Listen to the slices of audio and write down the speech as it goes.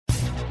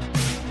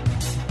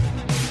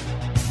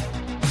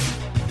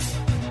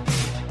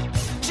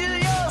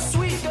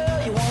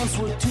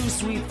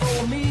sweet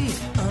for me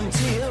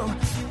until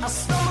I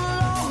stumbled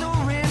along the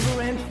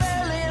river and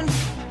fell in.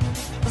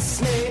 The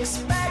snake's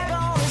back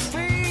on his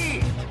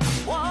feet,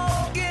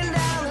 walking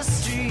down the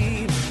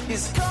street.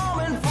 He's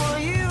coming for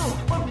you,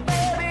 but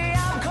baby,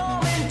 I'm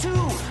coming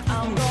too.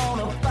 I'm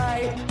gonna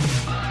fight.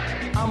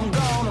 I'm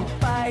gonna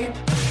fight.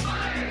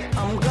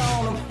 I'm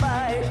gonna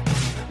fight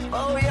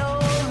for your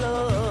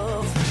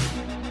love.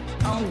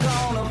 I'm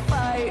gonna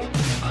fight.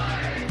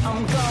 I'm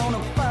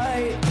gonna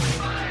fight.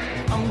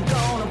 I'm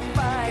gonna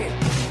fight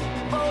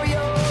for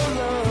your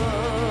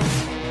love.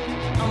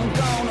 I'm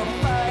gonna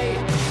fight.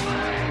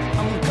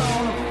 I'm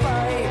gonna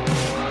fight.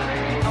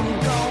 I'm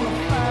gonna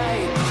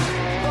fight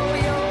for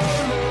your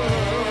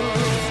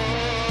love.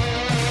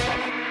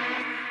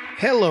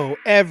 Hello,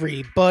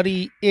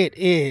 everybody. It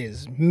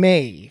is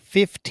May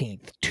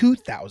 15th,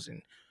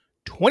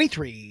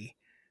 2023.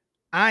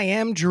 I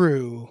am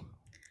Drew,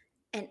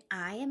 And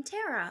I am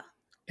Tara.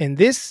 and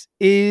this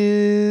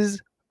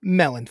is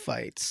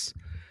MELLONfights,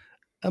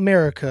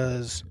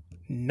 America's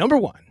number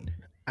one,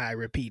 I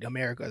repeat,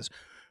 America's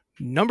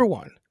number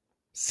one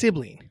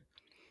sibling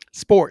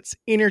sports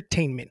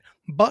entertainment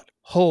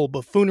butthole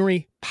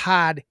buffoonery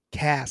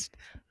podcast.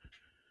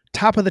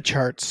 Top of the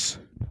charts,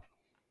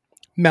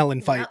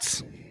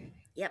 MELLONfights.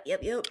 Yep.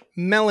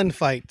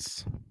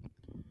 MELLONfights.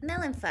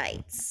 Melon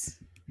Fights.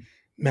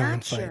 Melon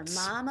Not your Fights.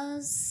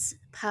 mama's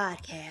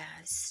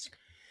podcast,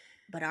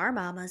 but our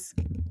mama's.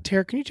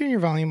 Tara, can you turn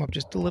your volume up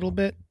just a little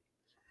bit?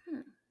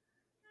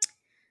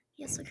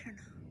 Yes, we can.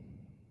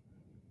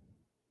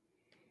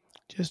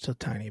 Just a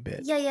tiny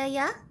bit. Yeah.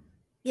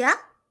 Yeah?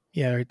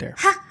 Yeah, right there.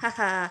 Ha ha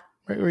ha.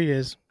 Right where it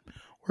is.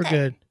 We're Okay.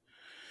 good.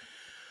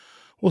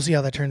 We'll see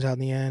how that turns out in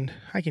the end.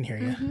 I can hear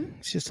you. Mhm.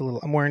 It's just a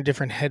little. I'm wearing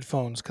different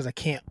headphones because I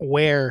can't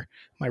wear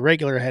my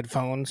regular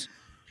headphones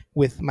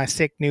with my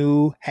sick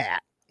new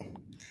hat.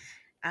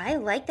 I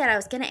like that. I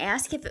was going to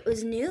ask if it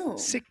was new.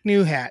 Sick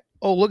new hat.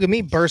 Oh, look at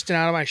me bursting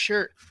out of my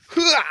shirt.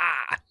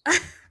 Hoo-ah!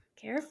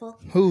 Careful.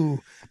 Ooh.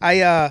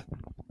 That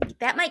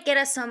might get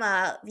us some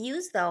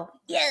views, though.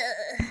 Yeah.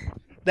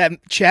 That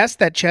chest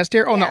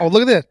hair. Oh, no. Yeah. Oh,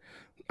 look at this.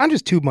 I'm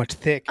just too much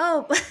thick.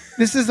 Oh.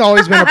 This has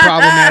always been a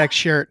problematic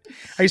shirt.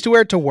 I used to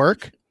wear it to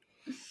work,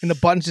 and the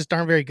buttons just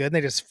aren't very good. And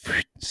they just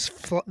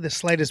the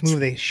slightest move,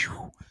 they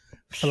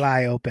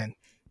fly open.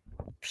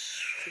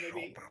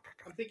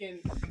 I'm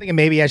thinking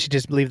maybe I should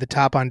just leave the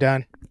top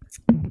undone.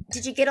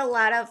 Did you get a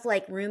lot of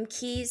room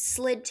keys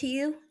slid to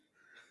you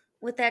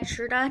with that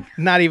shirt on?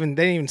 They didn't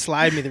even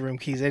slide me the room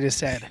keys. They just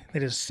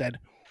said,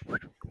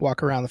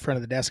 walk around the front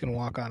of the desk and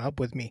walk on up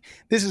with me.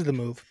 This is the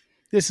move.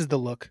 This is the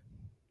look.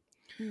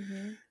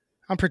 Mm-hmm.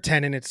 I'm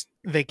pretending it's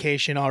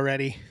vacation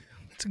already.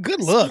 It's a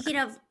good look.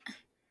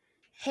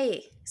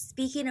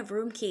 Speaking of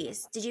room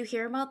keys, did you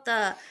hear about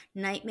the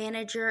night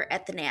manager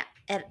at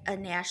a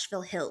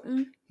Nashville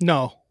Hilton?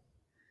 No.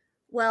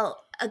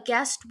 Well, a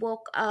guest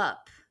woke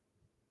up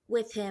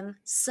with him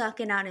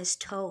sucking on his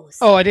toes.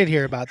 Oh, I did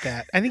hear about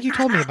that. I think you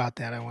told me about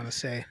that, I want to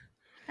say.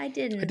 I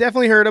didn't. I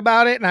definitely heard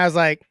about it, and I was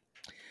like,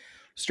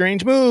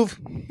 strange move.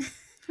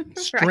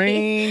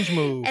 Strange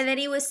move. And then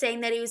he was saying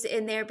that he was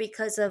in there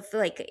because of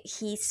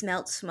he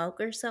smelled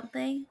smoke or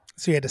something.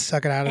 So he had to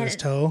suck it out of his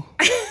toe?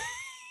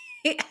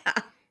 Yeah.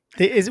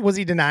 Was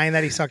he denying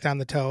that he sucked on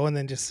the toe and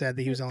then just said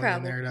that he was only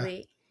in there to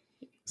Probably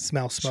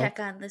smell smoke? check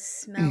on the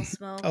smell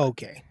smoke.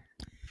 Okay.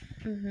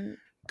 Mm-hmm.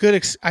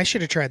 Good. I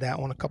should have tried that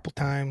one a couple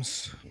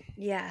times.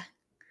 Yeah.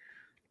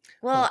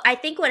 Well, I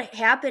think what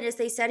happened is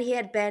they said he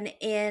had been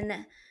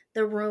in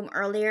the room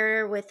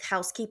earlier with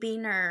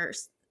housekeeping or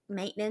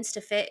maintenance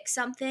to fix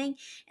something,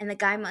 and the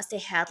guy must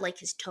have had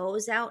his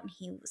toes out, and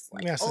he was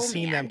like, He must have "Oh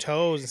seen man, them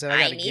toes and said,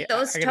 I need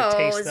those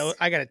toes.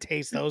 I gotta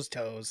taste those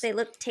toes. They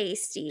look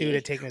tasty." Due to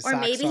taking his or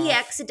socks maybe he off.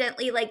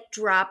 accidentally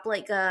dropped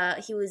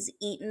he was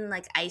eating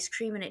ice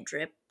cream and it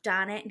dripped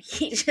on it, and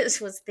he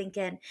just was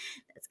thinking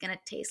that's gonna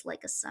taste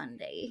like a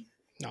sundae.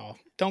 No,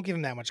 don't give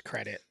him that much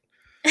credit.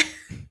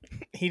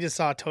 He just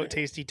saw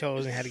tasty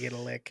toes and had to get a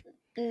lick.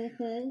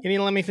 Mm-hmm. You need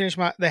to let me finish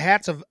the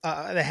hat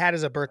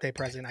is a birthday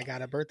present. I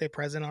got a birthday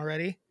present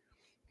already.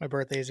 My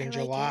birthday is in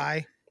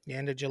July, the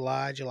end of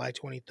July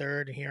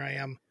 23rd, and here I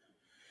am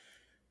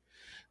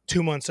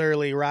 2 months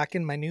early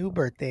rocking my new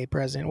birthday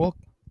present. Well,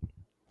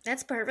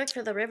 That's perfect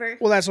for the river.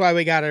 Well, that's why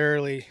we got it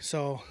early.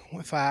 So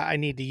if I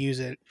need to use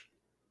it,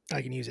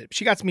 I can use it.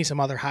 She got me some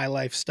other High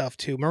Life stuff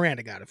too.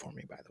 Miranda got it for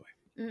me, by the way.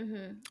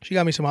 Mm-hmm. She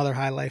got me some other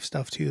High Life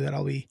stuff too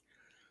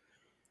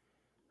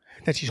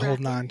that she's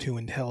holding on to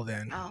until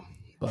then. Oh,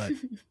 But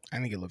I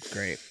think it looks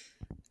great.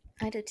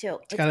 I do too.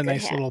 It's got a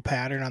nice little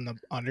pattern on the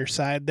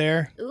underside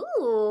there.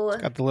 Ooh.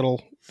 It's got the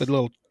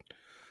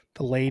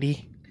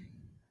lady.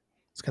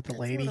 It's got the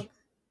lady.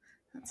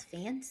 That's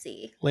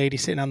fancy. Lady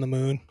sitting on the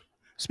moon.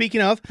 Speaking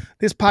of,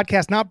 this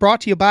podcast not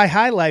brought to you by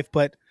High Life,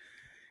 but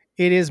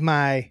it is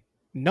my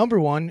number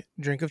one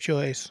drink of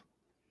choice.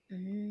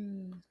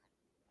 On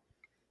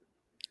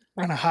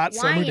a hot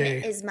summer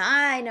day. Wine is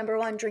my number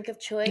one drink of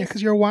choice. Yeah,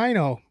 because you're a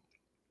wino.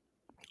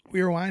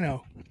 We're a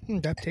wino.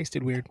 That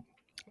tasted weird.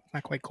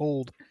 Not quite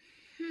cold.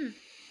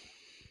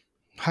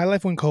 High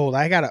Life when cold.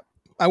 I got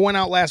I went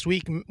out last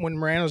week when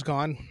Miranda was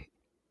gone.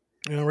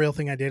 And the real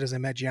thing I did is I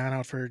met John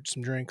out for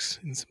some drinks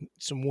and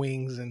some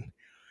wings. And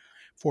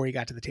before he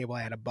got to the table,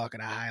 I had a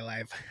bucket of High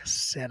Life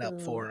set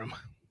up for him.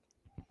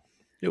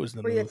 It was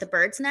the Were move. you at the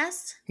Bird's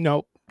Nest?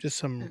 Nope,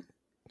 just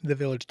the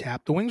Village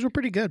Tap. The wings were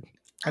pretty good.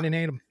 I didn't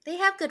hate them. They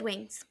have good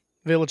wings.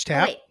 Village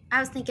Tap. Oh, wait, I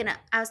was thinking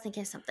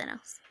of something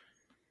else.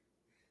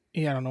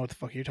 Yeah, I don't know what the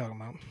fuck you're talking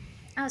about.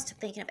 I was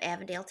thinking of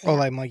Avondale Tap. Oh,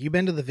 I'm like, you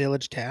been to the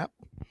Village Tap?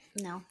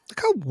 No.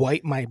 Look how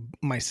white my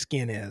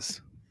skin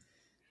is.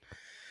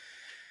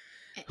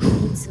 It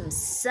needs some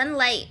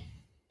sunlight.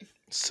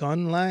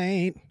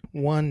 Sunlight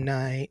one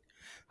night.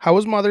 How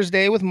was Mother's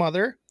Day with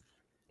Mother?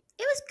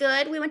 It was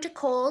good. We went to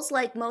Kohl's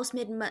like most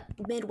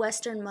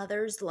Midwestern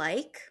mothers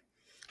like.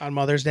 On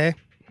Mother's Day?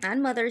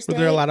 On Mother's Day. Were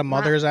there a lot of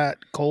mothers at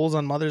Kohl's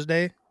on Mother's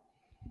Day?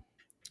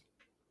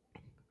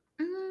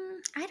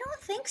 I don't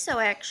think so,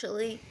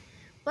 actually.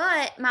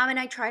 But Mom and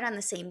I tried on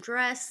the same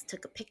dress,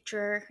 took a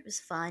picture. It was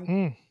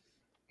fun.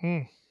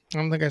 I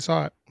don't think I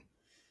saw it.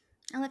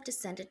 I'll have to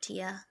send it to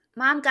you.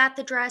 Mom got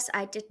the dress.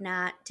 I did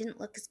not. Didn't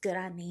look as good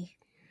on me.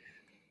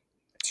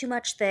 Too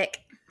much thick.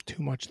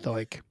 Too much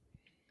thick.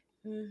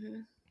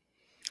 Mm-hmm.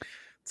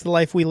 It's the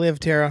life we live,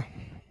 Tara.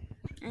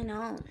 I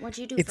know. What'd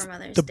you do for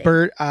Mother's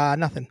Day?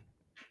 Nothing.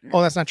 No.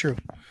 Oh, that's not true.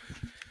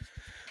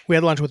 We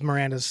had lunch with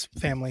Miranda's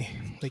family.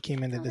 They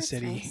came into the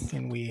city, nice.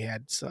 And we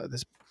had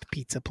this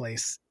pizza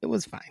place. It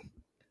was fine.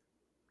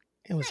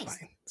 It was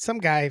fine. Some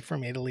guy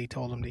from Italy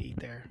told them to eat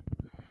there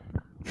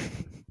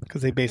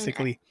because they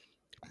basically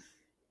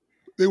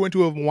they went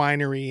to a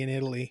winery in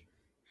Italy,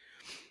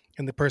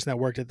 and the person that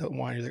worked at the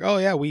winery was like, "Oh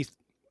yeah,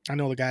 I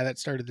know the guy that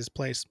started this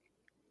place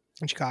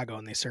in Chicago,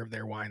 and they served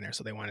their wine there,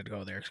 so they wanted to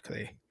go there because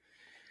they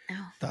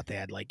thought they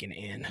had like an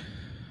inn."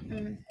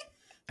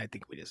 I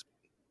think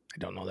I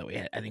don't know that we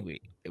had. I think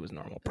it was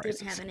normal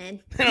prices. Didn't have an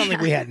inn. I don't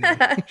think we had an inn.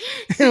 I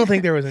don't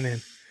think there was an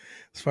inn,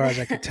 as far as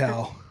I could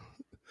tell.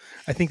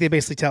 I think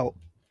basically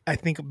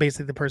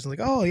the person's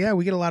like, "Oh yeah,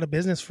 we get a lot of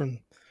business from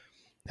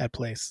that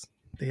place.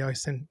 They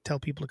always tell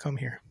people to come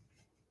here."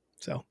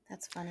 So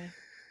that's funny.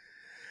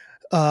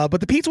 But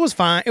the pizza was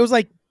fine. It was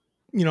like,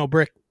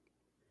 brick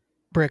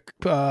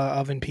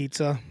oven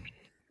pizza,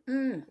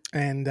 and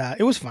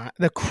it was fine.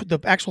 The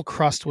actual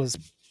crust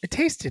it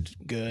tasted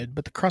good,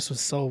 but the crust was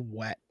so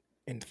wet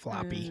and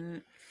floppy.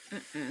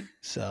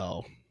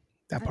 So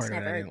that part of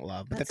it I didn't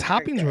love. But the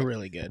toppings were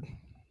really good.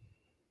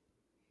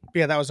 But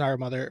yeah, that was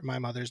my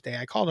Mother's Day.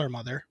 I called our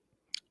mother.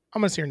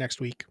 I'm gonna see her next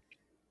week.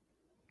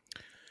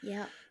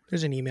 Yeah.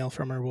 There's an email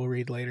from her we'll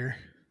read later.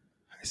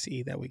 I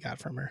see that we got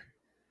from her.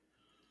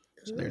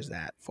 So there's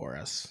that for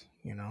us,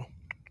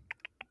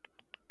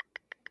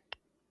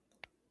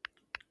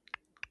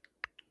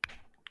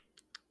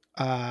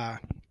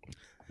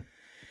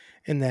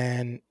 And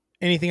then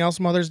anything else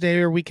Mother's Day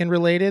or weekend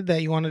related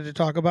that you wanted to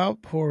talk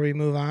about before we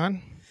move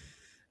on?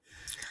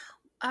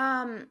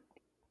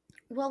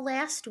 Well,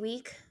 last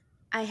week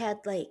I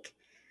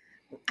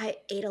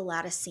ate a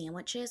lot of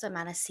sandwiches. I'm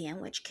on a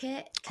sandwich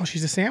kit. Oh,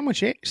 she's a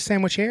sommelier.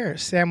 Sommelier.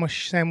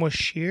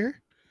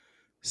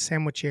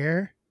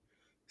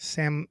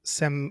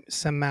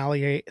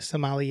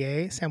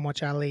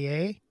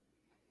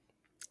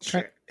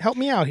 Sure. Help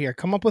me out here.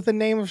 Come up with a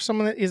name of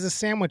someone that is a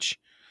sandwich,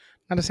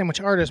 not a sandwich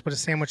artist, but a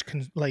sandwich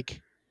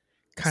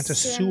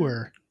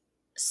connoisseur.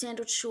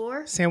 Sandwich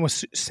sure.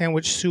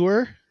 Sandwich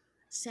sewer.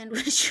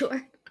 Sandwich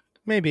sure.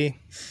 Maybe.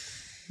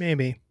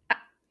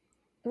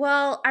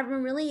 Well, I've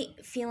been really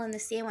feeling the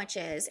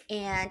sandwiches,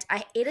 and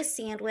I ate a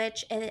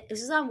sandwich, and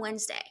this was on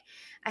Wednesday.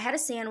 I had a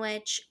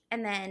sandwich,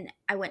 and then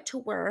I went to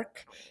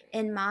work,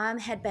 and Mom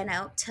had been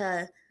out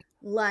to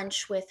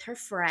lunch with her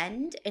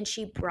friend, and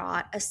she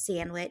brought a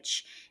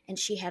sandwich, and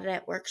she had it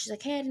at work. She's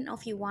like, "Hey, I didn't know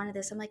if you wanted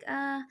this." I'm like,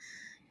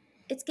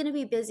 it's going to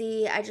be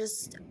busy. I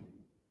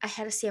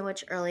had a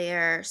sandwich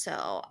earlier,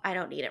 so I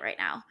don't need it right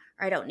now,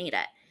 or I don't need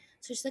it.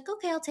 So she's like,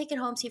 "Okay, I'll take it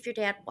home, see if your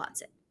dad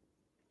wants it."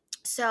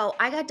 So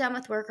I got done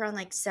with work around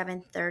like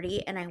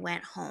 7:30, and I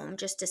went home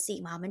just to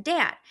see Mom and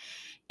Dad.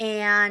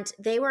 And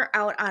they were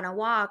out on a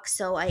walk,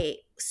 so I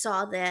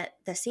saw that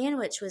the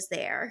sandwich was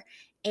there,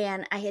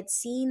 and I had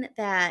seen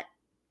that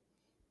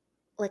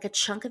like a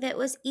chunk of it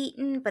was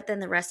eaten, but then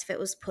the rest of it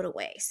was put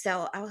away.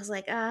 So I was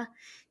like,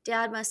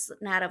 Dad must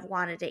not have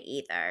wanted it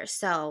either.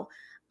 So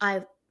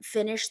I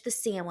finished the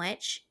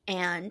sandwich,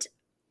 and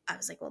I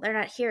was like, well, they're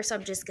not here, so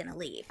I'm just going to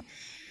leave.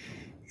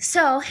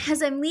 So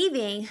as I'm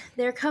leaving,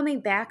 they're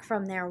coming back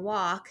from their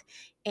walk,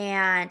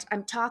 and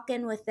I'm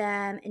talking with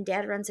them, and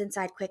Dad runs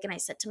inside quick, and I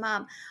said to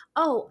Mom,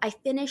 "Oh, I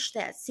finished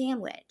that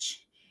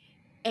sandwich."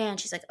 And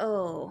she's like,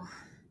 "Oh,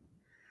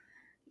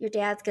 your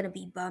dad's going to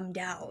be bummed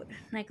out."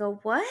 And I go,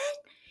 "What?"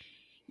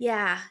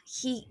 "Yeah,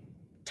 he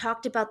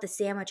talked about the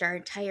sandwich our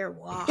entire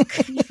walk."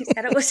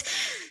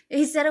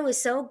 he said it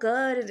was so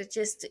good, and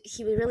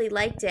he really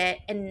liked it.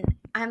 And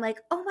I'm like,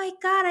 "Oh my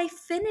God, I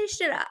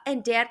finished it."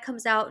 And Dad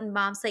comes out, and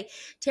Mom's like,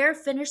 "Tara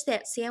finished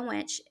that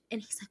sandwich."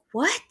 And he's like,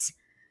 "What?"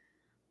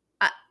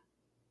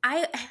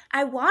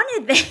 I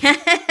wanted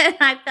that.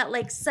 I felt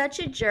like such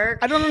a jerk.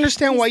 I don't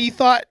understand why you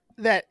thought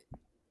that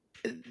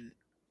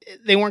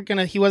they weren't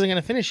gonna. He wasn't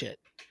gonna finish it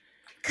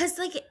Because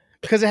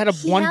because it had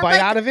he one had, bite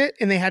like- out of it,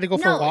 and they had to go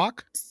for a No.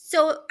 walk.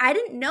 So I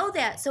didn't know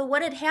that. So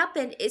what had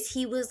happened is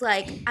he was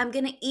like, I'm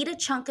going to eat a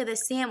chunk of the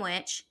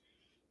sandwich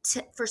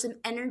for some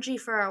energy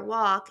for our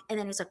walk. And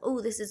then he's like,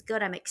 oh, this is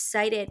good. I'm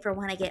excited for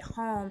when I get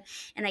home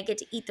and I get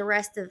to eat the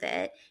rest of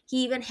it.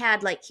 He even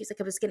had like, he was like,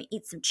 I was going to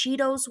eat some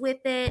Cheetos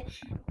with it.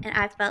 And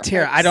I felt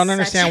Tara, like I don't such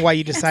understand an why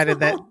you decided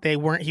that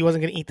asshole. he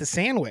wasn't going to eat the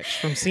sandwich.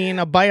 From seeing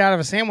a bite out of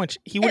a sandwich,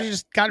 he would have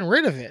just gotten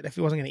rid of it if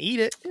he wasn't going to eat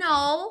it.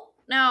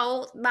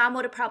 No, Mom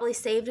would have probably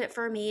saved it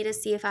for me to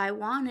see if I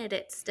wanted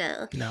it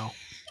still. No.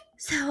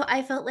 So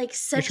I felt like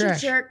such a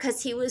jerk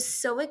because he was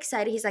so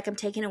excited. He's like, I'm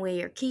taking away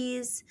your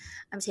keys.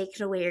 I'm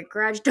taking away your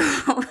garage door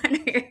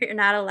opener. You're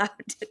not allowed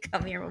to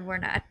come here when we're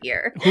not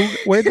here.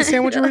 Where did the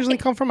sandwich originally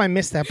come from? I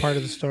missed that part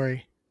of the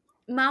story.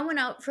 Mom went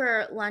out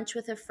for lunch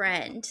with a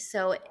friend.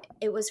 So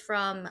it was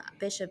from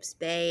Bishop's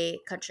Bay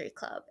Country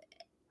Club.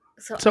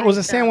 So it was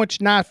a sandwich,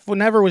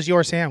 never was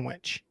your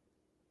sandwich.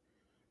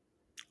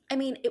 I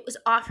mean, it was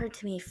offered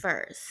to me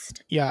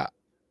first. Yeah.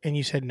 And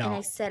you said no. And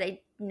I said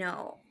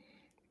no.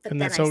 But and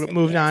then so it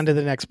moved on to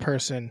the next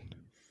person.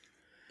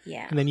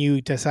 Yeah. And then you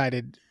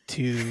decided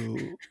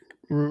to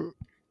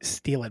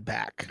steal it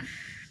back.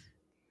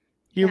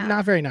 You're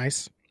not very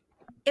nice.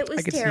 It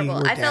was terrible.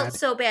 I felt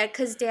so bad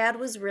because Dad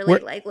was really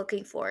like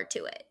looking forward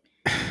to it.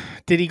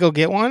 Did he go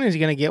get one? Is he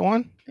going to get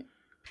one?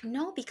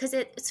 No, because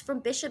it's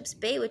from Bishop's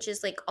Bay, which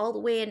is like all the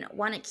way in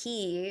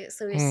Wanakee.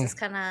 So he's just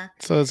kind of.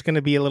 So it's going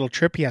to be a little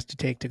trip he has to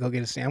take to go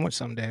get a sandwich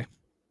someday.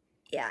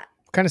 Yeah.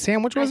 What kind of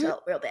sandwich was it? I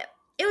felt real bad.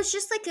 It was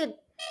just like a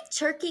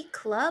turkey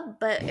club,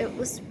 but it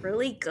was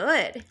really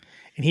good.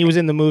 And he was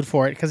in the mood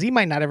for it because he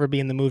might not ever be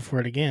in the mood for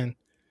it again.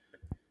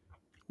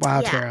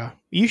 Wow, yeah. Tara.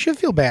 You should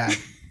feel bad.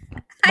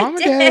 Mom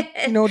and Dad,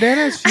 Dad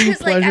has few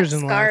pleasures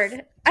in life.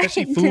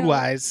 Especially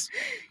food-wise.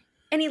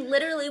 And he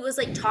literally was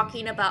like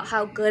talking about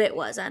how good it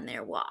was on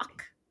their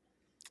walk.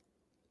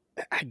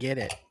 I get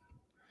it.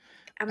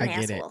 I'm an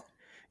asshole.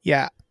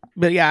 Yeah.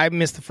 But yeah, I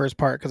missed the first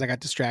part because I got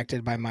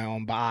distracted by my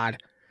own bod.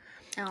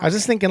 Oh, I was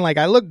just thinking, like,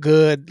 I look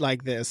good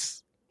like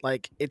this.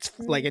 Like, it's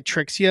like it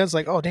tricks you. It's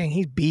like, oh, dang,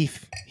 he's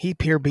beef. He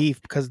pure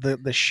beef because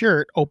the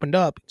shirt opened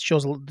up. It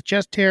shows the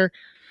chest hair.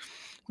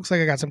 Looks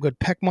like I got some good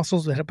pec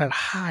muscles that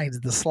hides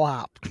the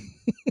slop.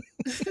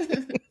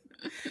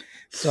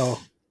 So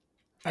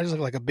I just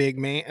look like a big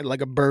man,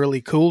 like a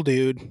burly, cool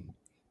dude.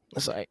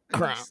 It's like,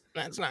 crap,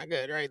 that's not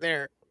good right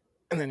there.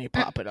 And then you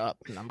pop it up,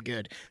 and I'm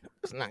good.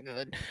 It's not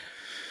good.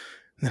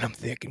 And then I'm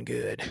thick and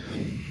good.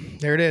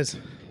 There it is.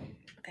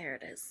 There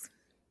it is.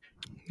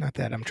 Not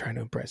that I'm trying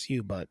to impress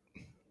you, but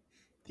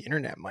the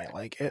internet might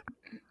like it.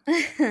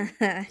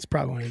 It's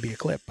probably going to be a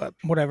clip, but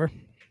whatever.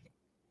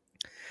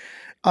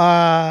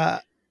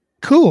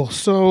 Cool.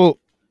 So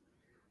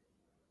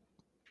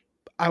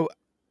I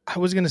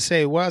was going to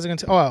say, what was I going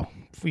to say? Oh,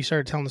 if we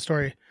started telling the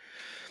story,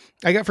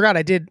 forgot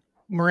I did.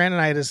 Miranda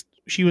and I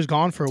she was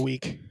gone for a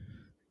week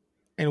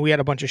and we had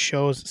a bunch of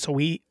shows. So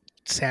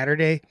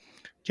Saturday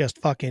just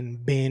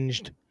fucking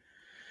binged.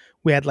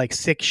 We had like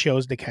 6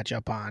 shows to catch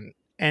up on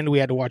and we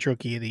had to watch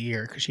Rookie of the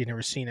Year because she'd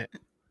never seen it.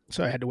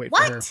 So I had to wait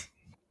for her.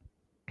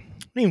 I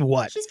mean,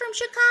 what? She's from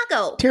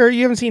Chicago. Tara,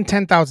 you haven't seen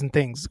 10,000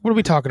 Things. What are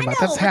we talking about?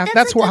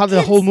 That's like how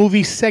the whole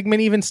movie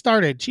segment even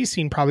started. She's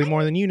seen probably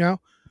more than you know.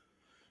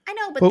 I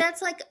know, but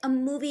that's like a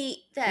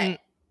movie that...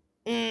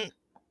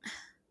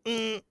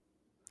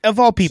 Of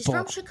all people.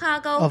 She's from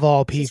Chicago. Of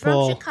all people. She's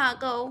from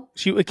Chicago.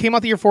 It came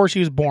out the year before she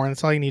was born.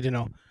 That's all you need to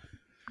know.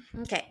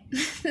 Okay.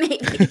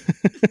 Maybe.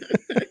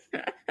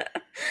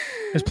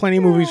 There's plenty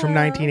of movies from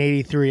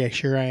 1983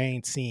 I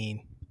ain't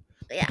seen.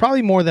 Yeah.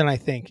 Probably more than I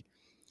think.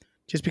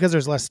 Just because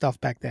there's less stuff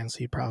back then,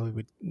 so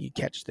you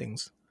catch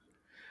things.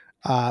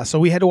 So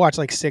we had to watch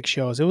like 6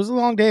 shows. It was a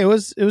long day. It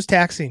was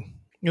taxing.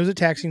 It was a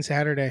taxing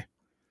Saturday.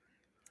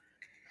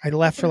 I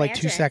left for like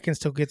 2 seconds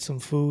to get some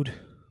food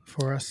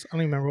for us. I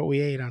don't even remember what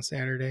we ate on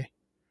Saturday.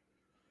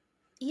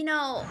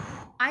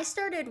 I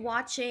started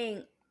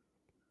watching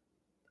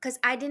because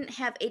I didn't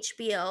have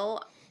HBO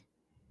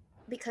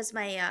because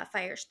my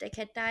Fire Stick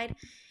had died.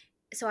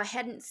 So I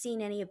hadn't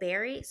seen any of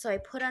Barry. So I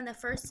put on the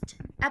first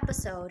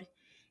episode.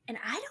 And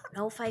I don't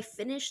know if I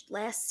finished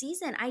last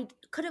season. I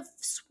could have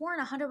sworn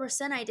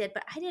 100% I did,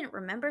 but I didn't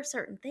remember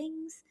certain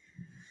things.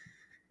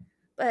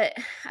 But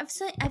I've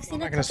seen a couple of those. I'm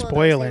not going to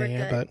spoil any,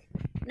 but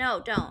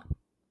no, don't.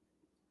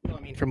 Well,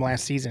 I mean, from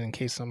last season, in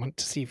case someone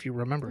to see if you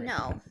remember it.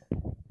 No.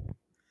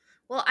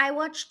 Well, I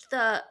watched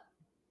the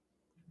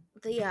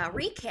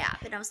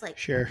recap, and I was like,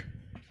 sure.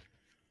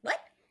 What?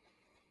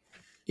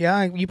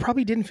 Yeah, you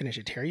probably didn't finish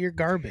it, Terry. You're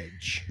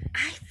garbage.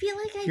 I feel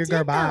like I You're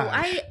did,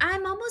 garbage. though.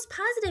 I'm almost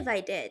positive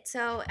I did,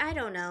 so I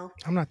don't know.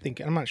 I'm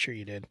not sure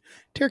you did.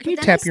 Terry, can you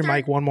tap your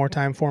mic one more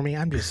time for me?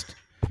 I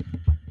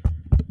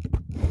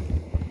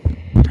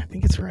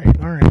think it's right.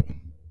 All right.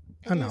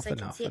 Enough. I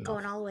can see it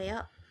going all the way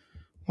up.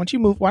 Why don't you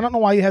move? Well, I don't know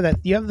why you have that.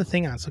 You have the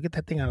thing on, so get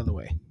that thing out of the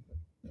way.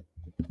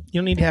 You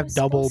don't need to have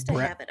double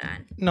breath.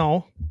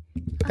 No.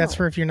 That's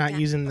for if you're not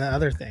using the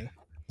other thing.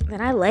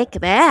 Then I like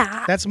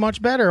that. That's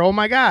much better. Oh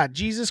my God.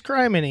 Jesus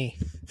criminy.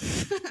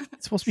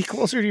 supposed to be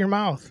closer to your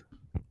mouth.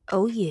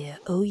 Oh yeah.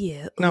 Oh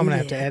yeah. No, I'm gonna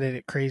have to edit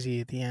it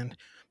crazy at the end,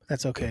 but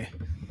that's okay.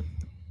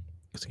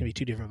 It's gonna be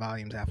 2 different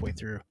volumes halfway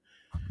through.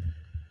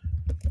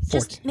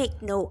 Just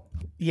make note.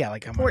 Yeah,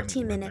 like I'm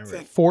 14 minutes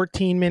in.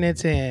 14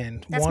 minutes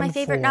in. That's my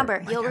favorite number.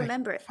 My You'll God,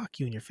 remember it. Fuck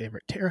you and your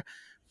favorite. Tara,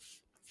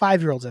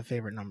 5-year-olds have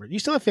favorite numbers. You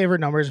still have favorite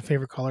numbers and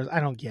favorite colors. I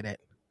don't get it.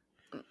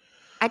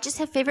 I just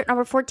have favorite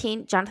number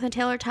 14, Jonathan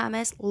Taylor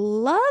Thomas.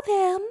 Love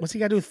him. What's he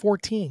got to do with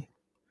 14?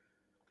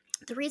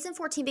 The reason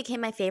 14 became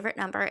my favorite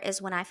number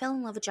is when I fell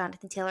in love with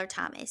Jonathan Taylor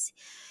Thomas.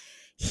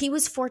 He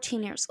was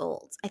 14 years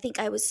old. I think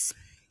I was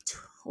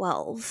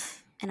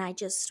 12. And I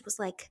just was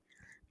like,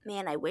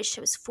 man, I wish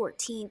I was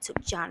 14 so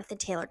Jonathan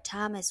Taylor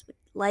Thomas would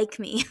like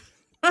me.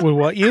 With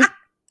what you?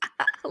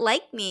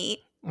 Like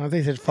me. Oh,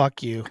 they said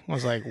fuck you. I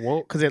was like,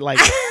 whoa, because it like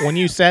when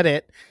you said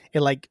it,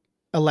 it like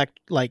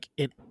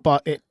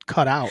it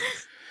cut out.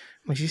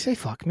 Like, did you say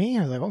fuck me?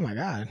 I was like, oh my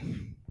God,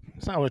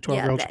 that's not what a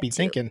 12-year-old should be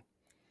thinking.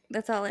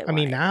 That's all I I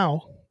mean,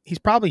 now he's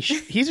probably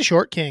he's a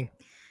short king.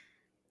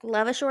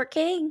 Love a short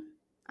king.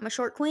 I'm a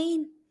short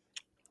queen.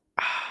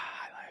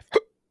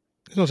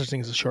 There's no such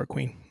thing as a short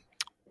queen.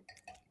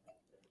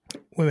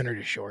 Women are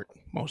just short,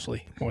 most of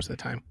the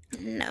time.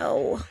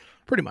 No.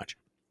 Pretty much.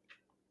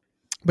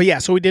 But yeah,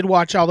 so we did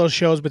watch all those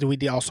shows, but we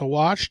also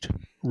watched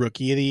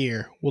Rookie of the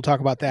Year. We'll talk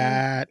about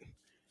that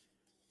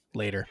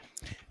later.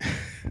 Okay.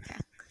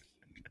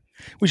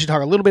 We should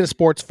talk a little bit of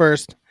sports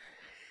first.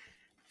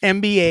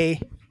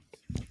 NBA.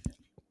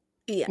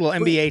 Yeah. Little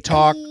NBA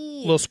talk,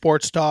 little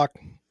sports talk.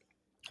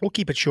 We'll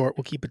keep it short.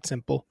 We'll keep it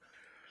simple.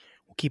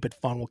 We'll keep it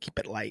fun. We'll keep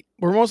it light.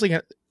 We're mostly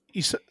going to...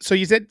 So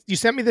you said you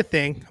sent me the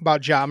thing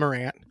about Ja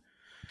Morant.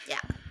 Yeah.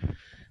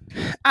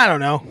 I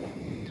don't know.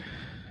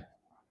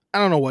 I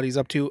don't know what he's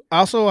up to.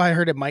 Also, I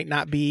heard it might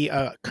not be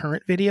a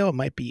current video. It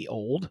might be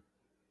old,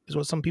 is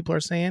what some people are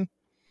saying.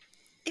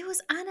 It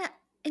was on an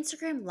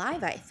Instagram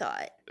Live, I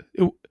thought.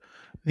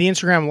 The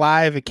Instagram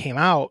Live, it came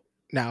out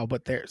now,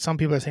 but some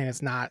people are saying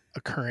it's not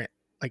a current,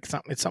 like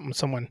it's something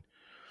someone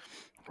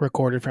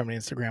recorded from an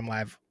Instagram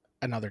Live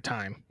another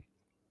time,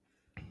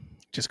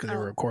 just because they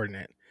were recording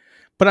it.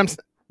 But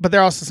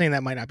they're also saying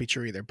that might not be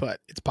true either, but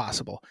it's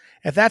possible.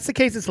 If that's the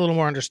case, it's a little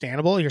more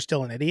understandable. You're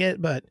still an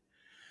idiot, but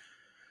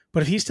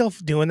if he's still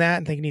doing that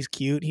and thinking he's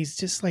cute, he's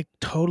just like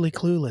totally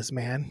clueless,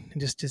 man,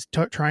 and just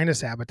trying to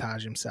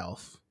sabotage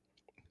himself.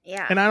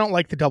 Yeah. And I don't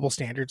like the double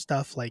standard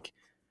stuff. Like,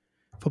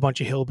 if a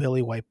bunch of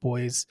hillbilly white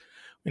boys,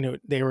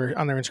 they were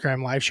on their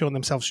Instagram Live showing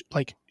themselves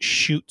like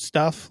shoot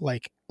stuff,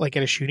 like at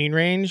a shooting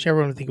range,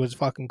 everyone would think it was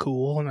fucking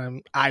cool,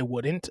 and I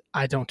wouldn't.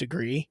 I don't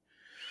agree.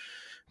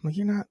 I'm like,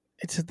 you're not.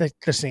 It's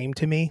the same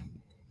to me.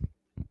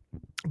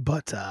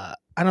 But I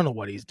don't know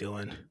what he's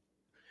doing.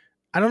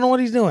 I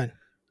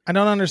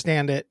don't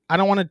understand it. I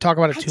don't want to talk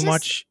about it too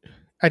much.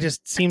 I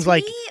just seems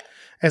like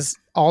as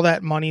all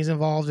that money's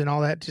involved and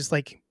all that, just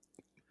like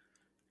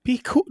be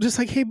cool. Just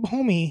like, hey,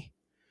 homie,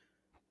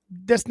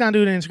 let's not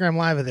do an Instagram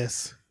Live of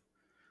this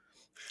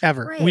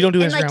ever. Right. We don't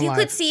do Instagram Live. And like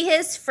you could see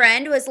his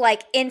friend was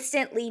like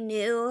instantly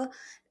knew,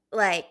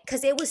 like,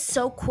 because it was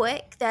so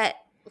quick that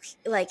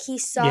like he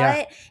saw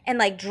it and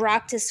like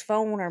dropped his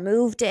phone or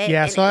moved it.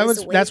 Yeah, so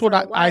that's what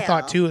I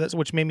thought too. That's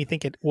which made me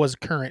think it was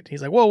current.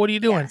 He's like, whoa, what are you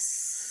doing?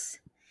 Yes.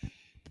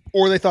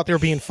 Or they thought they were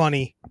being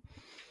funny.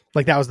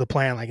 Like that was the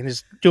plan. Like, and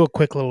just do a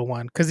quick little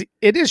one. Because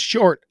it is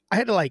short. I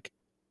had to like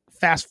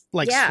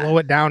slow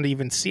it down to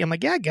even see. I'm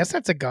like, yeah, I guess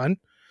that's a gun.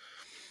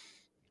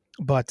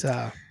 But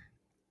I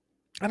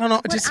don't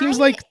know. It just seems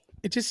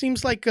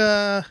like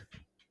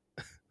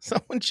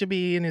someone should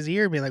be in his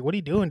ear and be like, what are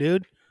you doing,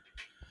 dude?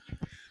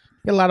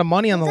 Got a lot of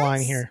money on the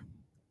line here.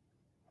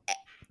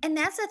 And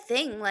that's the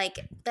thing. Like,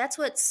 that's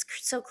what's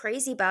so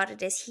crazy about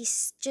it is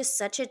he's just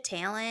such a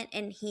talent,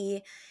 and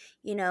he,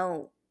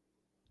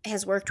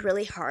 has worked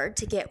really hard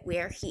to get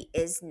where he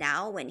is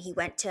now. When he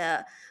went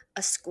to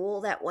a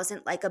school that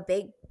wasn't like a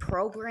big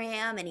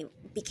program, and he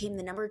became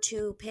the number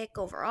 2 pick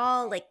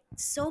overall, like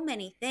so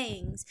many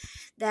things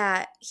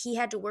that he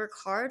had to work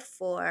hard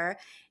for.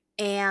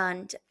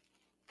 And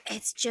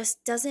it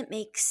just doesn't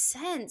make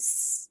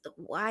sense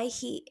why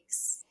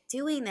he's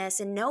doing this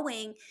and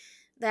knowing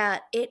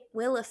that it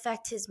will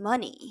affect his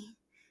money.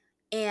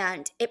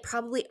 And it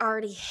probably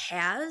already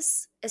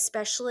has,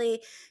 especially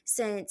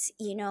since,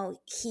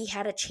 he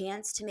had a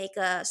chance to make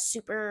a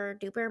super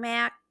duper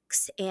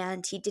max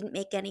and he didn't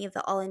make any of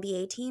the all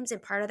NBA teams.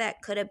 And part of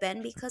that could have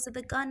been because of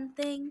the gun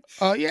thing.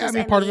 Oh, yeah. I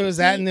mean, part of it was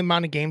that and the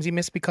amount of games he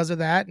missed because of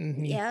that.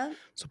 And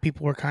so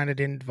people were kind of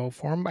didn't vote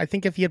for him. I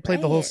think if he had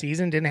played the whole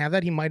season, didn't have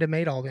that, he might have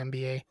made all the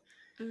NBA.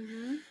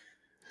 Mm-hmm.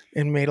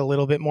 And made a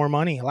little bit more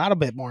money, a lot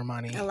more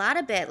money. A lot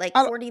of bit, like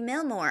 40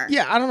 mil more.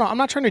 Yeah, I don't know. I'm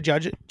not trying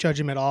to judge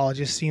him at all. It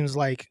just seems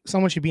like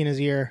someone should be in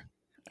his ear.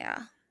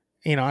 Yeah.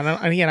 I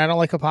don't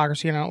like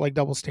hypocrisy and I don't like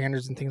double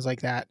standards and things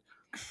like that.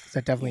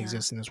 That definitely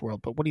exists in this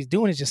world. But what he's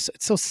doing is just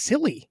it's so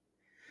silly.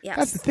 Yeah.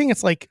 That's the thing.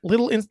 It's like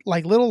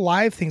little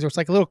live things where it's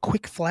like a little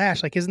quick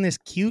flash. Like, isn't this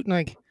cute? And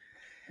like,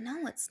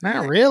 no, it's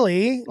not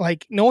really.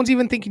 Like, no one's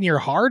even thinking you're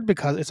hard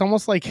because it's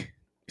almost like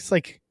it's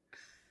like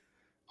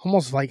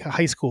almost like a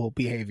high school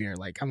behavior.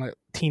 Like I'm a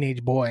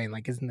teenage boy and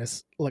like, isn't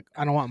this, look,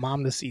 I don't want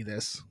mom to see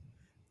this.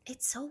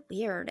 It's so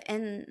weird.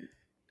 And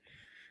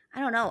I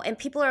don't know. And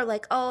people are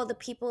like, oh, the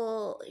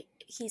people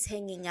he's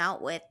hanging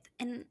out with.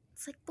 And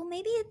it's like, well,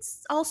 maybe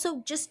it's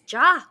also just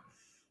Ja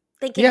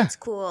thinking Yeah. it's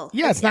cool.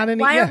 Yeah, Like, it's not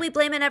any. why Yeah, are we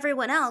blaming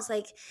everyone else?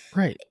 Like,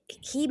 right.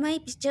 he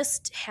might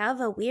just have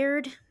a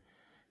weird.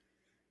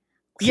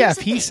 Yeah, Here's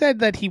if the he thing. said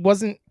that he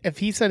wasn't, if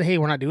he said, "Hey,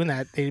 we're not doing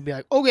that," they'd be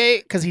like,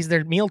 "Okay," because he's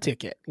their meal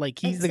ticket. Like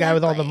he's the guy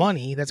with all the Exactly.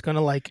 money that's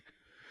gonna like.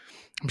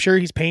 I'm sure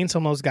he's paying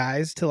some of those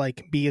guys to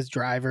like be his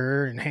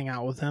driver and hang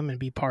out with him and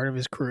be part of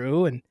his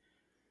crew, and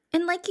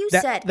And like you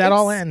that said, that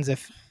all ends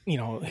if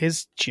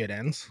his shit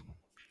ends.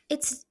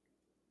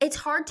 it's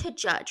hard to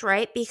judge,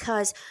 right?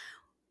 Because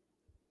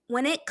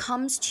when it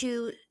comes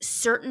to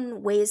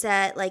certain ways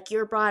that like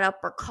you're brought up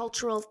or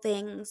cultural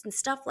things and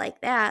stuff like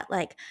that,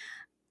 like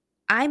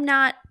I'm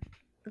not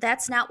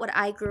that's not what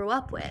I grew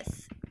up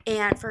with.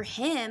 And for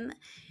him,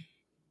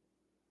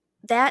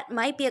 that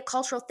might be a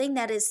cultural thing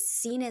that is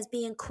seen as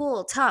being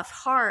cool, tough,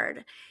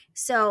 hard.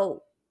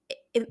 So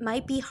it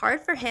might be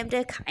hard for him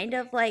to kind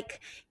of like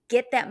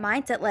get that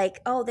mindset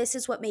like, oh, this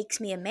is what makes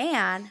me a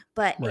man,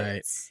 but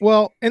Right.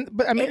 Well,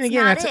 but I mean, it's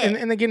again, not that's it.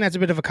 and again, that's a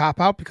bit of a cop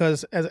out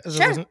because as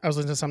Sure. I was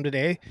listening to some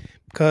today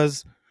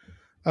because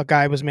a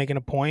guy was making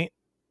a point,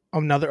 a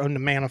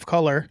man of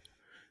color.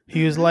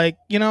 He was Mhm. like,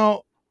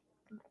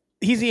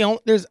 he's the only.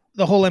 There's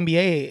the whole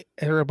NBA.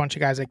 There are a bunch of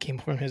guys that came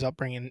from his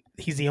upbringing.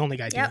 He's the only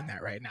guy Yep. doing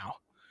that right now.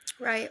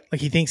 Right. Like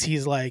he thinks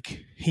he's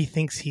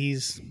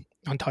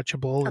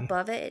untouchable and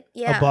Above it.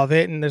 Yeah. above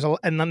it, and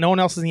no one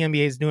else in the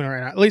NBA is doing it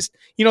right now. At least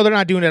they're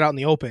not doing it out in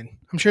the open.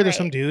 I'm sure there's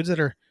some Right. dudes that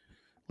are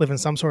living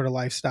some sort of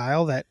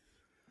lifestyle that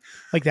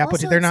like that, Also,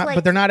 but they're it's not. like-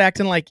 But they're not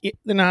acting like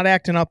they're not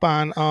acting up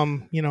on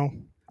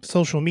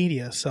social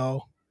media.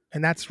 So,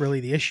 and that's really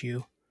the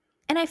issue.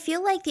 And I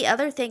feel like the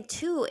other thing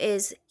too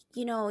is,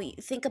 you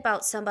think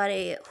about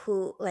somebody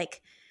who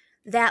like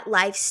that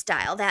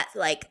lifestyle, that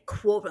like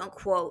quote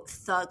unquote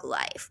thug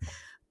life.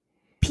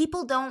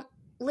 People don't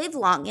live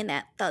long in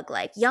that thug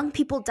life. Young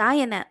people die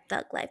in that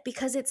thug life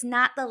because it's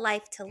not the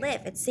life to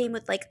live. It's same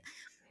with like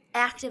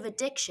active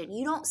addiction.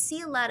 You don't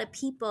see a lot of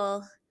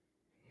people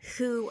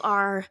who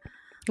are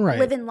Right.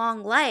 living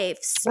long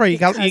lives. Right. You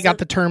got because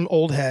the term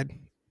old head.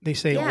 They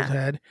say Yeah. old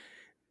head.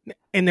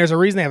 And there's a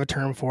reason they have a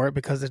term for it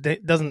because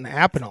it doesn't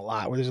happen a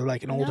lot where there's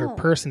like an older No.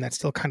 person that's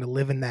still kind of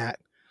living that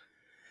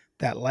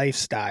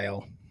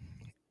lifestyle.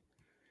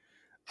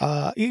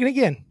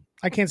 Again,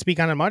 I can't speak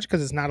on it much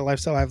because it's not a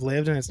lifestyle I've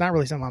lived and it's not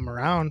really something I'm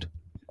around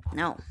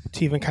No.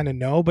 to even kind of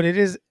know. But it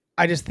is.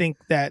 I just think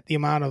that the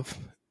amount of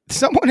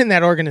someone in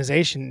that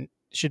organization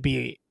should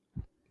be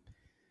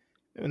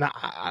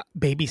not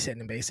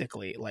babysitting,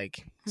 basically.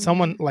 Like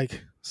someone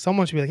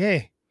should be like,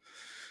 hey,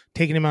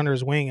 taking him under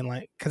his wing and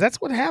like, because that's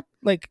what happened.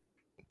 Like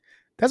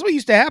that's what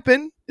used to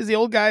happen. Is the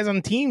old guys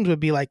on teams would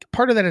be like,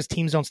 part of that is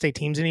teams don't stay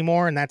teams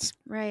anymore, and that's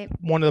Right.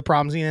 one of the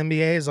problems in the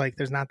NBA is like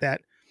there's not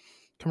that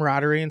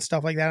camaraderie and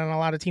stuff like that on a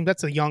lot of teams.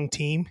 That's a young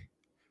team,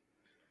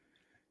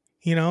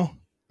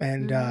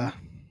 and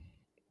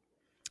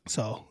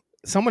so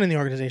someone in the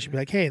organization would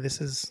be like, hey, this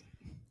is.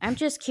 I'm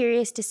just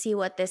curious to see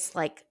what this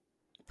like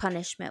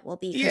punishment will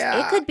be. 'Cause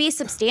Yeah. it could be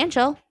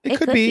substantial. It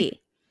could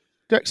be.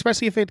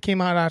 Especially if it came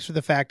out after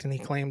the fact and he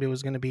claimed it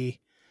was going to be,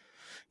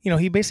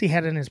 he basically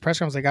had it in his press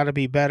conference, I got to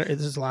be better.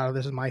 This is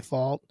my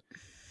fault.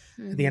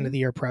 At the end of the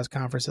year press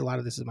conference, a lot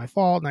of this is my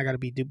fault, and I got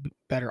to do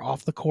better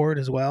off the court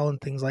as well, and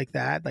things like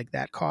that. Like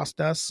that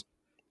cost us.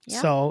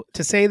 Yeah. So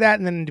to say that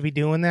and then to be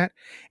doing that,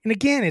 and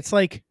again, it's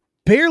like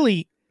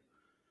barely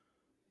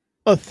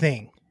a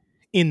thing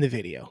in the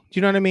video. Do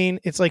you know what I mean?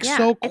 It's like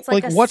it's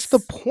like a what's the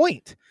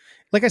point?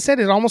 Like I said,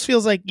 it almost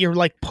feels like you're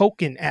like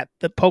poking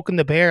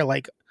the bear,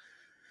 like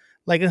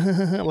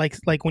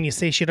like when you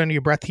say shit under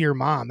your breath to your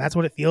mom. That's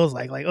what it feels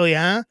like. Like, oh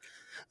yeah,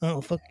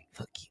 oh fuck you,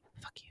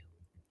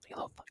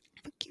 oh fuck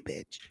you,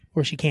 bitch.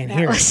 Or she can't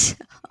hear it.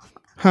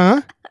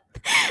 Huh?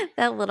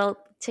 That little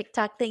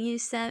TikTok thing you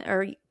sent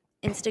or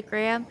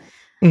Instagram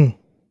Mm.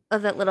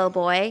 of that little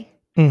boy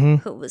Mm-hmm.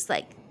 who was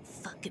like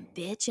fucking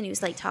bitch, and he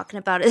was like talking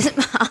about his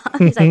mom.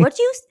 He's like, "What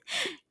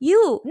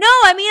you? No,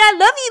 I mean I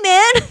love you,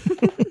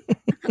 man."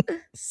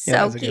 So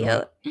that's a good cute.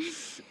 one.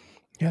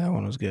 Yeah, that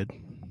one was good.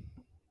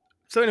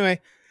 So anyway,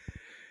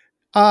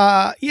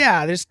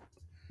 there's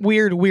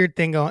weird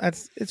thing going.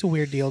 It's a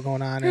weird deal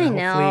going on. I and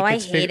know. hopefully I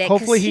gets hate figured- it.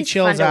 Hopefully 'cause he he's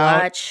chills fun to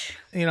out. watch.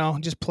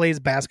 Just plays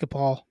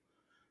basketball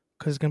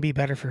because it's gonna be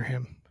better for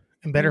him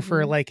and better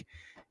for Mhm. like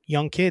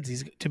young kids.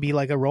 He's to be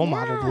like a role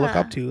model to look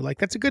Yeah. up to. Like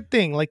that's a good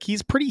thing. Like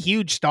he's a pretty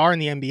huge star in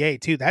the NBA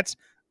too. That's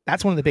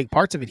one of the big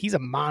parts of it. He's a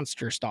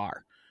monster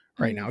star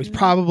right now. He's Mhm.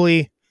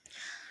 probably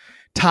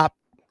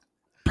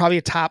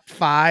a top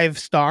 5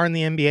 star in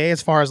the NBA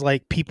as far as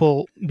like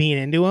people being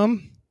into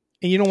him.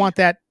 And you don't want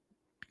that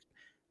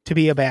to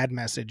be a bad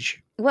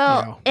message.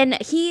 Well, and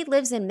he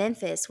lives in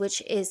Memphis,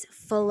 which is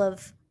full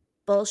of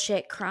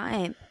bullshit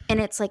crime.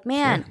 And it's like,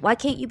 man, why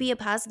can't you be a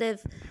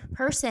positive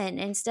person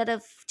instead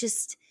of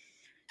just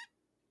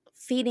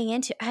feeding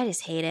into I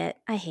just hate it.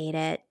 I hate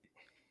it.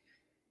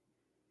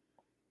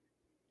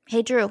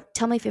 Hey, Drew,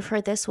 tell me if you've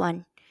heard this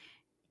one.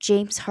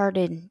 James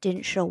Harden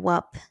didn't show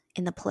up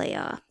in the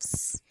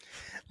playoffs.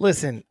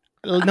 Listen,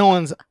 no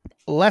one's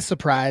less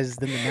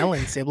surprised than the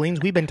Mellon siblings.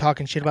 We've been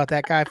talking shit about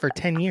that guy for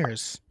 10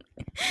 years.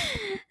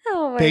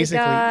 Oh my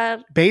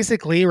God.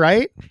 Basically,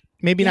 right?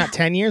 Maybe Yeah. not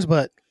 10 years,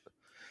 but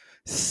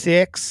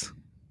 6.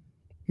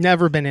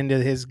 Never been into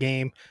his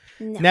game.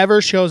 No.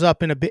 Never shows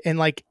up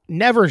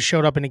never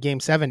showed up in a game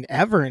 7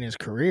 ever in his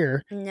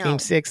career. No. Game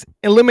 6,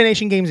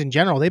 elimination games in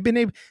general. They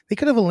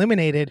could have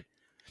eliminated.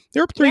 They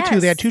were up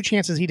 3-2. They had 2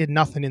 chances. He did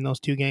nothing in those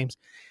 2 games.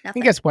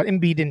 Nothing. And guess what?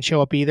 Embiid didn't show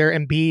up either.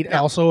 Embiid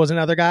also was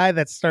another guy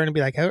that's starting to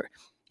be like,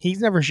 he's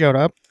never showed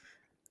up.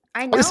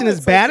 I know. Listen,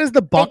 as bad as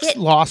the Bucks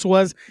loss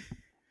was,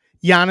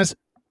 Giannis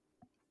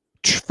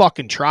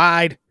fucking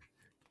tried.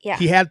 Yeah.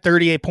 He had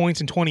 38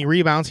 points and 20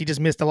 rebounds. He just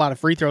missed a lot of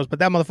free throws, but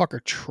that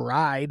motherfucker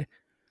tried.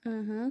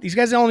 Mm-hmm. These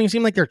guys don't even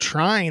seem like they're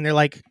trying. They're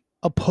like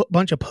a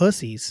bunch of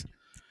pussies.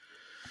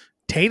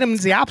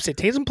 Tatum's the opposite.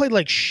 Tatum played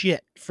like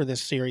shit for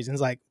this series and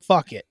is like,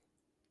 fuck it.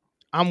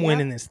 I'm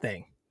winning this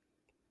thing.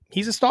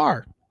 He's a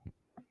star.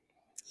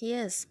 He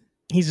is.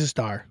 He's a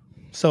star.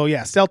 So,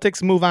 yeah,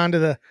 Celtics move on to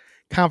the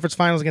conference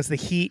finals against the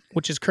Heat,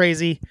 which is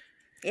crazy.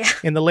 Yeah.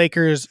 And the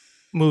Lakers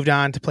moved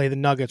on to play the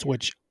Nuggets,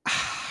 which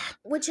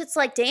it's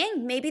like,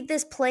 dang, maybe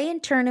this play-in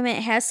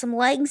tournament has some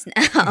legs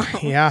now.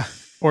 Yeah.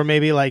 Or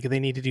maybe like they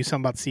need to do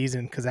something about the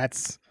season because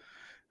that's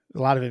a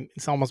lot of it.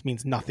 It almost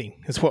means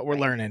nothing is what we're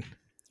learning,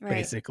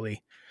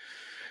 basically.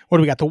 What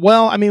do we got?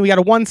 We got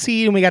a 1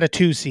 seed and we got a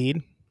 2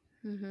 seed.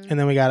 Mm-hmm. And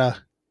then we got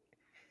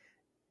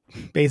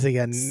basically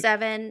a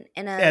 7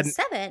 and a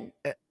 7.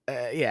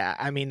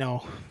 Yeah.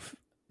 No.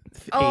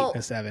 8 and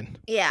a 7.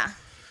 Yeah.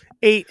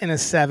 8 and a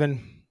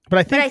 7. But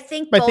I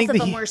think both of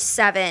them were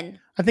 7.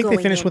 I think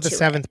they finished with the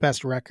 7th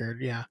best record.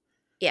 Yeah.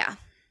 Yeah.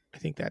 I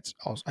think that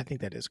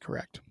is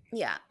correct.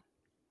 Yeah.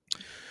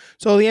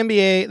 So the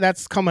NBA,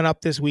 that's coming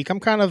up this week.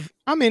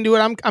 I'm into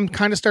it. I'm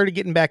kind of started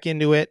getting back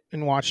into it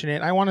and watching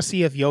it. I want to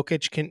see if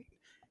Jokic can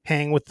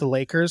hang with the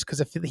Lakers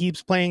because if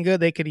he's playing good,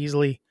 they could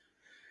easily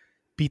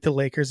beat the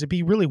Lakers. It'd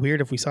be really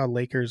weird if we saw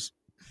Lakers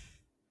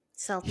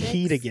Celtics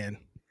Heat again.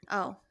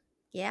 Oh,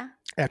 yeah.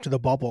 After the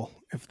bubble,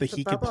 if the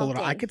Heat could pull it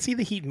off, I thing. could see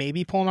the Heat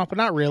maybe pulling off, but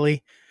not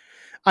really.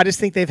 I just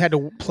think they've had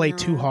to play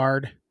too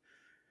hard.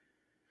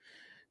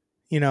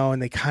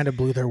 And they kind of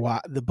blew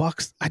the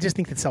Bucks. I just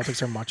think the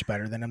Celtics are much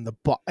better than them.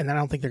 And I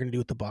don't think they're going to do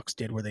what the Bucks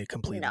did, where they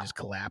completely just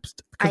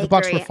collapsed. Because the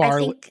Bucks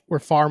were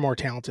far more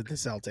talented than the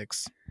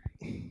Celtics.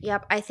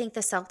 Yep, I think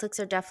the Celtics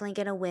are definitely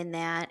going to win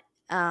that.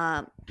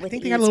 I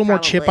think they got a little more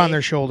chip on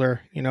their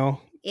shoulder.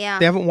 Yeah,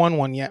 they haven't won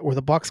one yet. Where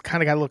the Bucks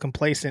kind of got a little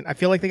complacent. I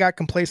feel like they got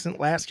complacent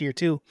last year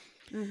too,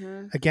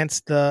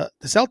 against the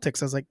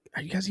Celtics. I was like,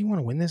 "Are you guys even want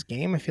to win this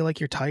game?" I feel like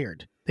you're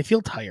tired. They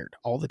feel tired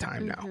all the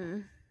time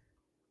now.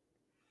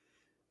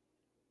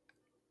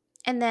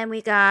 And then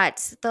we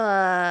got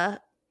the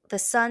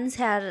Suns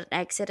had an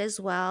exit as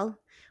well,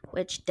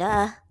 which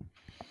Yeah.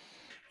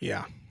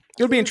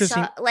 It'll be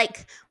interesting.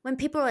 Like when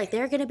people are like,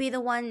 they're going to be the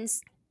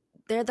ones,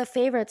 they're the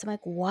favorites. I'm like,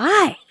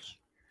 why?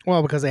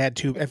 Well, because they had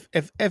 2.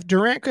 If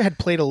Durant had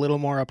played a little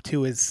more up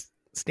to his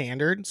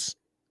standards,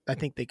 I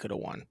think they could have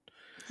won.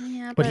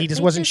 Yeah, but he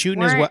just wasn't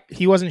shooting as well.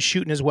 He wasn't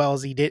shooting as well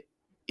as he did.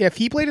 If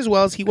he played as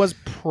well as he was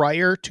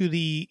prior to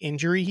the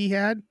injury he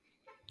had,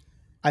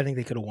 I think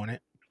they could have won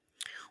it.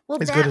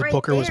 Well, as good as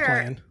Booker was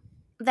playing.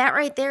 That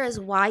right there is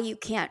why you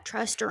can't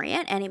trust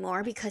Durant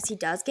anymore, because he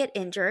does get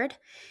injured.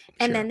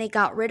 And then they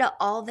got rid of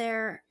all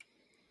their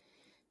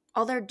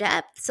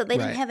depth, so they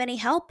didn't have any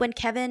help when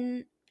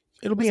Kevin.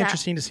 It'll be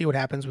interesting to see what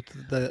happens with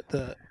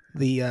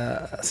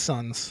the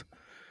Suns.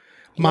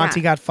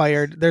 Monty got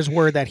fired. There's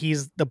word that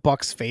he's the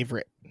Bucks'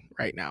 favorite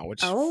right now,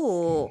 which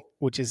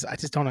is I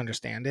just don't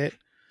understand it.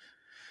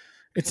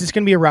 It's just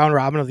going to be a round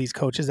robin of these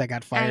coaches that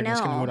got fired. And it's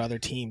going to go to other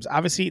teams.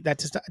 Obviously, that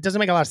just doesn't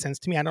make a lot of sense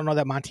to me. I don't know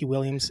that Monty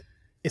Williams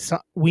is.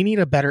 We need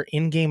a better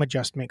in-game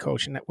adjustment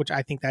coach, which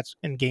I think that's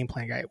in game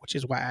plan guy, which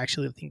is why I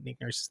actually think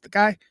Nick Nurse is the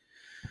guy.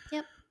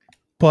 Yep.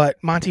 But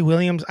Monty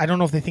Williams, I don't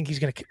know if they think he's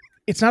going to.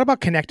 It's not about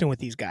connecting with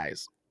these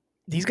guys.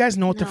 These guys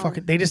know what they're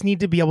fucking. They just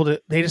need to be able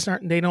to. They just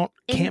aren't. They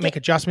can't make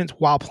adjustments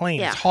while playing.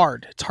 Yeah. It's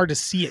hard. It's hard to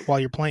see it while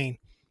you're playing.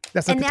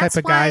 That's not the type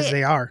of guys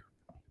they are.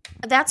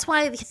 That's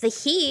why the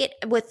Heat,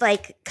 with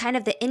like kind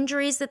of the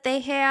injuries that they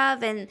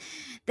have, and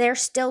they're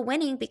still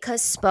winning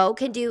because Spo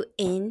can do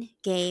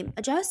in-game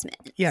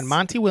adjustments. Yeah, and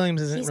Monty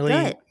Williams isn't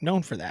really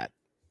known for that.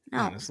 No.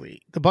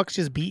 Honestly, the Bucks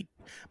just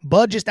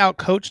Bud just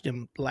outcoached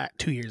him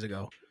 2 years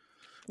ago.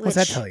 What's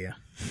that tell you?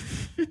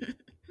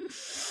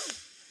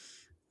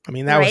 I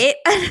mean, that was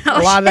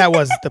a lot of that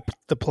was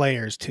the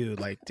players too.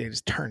 Like they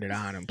just turned it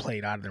on and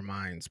played out of their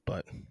minds.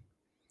 But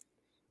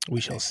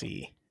we shall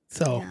see.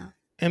 So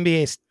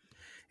NBA.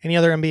 Any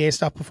other NBA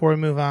stuff before we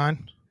move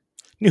on?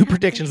 New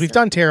predictions. We've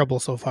done terrible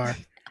so far.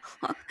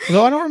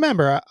 Though I don't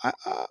remember.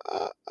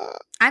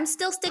 I'm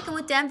still sticking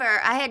with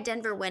Denver. I had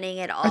Denver winning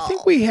it all. I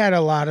think we had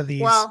a lot of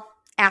these. Well,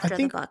 after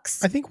the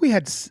Bucks. I think we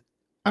had.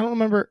 I don't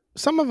remember.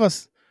 Some of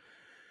us.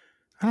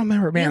 I don't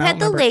remember. Man, you had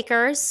the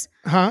Lakers.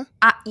 Huh?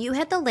 You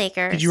had the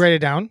Lakers. Did you write it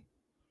down?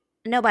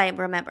 Nobody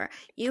remember.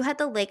 You had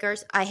the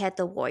Lakers. I had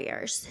the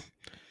Warriors.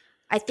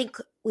 I think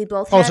we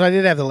both Oh, had. so I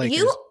did have the Lakers.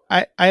 You,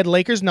 I had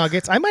Lakers,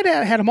 Nuggets. I might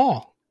have had them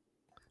all.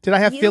 Did I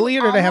have You Philly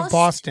or did I have almost-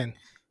 Boston?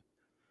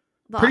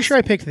 Pretty sure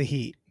I picked the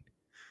Heat.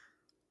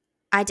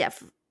 I don't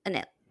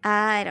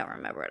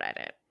remember what I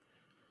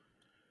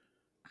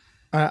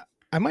did.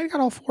 I might have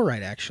got all 4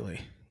 right, actually.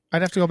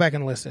 I'd have to go back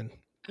and listen.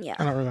 Yeah.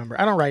 I don't remember.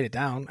 I don't write it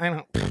down. I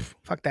don't.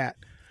 Fuck that.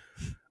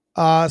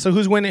 So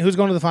who's winning? Who's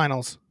going to the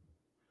finals?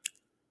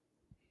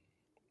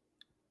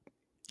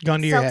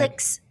 Gun to your head.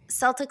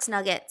 Celtics,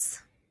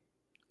 Nuggets.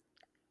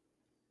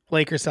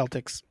 Lakers,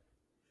 Celtics.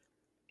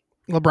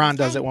 LeBron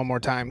does Okay. it one more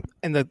time,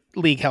 and the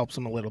league helps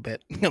him a little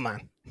bit. Come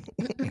on.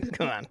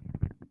 Come on.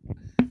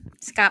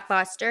 Scott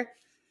Foster,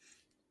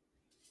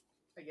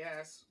 I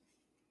guess.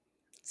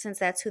 since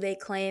that's who they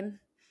claim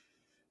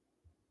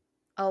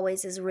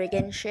always is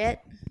rigging shit.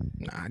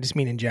 Nah, I just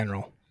mean in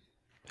general.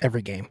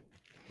 Every game.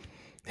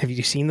 Have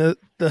you seen the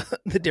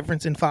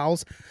difference in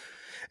fouls?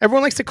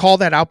 Everyone likes to call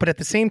that out, but at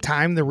the same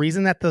time, the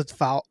reason that the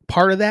foul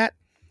part of that,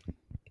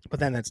 but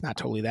then that's not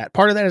totally that.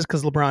 Part of that is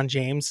because LeBron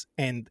James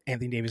and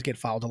Anthony Davis get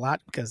fouled a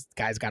lot because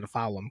guys got to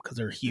foul them because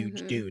they're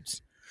huge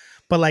dudes.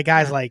 But like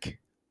guys like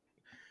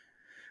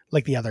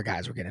the other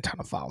guys were getting a ton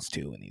of fouls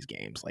too in these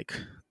games, like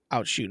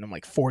out shooting them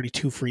like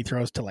 42 free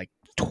throws to like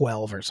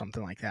 12 or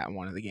something like that in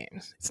one of the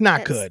games. It's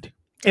not good.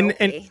 And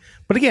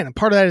but again,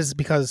 part of that is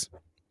because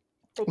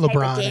the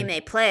LeBron game and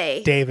they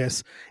play.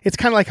 Davis. It's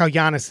kind of like how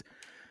Giannis,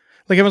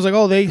 like everyone's like,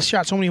 oh, they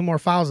shot so many more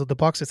fouls at the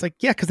Bucks. It's like,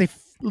 yeah, because they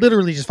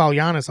literally just foul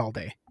Giannis all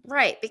day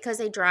Right, because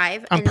they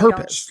drive on and they don't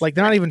purpose. Like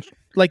they're not even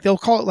like they'll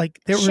call it like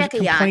they were Check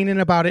a yacht. complaining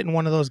about it in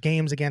one of those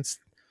games against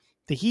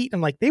the Heat,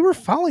 and like they were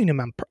fouling him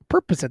on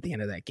purpose at the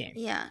end of that game.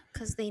 Yeah,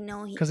 because they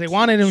know Because they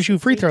wanted him to shoot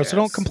free throws. So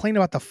don't complain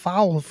about the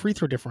foul free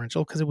throw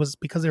differential because it was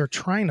because they were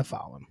trying to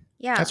foul him.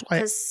 Yeah, That's why.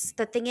 because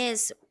the thing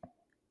is,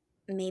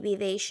 maybe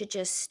they should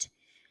just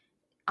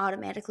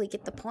automatically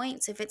get the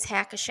points if it's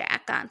hack a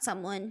shack on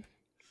someone.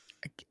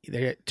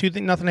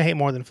 Nothing I hate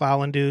more than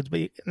fouling dudes,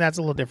 but that's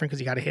a little different because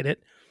you got to hit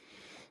it.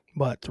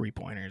 But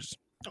 3-pointers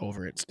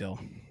over it still.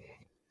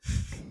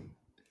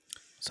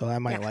 So I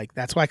might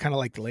that's why I kind of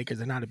like the Lakers.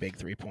 They're not a big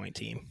 3-point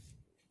team.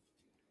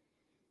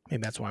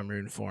 Maybe that's why I'm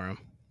rooting for them.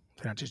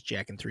 They're not just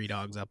jacking 3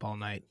 dogs up all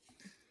night.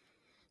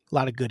 A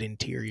lot of good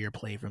interior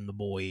play from the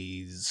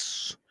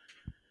boys.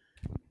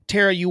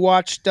 Tara, you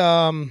watched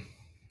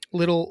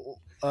Little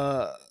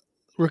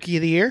Rookie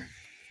of the Year?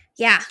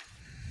 Yeah.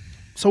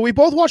 So we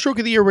both watched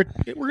Rookie of the Year. We're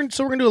gonna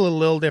do a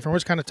little different. We're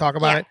just kind of talk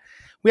about it.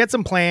 We had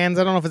some plans.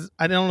 I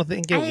don't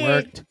think it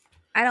worked.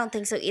 I don't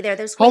think so either.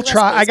 There's I'll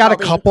try. I got a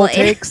couple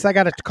takes.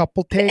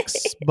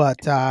 But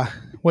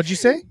what'd you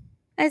say?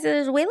 I said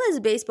there's way less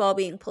baseball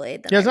being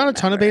played. There's not a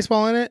ton of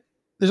baseball in it.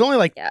 There's only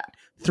like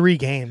 3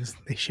 games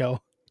they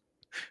show.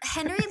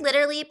 Henry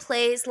literally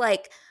plays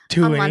like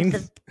 2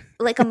 innings.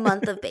 a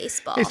month of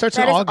baseball. He starts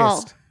in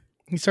August.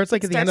 He starts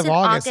like at the end of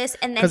August,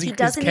 and then he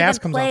doesn't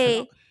even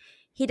play.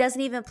 He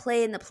doesn't even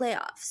play in the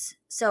playoffs.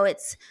 So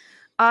it's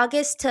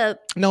August to.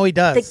 No, he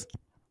does.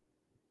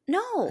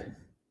 No.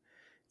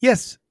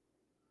 Yes,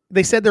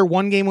 they said they're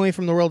 1 game away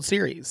from the World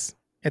Series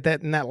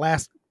in that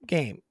last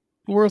game.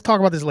 We'll talk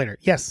about this later.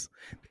 Yes,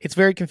 it's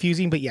very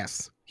confusing, but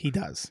yes, he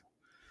does.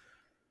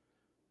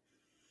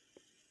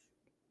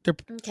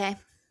 Okay.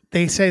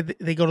 They say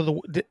they go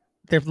to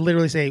they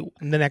literally say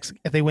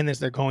if they win this,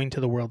 they're going to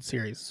the World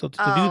Series. So to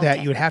do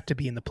that, you would have to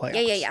be in the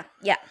playoffs.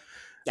 Yeah.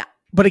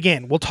 But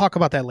again, we'll talk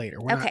about that later.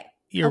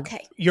 You're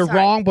Sorry.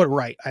 wrong, but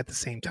right at the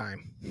same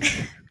time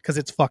because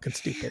it's fucking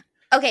stupid.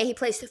 Okay, he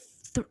plays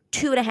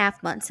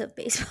 2.5 months of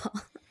baseball.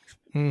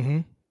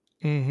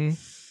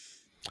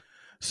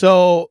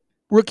 So,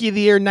 Rookie of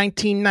the Year,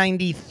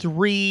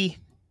 1993.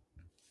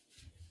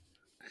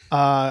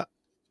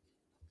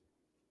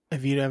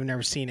 If you have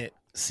never seen it,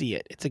 see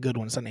it. It's a good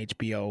one. It's on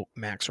HBO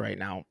Max right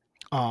now.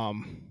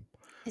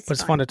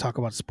 It's fun to talk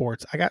about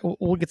sports.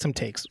 We'll get some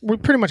takes. We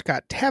pretty much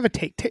have a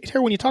take.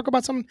 Tara, when you talk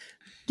about something,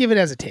 give it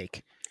as a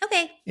take.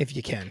 Okay. If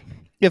you can,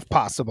 if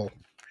possible.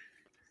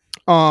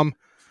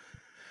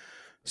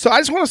 So I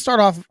just want to start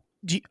off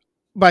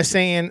by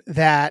saying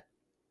that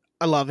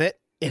I love it.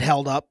 It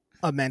held up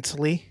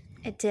immensely.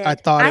 It did. I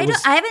thought I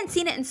haven't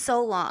seen it in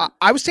so long.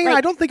 I was saying I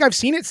don't think I've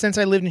seen it since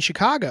I lived in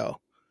Chicago.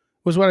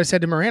 Was what I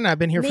said to Miranda. I've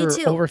been here for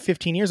over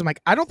 15 years. I'm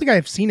like, I don't think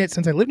I've seen it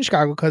since I lived in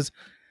Chicago because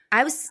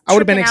I would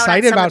have been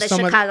excited about some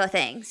of the Chicago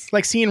things.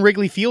 Like seeing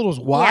Wrigley Field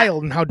was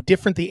wild and how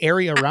different the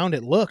area around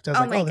it looked.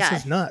 I was like, this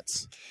is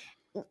nuts.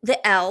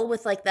 The L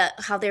with like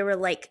how they were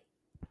like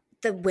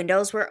the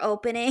windows were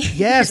opening.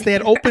 Yes, they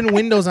had open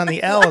windows on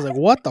the L. I was like,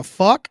 what the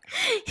fuck?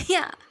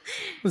 Yeah.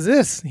 What was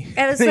this? And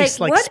it's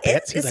like what?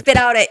 Spit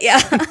out it. Yeah.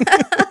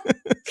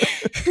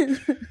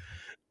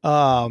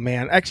 Oh,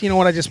 man. Actually, you know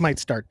what? I just might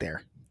start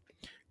there.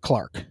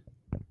 Clark.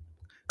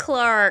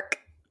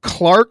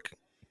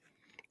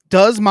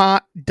 Does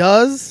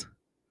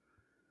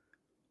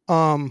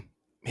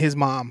his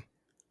mom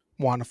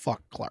want to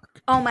fuck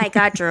Clark? Oh my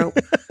God, Drew.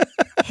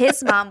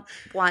 His mom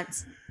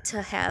wants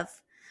to have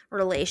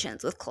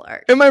relations with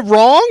Clark. Am I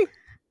wrong?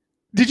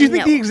 Did you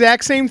think No. the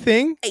exact same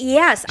thing?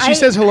 Yes. She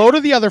says hello to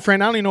the other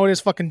friend. I don't even know what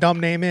his fucking dumb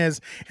name is.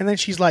 And then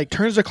she's like,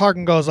 turns to Clark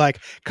and goes like,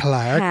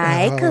 Clark.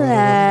 Hi,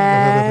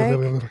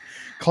 Clark.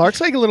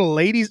 Clark's like a little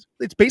lady.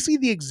 It's basically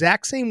the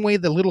exact same way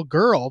the little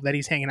girl that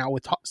he's hanging out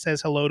with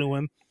says hello to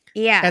him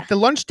at the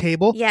lunch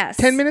table. Yes.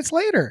 10 minutes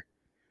later.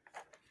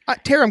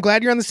 Tara, I'm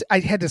glad you're on this. I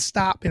had to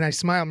stop and I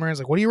smiled. Marianne's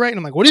like, what are you writing?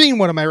 I'm like, what do you mean,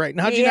 what am I writing?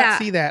 How'd you not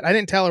see that? I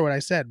didn't tell her what I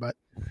said, but.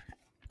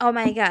 Oh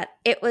my God.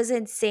 It was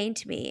insane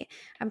to me.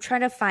 I'm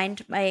trying to find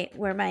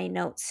where my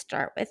notes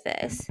start with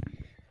this.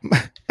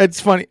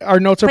 It's funny. Our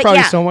notes are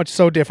probably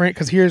so different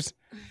because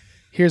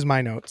here's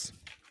my notes.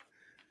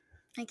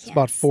 I can't. It's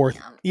about 4.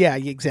 Yeah,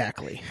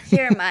 exactly.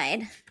 Here are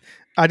mine.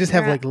 I just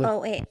have like. Oh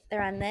wait,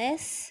 they're on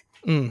this.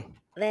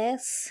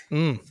 This.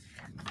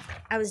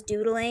 I was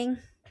doodling.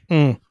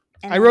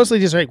 I mostly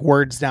just write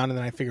words down and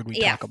then I figured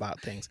we'd talk about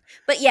things.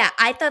 But yeah,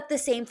 I thought the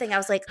same thing. I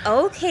was like,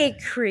 okay,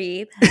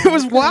 creep. It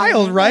was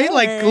wild, right?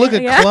 Like, look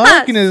at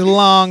Clark and his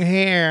long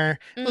hair.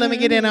 Let me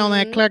get in on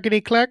that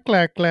Clarkity Clark.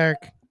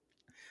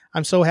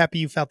 I'm so happy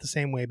you felt the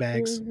same way,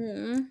 Bags.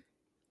 Insane.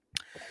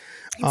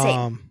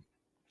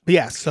 But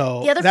yeah,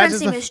 so. The other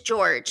friend's name is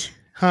George.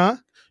 Huh?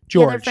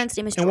 George. The other friend's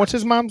name is George. And what's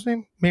his mom's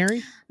name?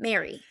 Mary?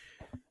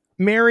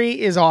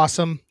 Mary is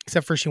awesome,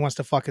 except for she wants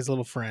to fuck his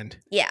little friend.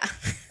 Yeah.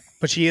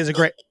 But she is a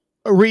great.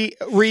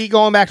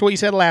 Going back to what you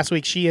said last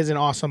week, she is an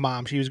awesome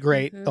mom. She was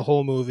great the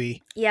whole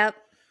movie. Yep.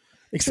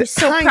 Except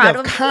so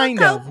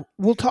kind of.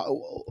 We'll talk.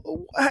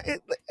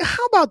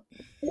 How about?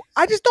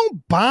 I just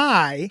don't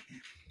buy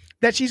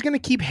that she's going to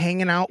keep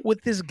hanging out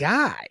with this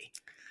guy.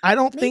 I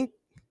don't think.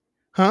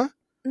 Huh?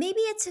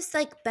 Maybe it's just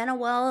like been a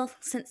while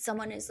since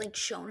someone has like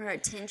shown her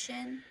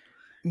attention.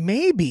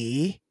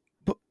 Maybe,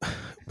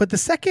 but the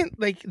second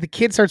like the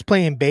kid starts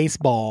playing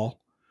baseball,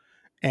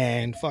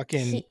 and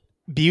fucking.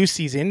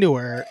 Busey's into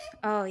her.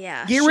 Oh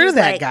yeah, get rid of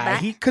that guy.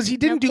 Because he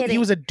didn't do. He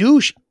was a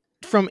douche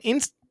from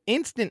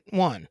instant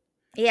one.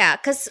 Yeah,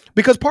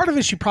 because part of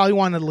it, she probably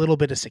wanted a little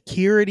bit of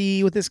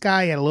security with this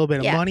guy. He had a little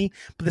bit of money,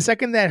 but the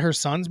second that her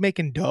son's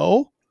making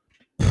dough,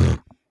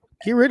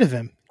 get rid of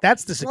him.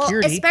 That's the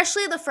security. Well,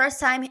 especially the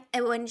first time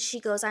when she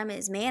goes, "I'm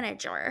his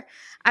manager."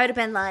 I would have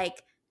been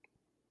like,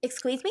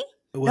 "Excuse me?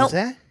 What's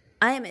that?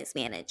 I am his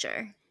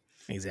manager."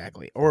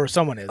 Exactly, or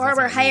someone is, or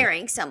we're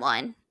hiring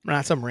someone.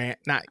 Not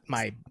not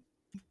my.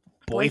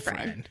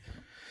 Boyfriend.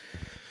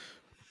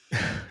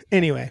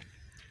 Anyway,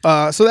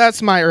 so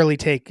that's my early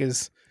take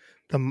is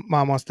the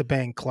mom wants to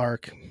bang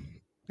Clark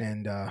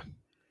and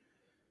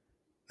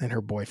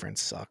her boyfriend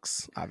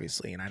sucks,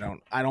 obviously, and I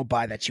don't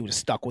buy that she would have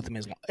stuck with him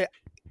as long.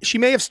 She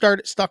may have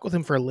stuck with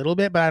him for a little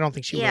bit, but I don't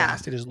think she would have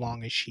lasted as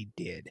long as she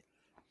did.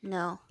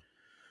 No.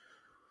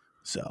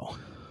 So,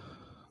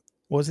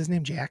 what was his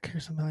name? Jack or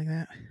something like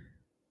that?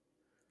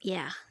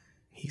 Yeah.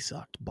 He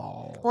sucked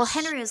balls. Well,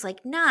 Henry was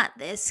like, not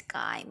this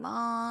guy,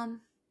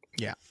 Mom.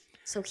 Yeah.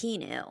 So he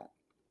knew.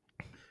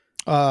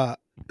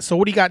 So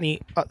what do you got?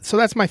 So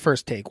that's my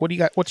first take. What do you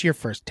got? What's your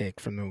first take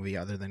from the movie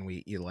other than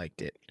you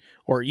liked it?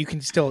 Or you can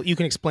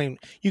explain,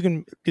 you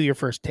can do your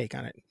first take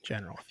on it in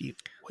general,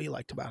 what you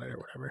liked about it or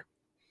whatever.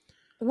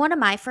 One of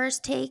my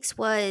first takes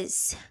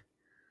was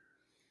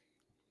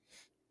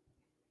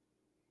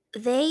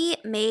they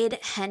made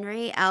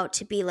Henry out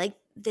to be like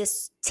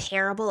this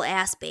terrible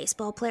ass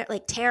baseball player,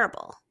 like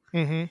terrible.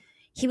 Mm-hmm.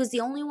 He was the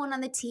only one on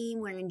the team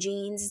wearing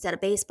jeans instead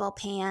of baseball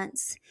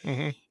pants.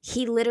 Mm-hmm.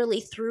 He literally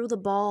threw the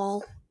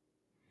ball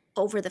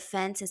over the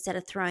fence instead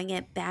of throwing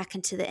it back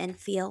into the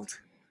infield.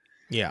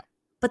 Yeah.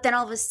 But then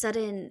all of a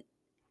sudden,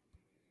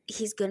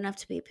 he's good enough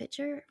to be a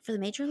pitcher for the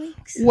major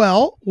leagues?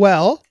 Well,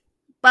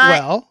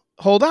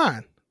 hold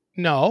on.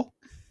 No.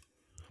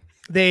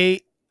 They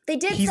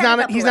did. He's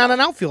not an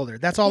outfielder.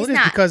 That's all it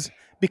is.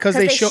 Because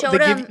they show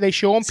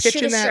him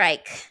pitching that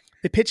strike.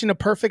 They pitch in a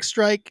perfect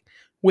strike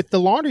with the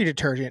laundry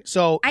detergent.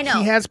 So I know,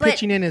 he has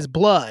pitching in his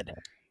blood.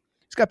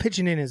 He's got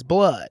pitching in his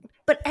blood.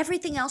 But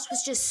everything else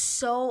was just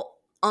so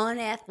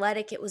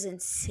unathletic. It was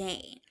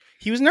insane.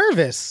 He was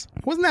nervous.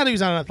 It wasn't that he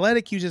was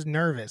unathletic. He was just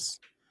nervous.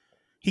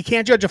 He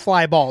can't judge a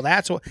fly ball.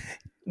 That's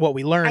what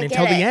we learned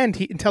until the end.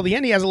 Until the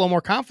end, he has a little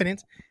more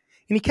confidence,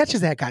 and he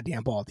catches that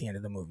goddamn ball at the end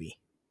of the movie.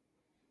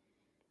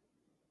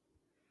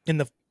 You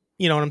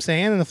know what I'm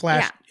saying? In the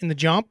flash, in the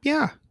jump,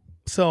 yeah.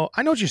 So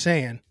I know what you're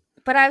saying.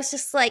 But I was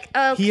just like,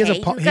 okay, you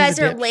guys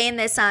are laying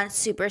this on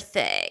super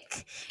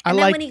thick.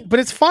 But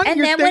it's fun.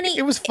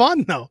 It was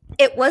fun though.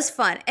 It was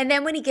fun. And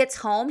then when he gets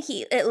home,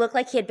 it looked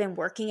like he had been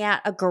working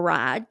at a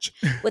garage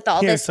with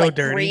all this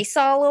grease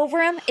all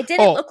over him. It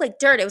didn't look like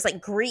dirt. It was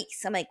like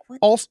grease. I'm like,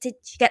 what? Did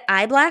you get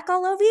eye black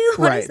all over you?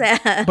 What is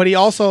that? But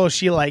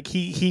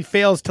he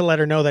fails to let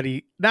her know that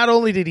he not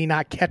only did he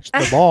not catch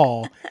the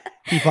ball,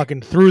 he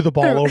fucking threw the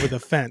ball over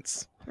the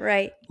fence.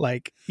 Right.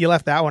 Like, you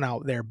left that one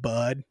out there,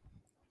 bud.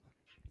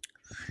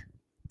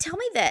 Tell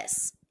me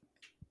this.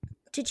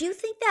 Did you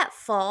think that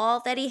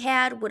fall that he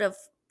had would have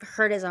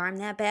hurt his arm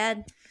that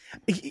bad?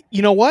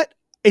 You know what?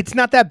 It's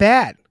not that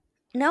bad.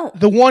 No.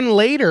 The one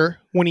later,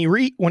 when he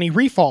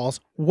refalls,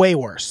 way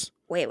worse.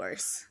 Way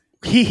worse.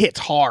 He hits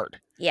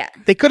hard. Yeah.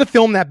 They could have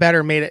filmed that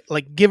better, made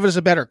it, give us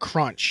a better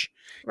crunch.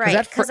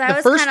 Right. Because I the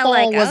was first kind of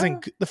fall like,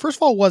 wasn't the first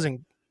fall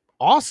wasn't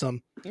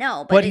awesome,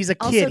 no, but but he's it a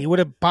kid. also, He would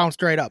have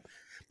bounced right up.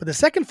 But the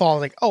second fall,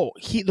 like,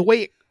 the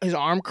way his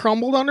arm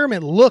crumbled under him,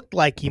 it looked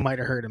like he might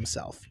have hurt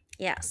himself.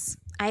 yes,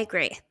 I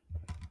agree.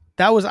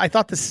 I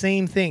thought the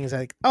same thing. It's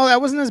like, oh,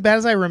 that wasn't as bad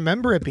as I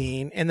remember it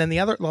being. And then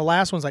the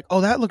last one's like,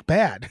 oh, that looked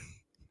bad.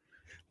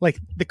 Like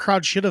the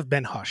crowd should have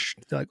been hushed.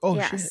 They're like, oh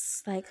shit,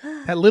 Like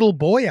that little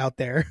boy out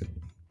there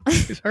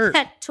is hurt.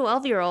 that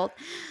 12-year-old.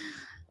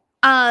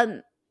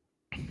 Can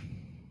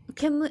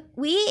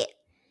we?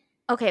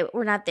 Okay,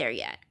 we're not there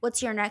yet.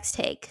 What's your next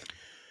take?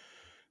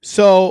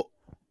 So,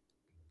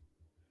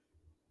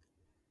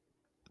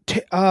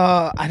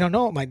 I don't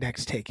know what my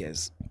next take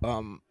is.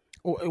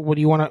 What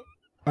do you want to?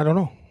 I don't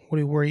know.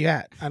 Where are you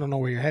at? I don't know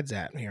where your head's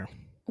at here.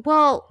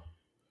 Well,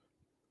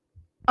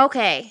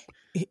 okay.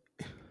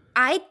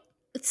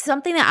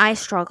 Something that I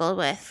struggled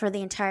with for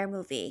the entire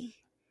movie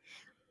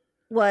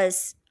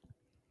was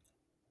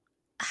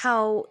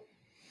how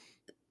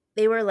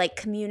they were like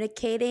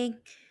communicating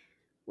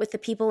with the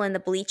people in the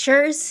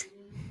bleachers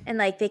and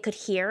like they could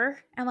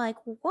hear. I'm like,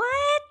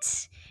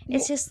 what?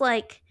 It's just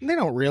like, they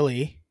don't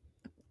really.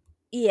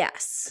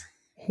 Yes.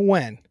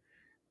 When?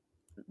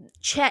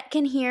 Chet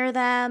can hear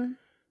them.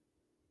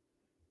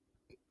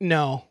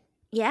 No.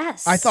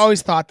 Yes. I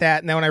always thought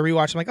that, and then when I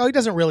rewatched, I'm like, oh, he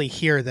doesn't really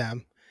hear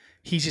them.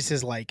 He just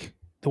is like,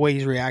 the way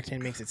he's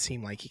reacting makes it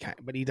seem like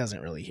but he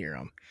doesn't really hear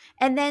them.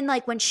 And then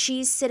like when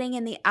she's sitting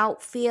in the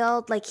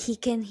outfield, like he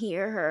can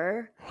hear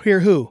her. Hear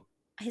who?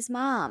 His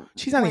mom.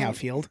 She's on the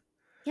outfield.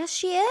 Yes,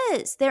 she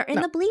is. They're in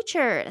the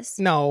bleachers.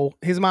 No,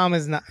 his mom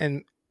is not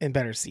in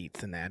better seats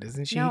than that,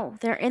 isn't she? No,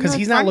 they're in because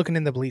he's not looking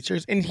in the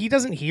bleachers, and he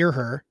doesn't hear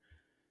her.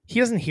 He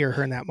doesn't hear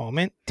her in that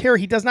moment. Tara,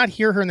 he does not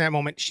hear her in that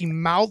moment. She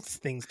mouths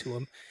things to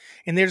him,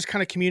 and they're just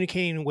kind of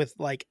communicating with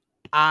like.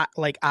 How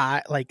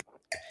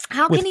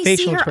can he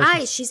see her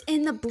eyes? She's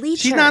in the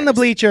bleachers. She's not in the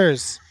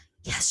bleachers.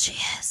 Yes, she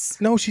is.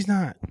 No, she's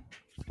not.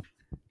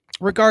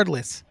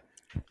 Regardless,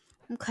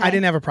 okay. I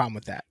didn't have a problem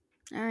with that.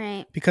 All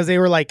right. Because they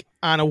were like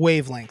on a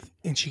wavelength,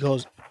 and she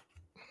goes,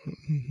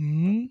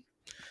 mm-hmm.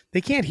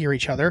 They can't hear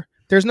each other.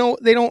 They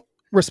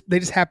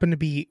just happen to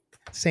be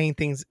saying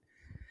things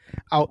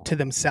out to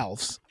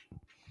themselves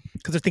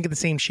because they're thinking the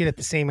same shit at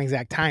the same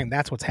exact time.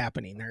 That's what's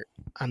happening. They're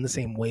on the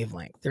same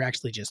wavelength. They're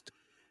actually just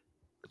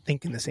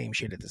thinking the same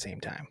shit at the same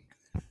time.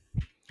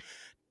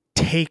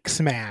 Take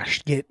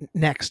smash. Get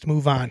next.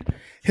 Move on.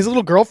 His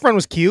little girlfriend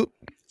was cute.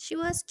 She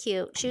was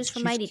cute. She was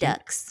from Mighty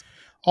Ducks.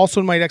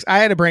 Also in Mighty Ducks. I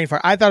had a brain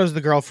fart. I thought it was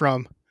the girl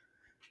from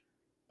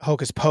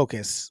Hocus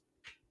Pocus,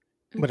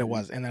 but it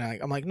was. And then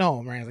I'm like,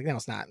 no. Marianne's like, no,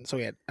 it's not. And so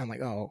I'm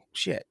like, oh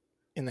shit.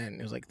 And then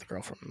it was like the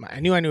girl from. I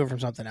knew her from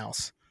something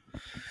else,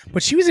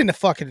 but she was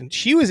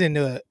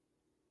into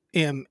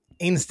him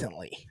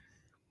instantly.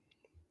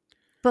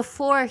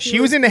 Before she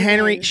was into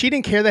Henry. She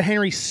didn't care that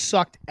Henry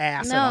sucked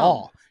ass at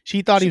all.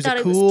 She thought he was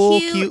a cool,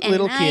 cute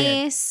little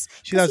kid.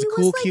 She thought he was a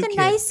cool, cute kid.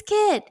 Nice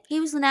kid.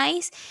 He was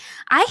nice.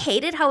 I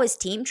hated how his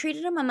team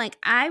treated him. I'm like,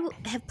 I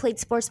have played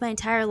sports my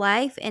entire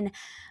life, and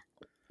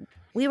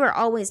we were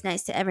always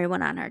nice to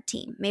everyone on our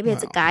team. Maybe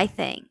it's a guy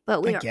thing,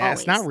 but we were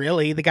always. Not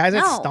really. The guys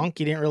that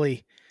stunk, you didn't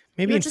really.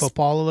 Maybe in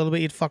football a little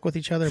bit, you'd fuck with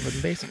each other, but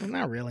in baseball,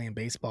 not really in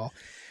baseball.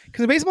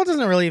 Because in baseball, it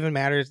doesn't really even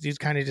matter. Dude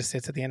kind of just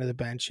sits at the end of the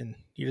bench, and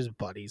you're just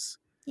buddies.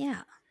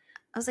 Yeah.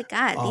 I was like,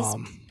 God,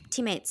 these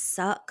teammates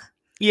suck.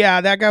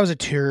 Yeah, that guy was a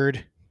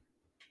turd.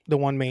 The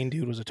one main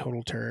dude was a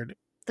total turd.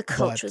 The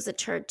coach was a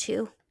turd,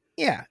 too.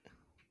 Yeah.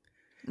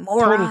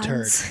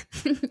 Morons.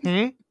 Total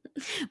turd.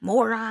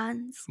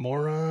 Morons.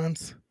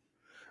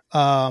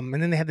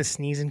 And then they had the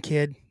sneezing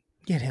kid.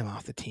 Get him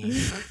off the team.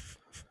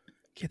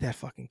 Get that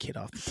fucking kid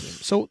off the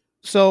team.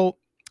 So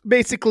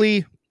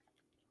basically,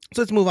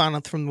 let's move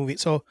on from the movie.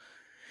 So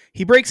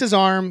he breaks his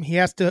arm. He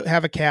has to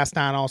have a cast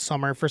on all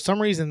summer. For some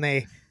reason,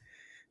 they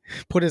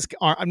put his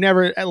arm.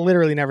 I've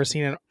literally never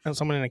seen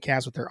someone in a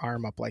cast with their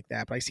arm up like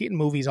that. But I see it in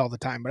movies all the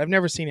time. But I've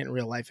never seen it in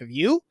real life. Have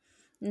you?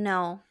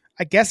 No.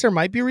 I guess there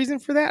might be a reason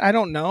for that. I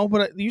don't know.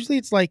 But usually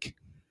it's like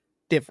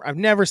different. I've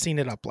never seen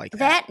it up like that.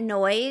 That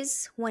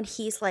noise when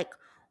he's like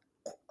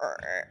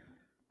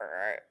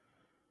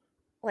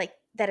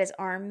that his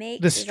arm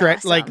makes. The stretch,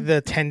 awesome. like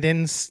the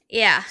tendons.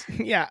 Yeah.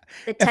 Yeah.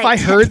 If I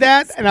heard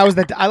that, and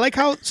I like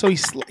how, so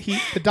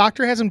the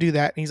doctor has him do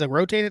that, and he's like,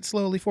 rotate it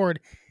slowly forward,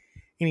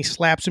 and he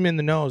slaps him in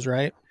the nose,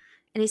 right?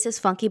 And he says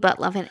funky butt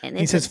loving. And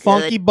he says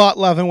funky butt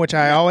loving, which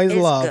I always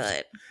love.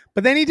 Good.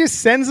 But then he just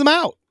sends him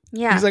out.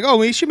 Yeah. He's like, oh,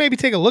 we should maybe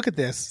take a look at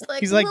this.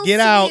 He's like, get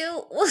out.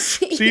 We'll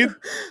see you.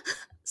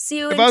 See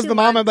you. If I was the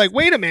mom, I'd be like,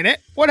 wait a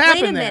minute. What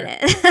happened there?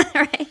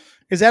 Right.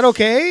 Is that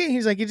okay?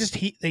 He's like,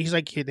 he's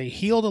like, they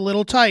healed a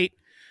little tight.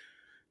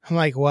 I'm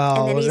like, well,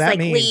 and then what does he's that like,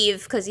 mean?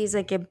 Leave because he's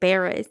like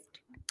embarrassed.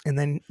 And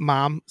then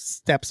mom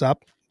steps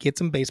up, gets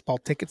him baseball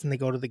tickets, and they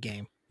go to the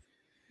game.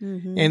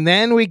 Mm-hmm. And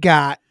then we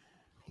got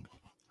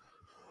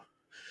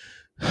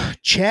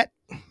Chet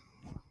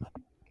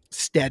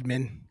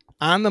Steadman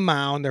on the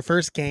mound. Their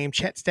first game.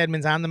 Chet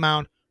Steadman's on the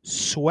mound,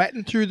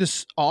 sweating through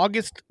this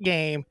August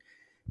game.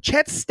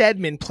 Chet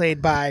Steadman,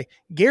 played by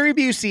Gary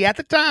Busey at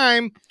the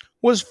time,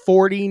 was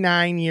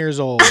 49 years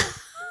old.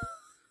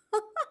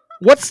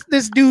 What's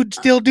this dude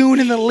still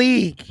doing in the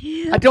league?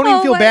 I don't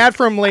even feel bad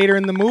for him later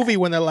in the movie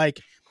when they're like,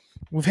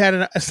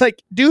 it's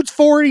like, dude's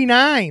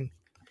 49.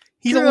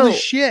 He's old as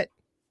shit.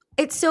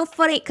 It's so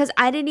funny because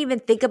I didn't even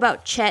think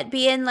about Chet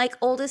being like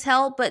old as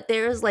hell, but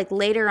there's like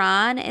later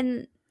on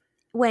and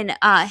when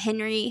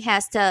Henry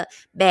has to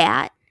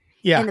bat.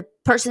 Yeah. And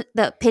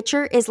the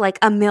pitcher is like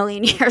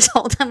 1,000,000 years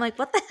old. I'm like,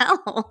 what the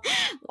hell?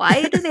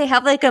 Why do they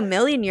have like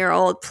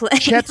 1,000,000-year-old play?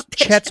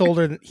 Chet's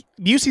older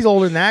Busey's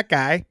older than that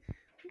guy.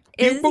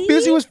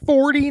 Busey was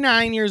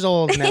 49 years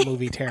old in that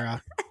movie,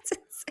 Tara. That's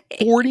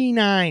insane.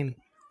 49.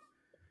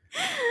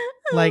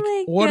 Like,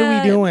 Oh what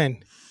are we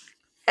doing?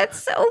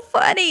 That's so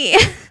funny.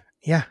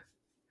 Yeah.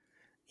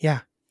 Yeah.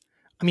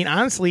 I mean,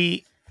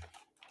 honestly,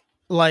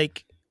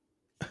 like,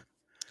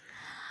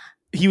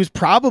 he was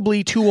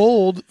probably too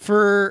old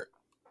for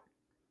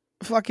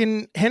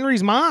fucking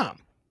Henry's mom.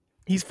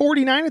 He's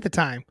 49 at the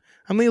time.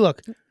 I mean,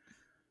 look,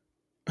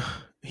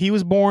 he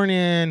was born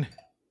in...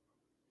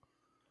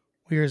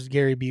 Where's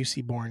Gary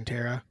Busey born,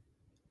 Tara?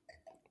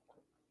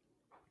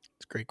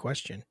 It's a great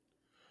question.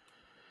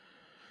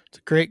 It's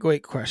a great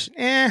question.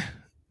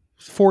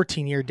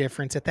 14-year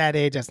difference. At that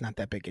age, that's not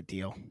that big a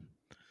deal.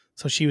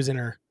 So he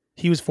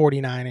was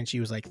 49 and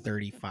she was like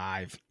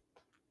 35.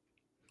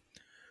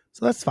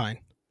 So that's fine.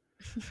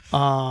 But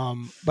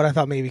I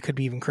thought maybe it could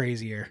be even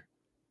crazier.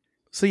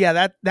 So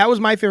yeah, that was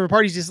my favorite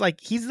part. He's just like,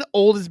 he's the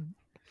oldest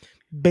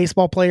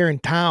baseball player in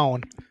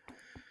town.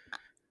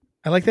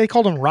 I like they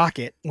called him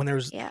Rocket when there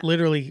was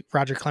literally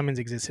Roger Clemens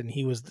existed and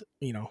he was,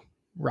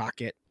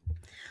 Rocket,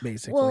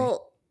 basically.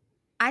 Well,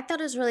 I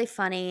thought it was really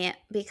funny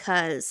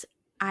because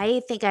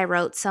I think I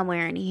wrote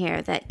somewhere in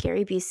here that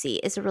Gary Busey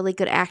is a really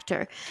good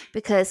actor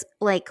because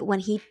like when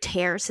he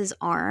tears his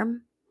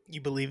arm. You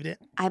believed it?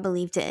 I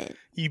believed it.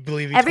 You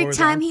believe it? Every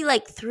time he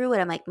like threw it,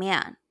 I'm like,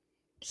 man,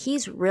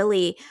 he's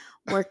really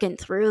working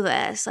through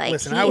this. Like,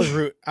 listen, I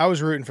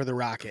was rooting for the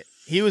Rocket.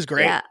 He was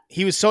great. Yeah.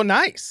 He was so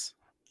nice.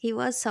 He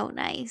was so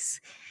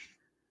nice.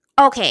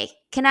 Okay,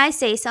 can I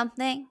say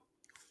something?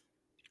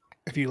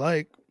 If you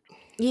like.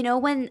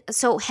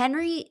 So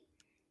Henry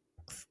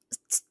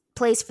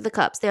plays for the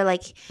Cubs. They're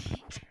like,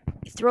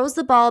 he throws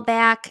the ball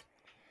back.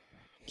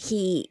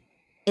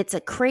 It's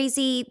a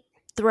crazy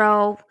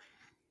throw.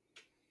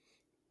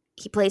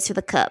 He plays for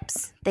the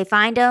Cubs. They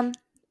find him.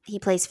 He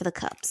plays for the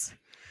Cubs.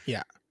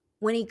 Yeah.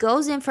 When he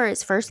goes in for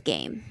his first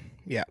game.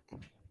 Yeah.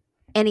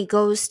 And he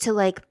goes to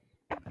like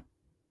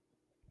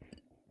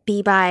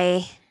he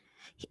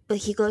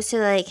goes to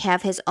like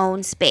have his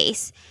own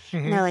space.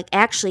 Mm-hmm. And they're like,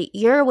 actually,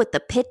 you're with the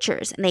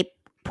pitchers. And they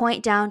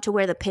point down to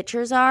where the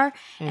pitchers are.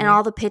 Mm-hmm. And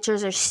all the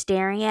pitchers are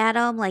staring at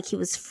him like he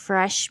was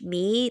fresh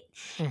meat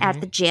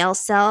at the jail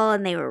cell.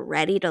 And they were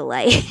ready to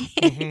like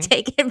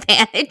take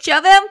advantage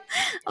of him.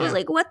 I was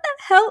like, what the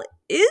hell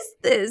is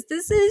this?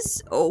 This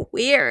is so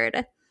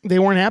weird. They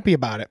weren't happy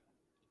about it.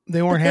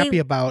 They weren't happy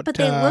about But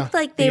they looked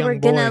like they were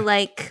going to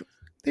like.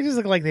 They just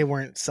looked like they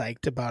weren't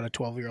psyched about a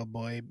 12-year-old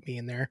boy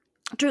being there.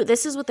 Drew,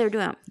 this is what they're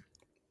doing.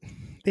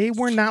 They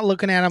were not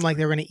looking at him like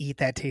they were going to eat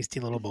that tasty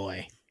little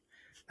boy.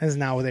 That's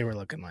not what they were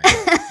looking like.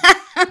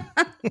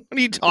 What are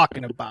you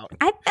talking about?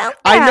 I felt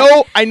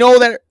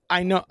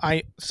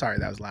that. Sorry,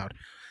 that was loud.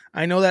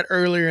 I know that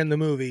earlier in the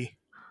movie,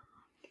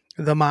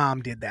 the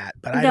mom did that,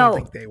 but I don't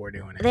think they were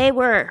doing it. They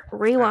were.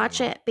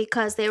 Rewatch it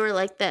because they were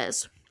like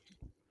this.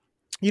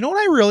 You know what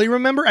I really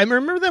remember? I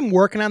remember them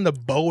working on the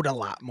boat a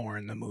lot more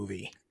in the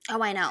movie.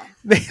 Oh, I know.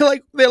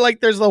 They're like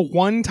there's the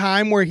one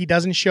time where he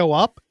doesn't show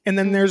up, and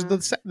then there's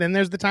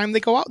the time they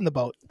go out in the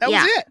boat. That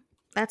was it.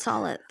 That's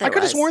all it. I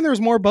could have sworn there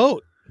was more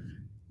boat.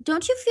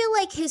 Don't you feel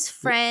like his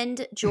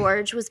friend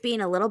George was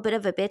being a little bit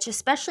of a bitch,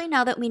 especially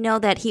now that we know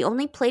that he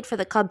only played for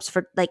the Cubs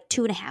for like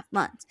 2.5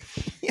 months?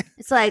 Yeah.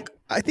 It's like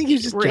I think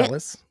he's just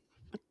jealous.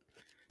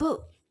 But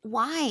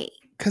why?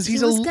 Because he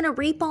was going to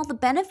reap all the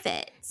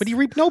benefits. But he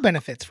reaped no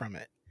benefits from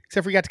it.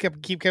 Except for he got to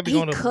keep going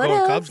to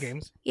Cubs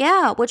games.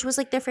 Yeah, which was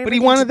like their favorite. But he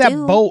wanted that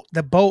boat.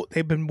 The boat.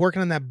 They've been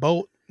working on that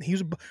boat.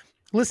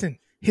 Listen.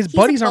 His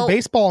buddies aren't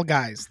baseball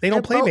guys. They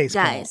don't play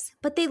baseball. Guys.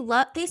 But they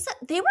said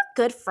they were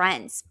good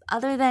friends.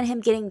 Other than him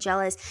getting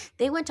jealous,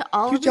 they went to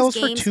all of his games.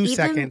 He was jealous for 2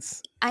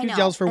 seconds. I know. He was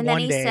jealous for and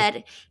 1 then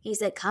day. He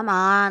said, "Come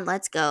on,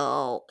 let's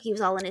go." He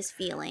was all in his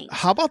feelings.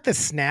 How about the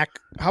snack?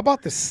 How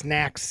about the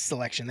snacks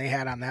selection they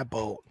had on that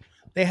boat?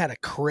 They had a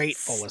crate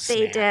full of snacks.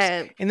 They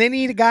did. And they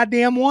need a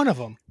goddamn one of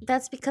them.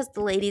 That's because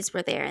the ladies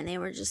were there and they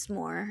were just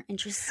more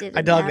interested in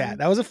I dug that.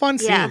 That was a fun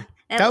scene. Yeah,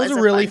 that was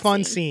a really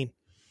fun scene.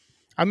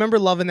 I remember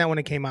loving that when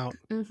it came out.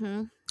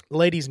 Mm-hmm.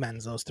 Ladies'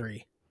 men's, those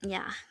 3.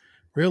 Yeah.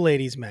 Real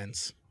ladies'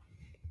 men's.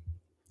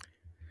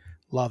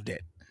 Loved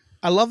it.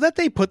 I love that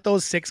they put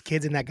those 6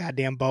 kids in that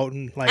goddamn boat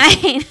and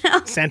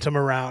like sent them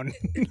around.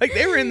 Like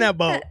they were in that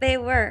boat. They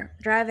were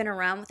driving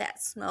around with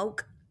that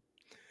smoke.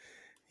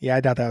 Yeah,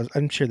 I doubt that was.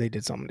 I'm sure they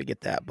did something to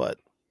get that, but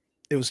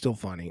it was still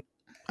funny.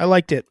 I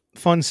liked it.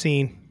 Fun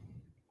scene.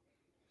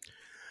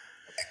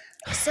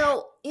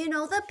 So,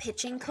 the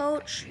pitching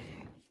coach?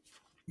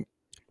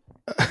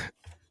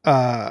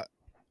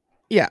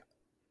 Yeah.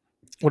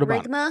 What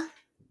about him? Rigma.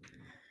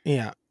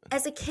 Yeah.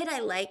 As a kid, I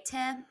liked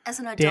him. As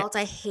an adult,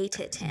 I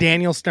hated him.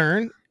 Daniel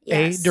Stern,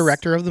 Yes. a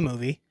director of the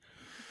movie.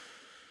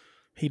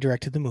 He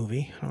directed the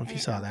movie. I don't know if you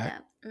saw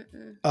that.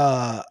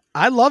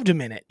 I loved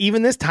him in it,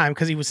 even this time,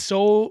 because he was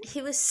so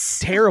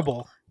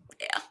terrible.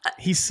 Yeah.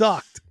 He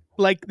sucked.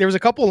 Like, there was a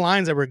couple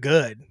lines that were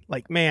good.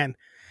 Like, man,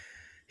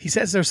 he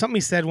says there's something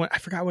he said when I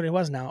forgot what it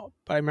was now,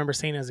 but I remember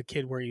saying as a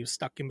kid where he was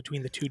stuck in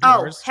between the two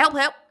doors. Oh, help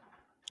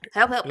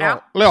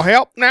now. Little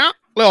help now.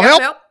 Little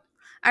help.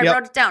 I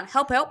wrote it down.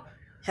 Help now.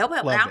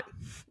 It.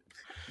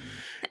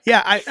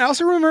 Yeah, I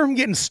also remember him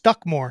getting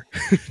stuck more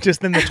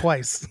just than the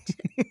twice.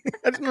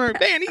 I just remember,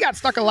 man, he got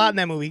stuck a lot in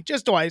that movie.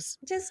 Just twice.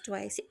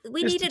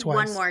 We needed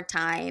one more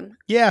time.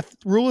 Yeah,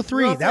 rule of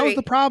three. That was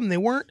the problem. They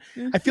weren't.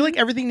 I feel like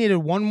everything needed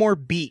one more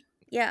beat.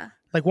 Yeah.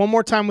 Like one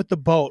more time with the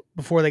boat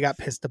before they got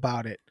pissed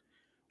about it.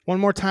 One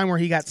more time where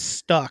he got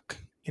stuck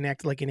and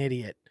acted like an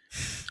idiot.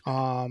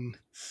 A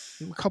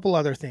couple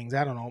other things.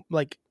 I don't know.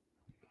 Like,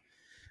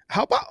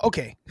 how about,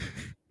 okay,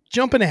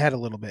 jumping ahead a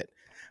little bit.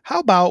 How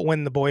about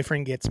when the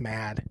boyfriend gets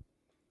mad?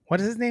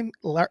 What is his name?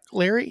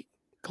 Larry?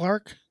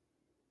 Clark?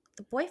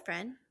 The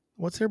boyfriend.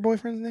 What's their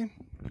boyfriend's name?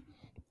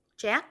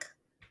 Jack.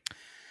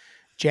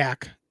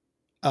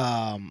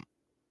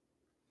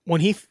 When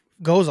he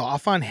goes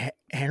off on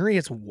Henry,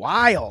 it's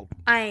wild.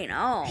 I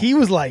know. He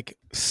was like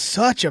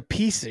such a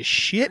piece of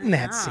shit in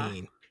that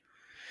scene.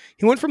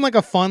 He went from like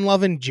a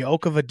fun-loving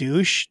joke of a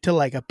douche to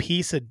like a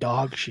piece of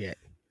dog shit.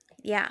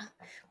 Yeah.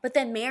 But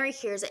then Mary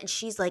hears it and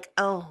she's like,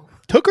 oh.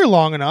 Took her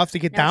long enough to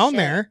get down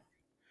there.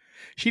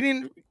 She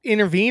didn't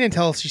intervene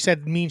until she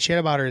said mean shit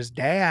about her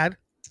dad.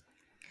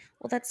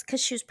 Well, that's because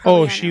she was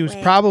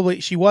probably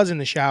she was in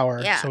the shower.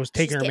 Yeah, so it was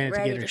taking her a minute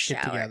to get her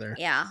shit together.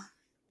 Yeah.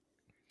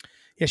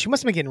 Yeah, she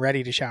must have been getting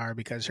ready to shower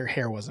because her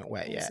hair wasn't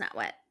wet yet. It's not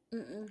wet.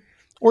 Mm-mm.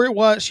 Or it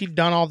was. She'd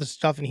done all this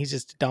stuff and he's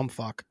just a dumb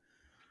fuck.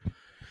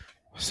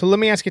 So let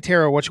me ask you,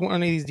 Tara, which one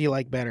of these do you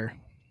like better?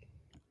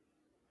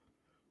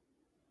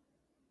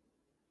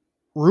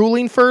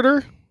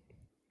 Rulingfurter,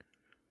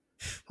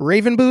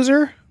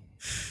 Ravenboozer,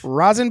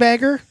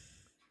 Rosenbagger,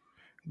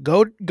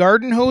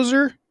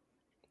 Gardenhoser,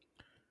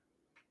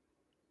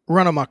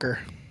 Runamucker.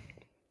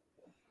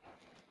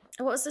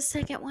 What was the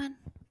second one?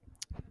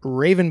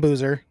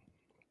 Ravenboozer.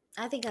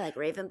 I think I like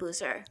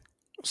Ravenboozer.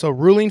 So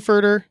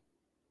Rulingfurter,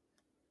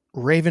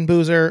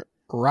 Ravenboozer,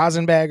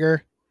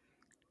 Rosenbagger,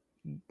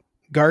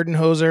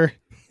 Gardenhoser.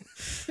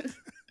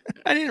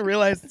 I didn't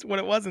realize what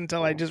it was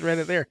until I just read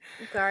it there.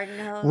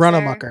 Gardenhoser.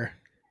 Runamucker.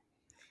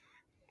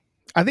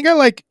 I think I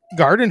like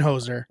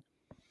Gardenhoser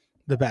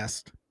the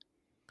best.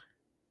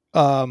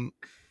 But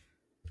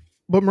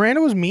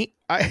Miranda was me.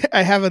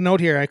 I have a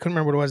note here. I couldn't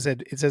remember what it was.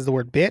 It says the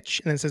word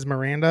bitch, and then it says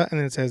Miranda, and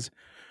then it says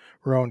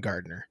Rowan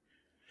Gardner.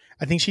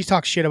 I think she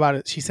talks shit about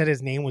it. She said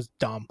his name was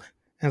dumb.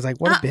 And I was like,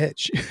 what a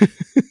bitch.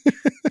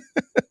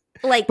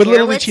 Like, but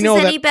little did she know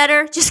any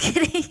better? Just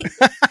kidding.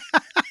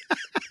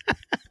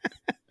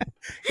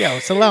 Yeah,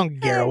 settle down,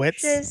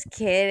 Garowitz. Just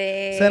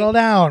kidding. Settle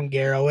down,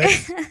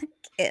 Garowitz.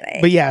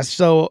 Kidding. But yeah,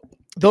 so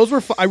those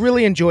were. I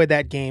really enjoyed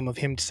that game of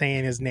him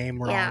saying his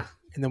name wrong,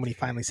 and then when he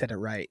finally said it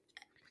right,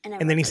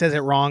 and then he says it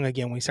wrong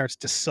again when he starts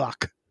to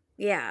suck.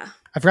 Yeah.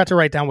 I forgot to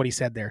write down what he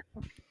said there,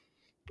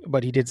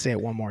 but he did say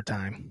it one more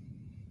time.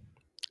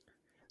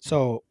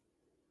 So,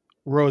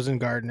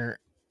 Gardenhoser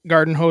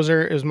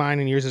is mine,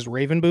 and yours is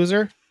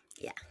Ravenboozer.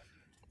 Yeah.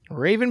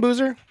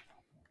 Ravenboozer.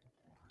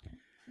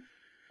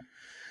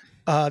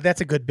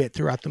 That's a good bit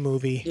throughout the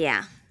movie.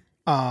 Yeah.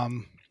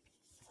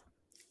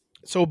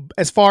 So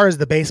as far as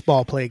the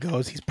baseball play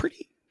goes, he's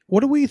pretty.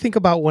 What do we think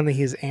about when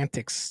his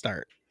antics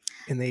start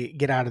and they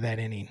get out of that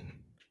inning?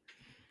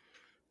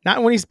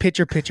 Not when he's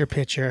pitcher.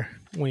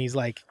 When he's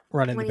like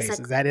running the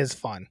bases, that is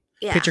fun.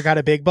 Yeah. Pitcher got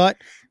a big butt.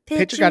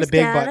 Pitcher got a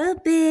big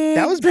butt.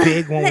 That was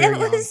big when we were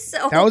young.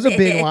 That was a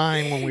big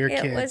line when we were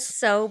kids. It was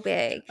so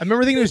big. I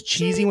remember thinking it was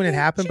cheesy when it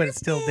happened, but it's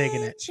still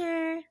digging it.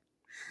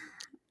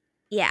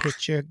 Yeah.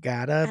 Pitcher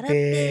got a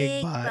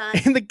big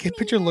butt. And the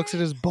pitcher looks at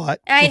his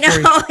butt. I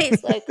know.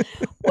 He's like,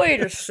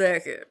 wait a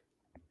second.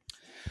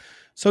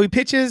 So he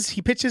pitches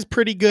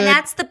pretty good. And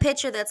that's the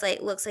pitcher that's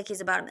like, looks like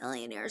he's about 1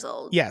 million years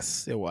old.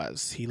 Yes, it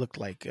was. He looked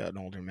like an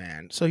older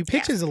man. So he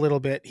pitches a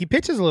little bit.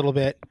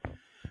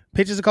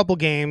 Pitches a couple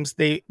games.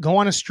 They go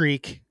on a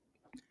streak.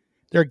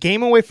 They're a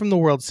game away from the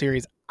World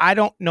Series. I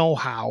don't know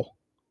how.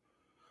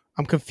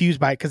 I'm confused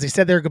by it because they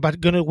said they're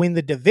going to win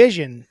the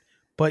division,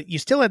 but you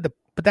still had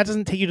but that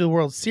doesn't take you to the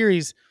World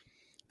Series.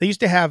 They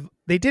did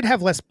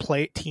have less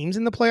teams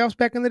in the playoffs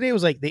back in the day. It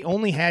was like they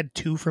only had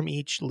 2 from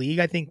each league,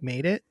 I think,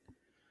 made it.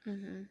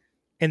 Mm-hmm.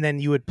 And then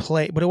you would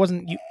play, but it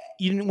wasn't, you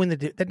didn't win that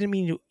didn't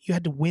mean you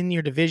had to win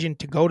your division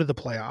to go to the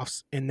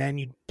playoffs, and then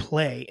you'd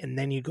play, and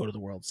then you'd go to the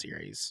World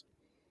Series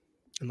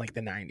in like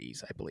the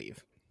 90s, I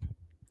believe,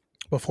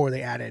 before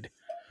they added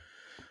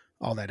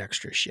all that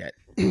extra shit.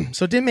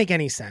 So it didn't make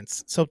any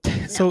sense. So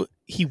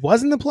he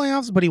was in the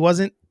playoffs, but he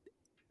wasn't.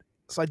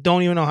 So I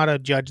don't even know how to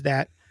judge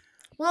that.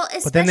 Well,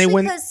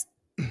 especially because...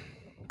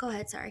 Go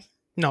ahead, sorry.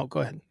 No,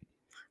 go ahead.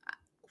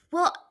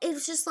 Well, it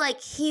was just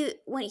like he's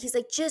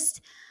like,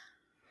 just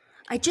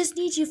I just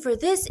need you for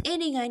this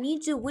inning. I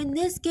need to win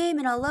this game,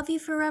 and I'll love you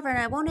forever, and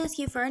I won't ask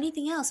you for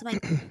anything else. I'm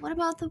like, what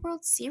about the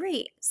World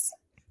Series?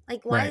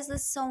 Like, why Right. is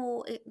this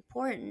so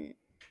important?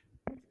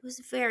 It was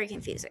very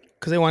confusing.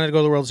 Because they wanted to go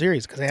to the World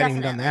Series because they hadn't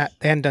even done Definitely. that.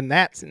 They hadn't done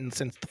that since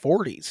the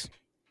 40s,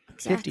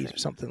 Exactly. 50s or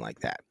something like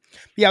that.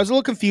 Yeah, it was a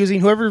little confusing.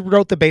 Whoever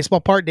wrote the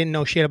baseball part didn't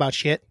know shit about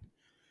shit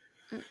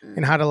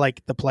and how to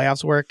like the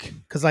playoffs work.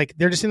 Because like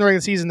they're just in the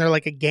regular season, they're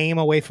like a game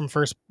away from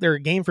first. They're a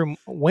game from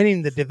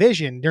winning the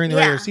division during the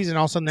regular season.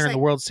 All of a sudden they're in the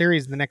World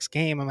Series in the next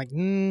game. I'm like,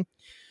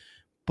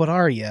 but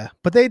are you?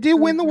 But they do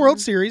win the World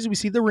Series. We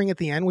see the ring at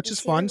the end, which is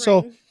fun.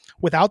 So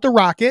without the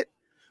Rocket,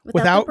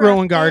 without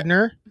Rowan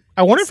Gardner,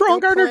 I wonder if Rowan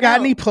Gardner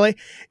got any play.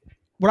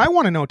 What I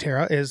want to know,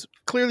 Tara, is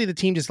clearly the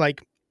team just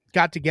like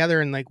got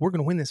together and like, we're going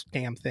to win this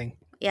damn thing.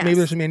 Yes. Maybe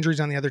there's some injuries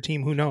on the other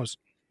team. Who knows?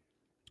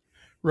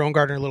 Rowan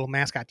Gardner, little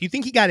mascot. Do you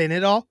think he got in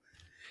it all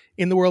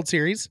in the World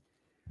Series?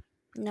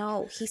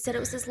 No, he said it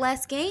was his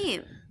last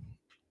game.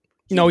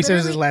 He said it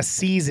was his last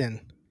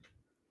season.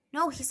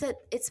 No, he said,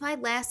 it's my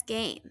last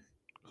game.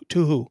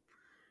 To who?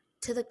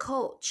 To the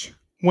coach.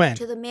 When?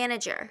 To the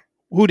manager.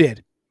 Who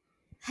did?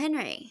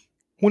 Henry.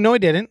 Well, no, he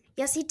didn't.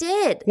 Yes, he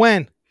did.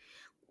 When?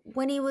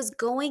 When he was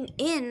going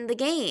in the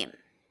game.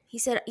 He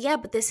said, yeah,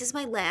 but this is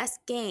my last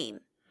game.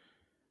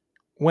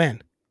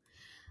 When?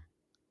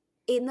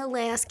 In the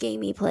last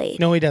game he played.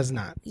 No, he does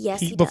not. Yes,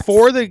 he does.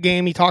 Before the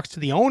game, he talks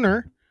to the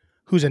owner,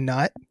 who's a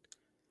nut.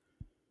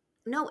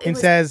 No,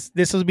 says,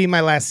 this will be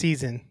my last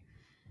season.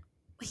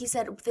 He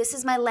said, this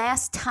is my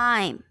last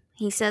time.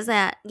 He says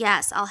that,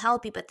 yes, I'll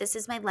help you, but this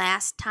is my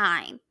last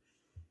time.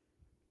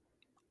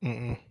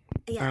 Yes.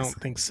 I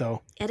don't think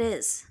so. It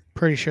is.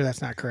 Pretty sure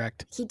that's not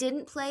correct. He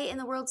didn't play in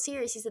the World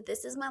Series. He said,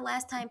 this is my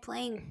last time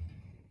playing.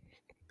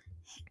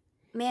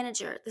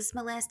 Manager, this is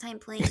my last time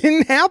playing. It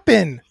didn't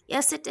happen.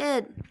 Yes, it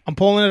did. I'm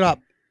pulling it up.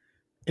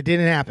 It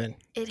didn't happen.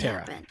 It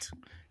happened.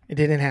 It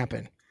didn't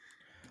happen.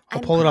 I'll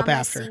pull it up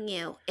after.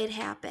 You, it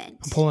happened.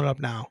 I'm pulling it up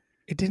now.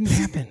 It didn't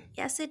happen.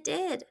 Yes, it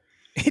did.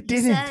 It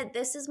didn't. He said,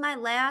 this is my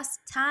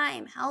last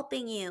time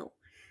helping you.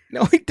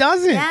 No, he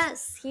doesn't.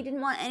 Yes, he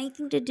didn't want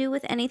anything to do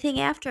with anything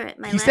after it.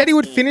 He said he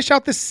would finish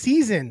out the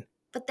season.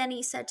 But then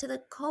he said to the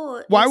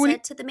coach,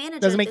 to the manager,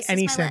 doesn't make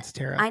any sense,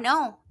 Tara. I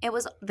know. It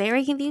was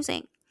very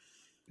confusing.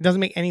 It doesn't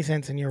make any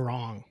sense and you're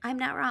wrong. I'm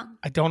not wrong.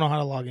 I don't know how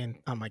to log in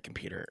on my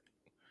computer.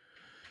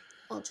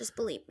 Well, just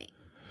believe me.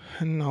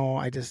 No,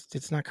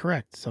 it's not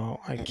correct. So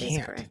I can't. It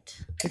is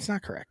correct. It's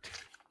not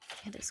correct.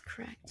 It is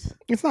correct.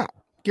 It's not.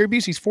 Gary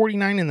Busey's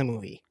 49 in the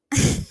movie.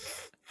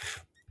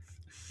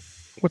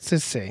 What's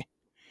this say?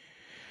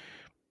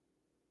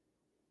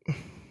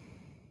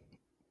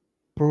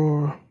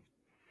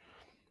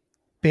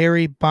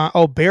 Barry Bonds.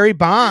 Oh, Barry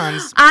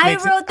Bonds. I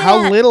wrote that.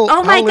 How little?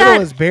 Oh my how little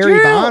God, is Barry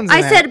Drew, Bonds?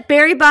 I said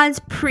Barry Bonds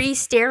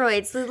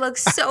pre-steroids. It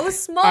looks so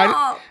small.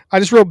 I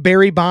just wrote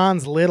Barry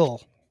Bonds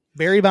little.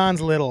 Barry Bonds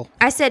little.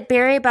 I said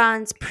Barry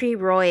Bonds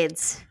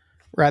pre-roids.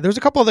 Right. There was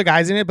a couple other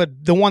guys in it,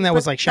 but the one that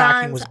was like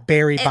shocking Bonds, was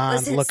Barry it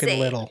Bonds was looking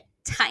insane. little.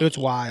 Tiny. It's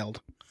wild.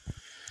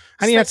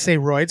 I didn't have to say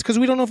roids because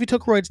we don't know if he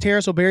took roids,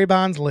 Tara. So Barry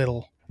Bonds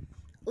little.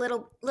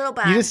 Little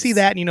Bonds. You just see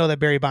that and you know that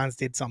Barry Bonds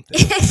did something.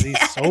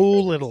 He's so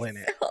little in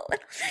it.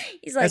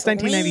 He's like, that's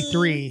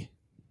 1993.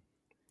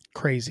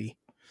 Crazy.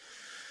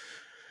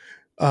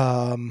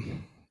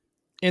 And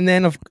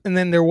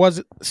then there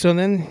was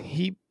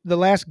the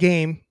last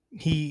game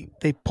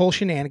they pull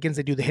shenanigans.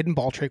 They do the hidden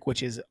ball trick,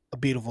 which is a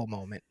beautiful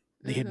moment.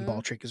 The hidden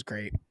ball trick is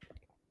great.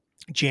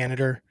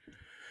 Janitor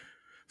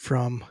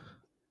from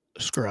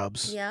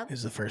Scrubs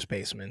is the first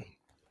baseman,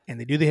 and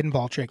they do the hidden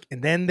ball trick,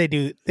 and then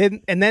the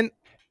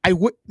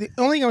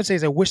only thing I would say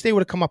is I wish they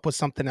would have come up with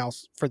something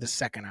else for the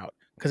second out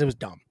because it was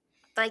dumb.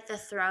 Like the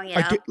throw,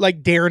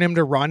 like daring him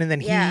to run, and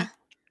then he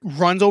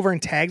runs over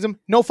and tags him.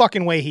 No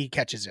fucking way he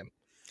catches him.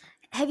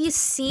 Have you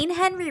seen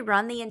Henry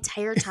run the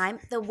entire time?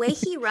 The way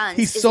he runs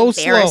He's is so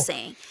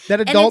embarrassing. Slow.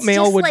 That adult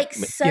male just would like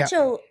such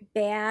a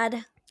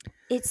bad.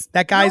 It's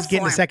that guy's no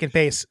getting to second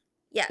base.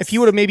 Yes. If he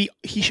would have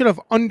he should have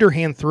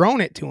underhand thrown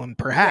it to him,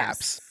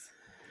 perhaps. Yes.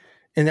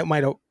 And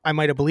that I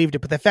might have believed it.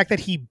 But the fact that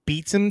he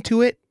beats him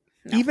to it,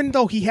 even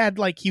though he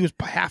was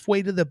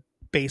halfway to the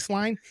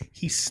baseline,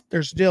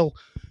 there's still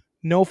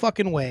no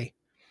fucking way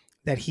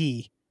that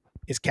he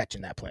is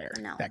catching that player.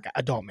 No. That guy,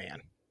 adult man.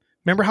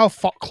 Remember how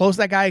close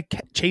that guy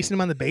chasing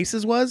him on the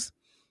bases was?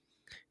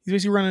 He's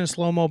basically running in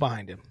slow-mo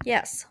behind him.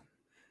 Yes.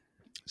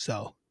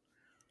 So,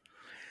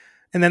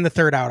 and then the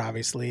third out,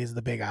 obviously, is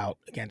the big out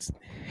against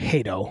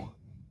Hato.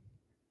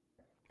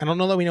 I don't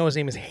know that we know his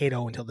name is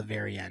Hato until the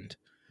very end.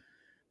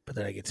 But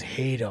then it's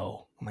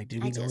Hato. I'm like,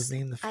 did we know his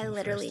name? I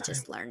literally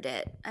just learned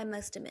it. I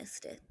must have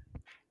missed it.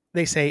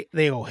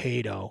 They go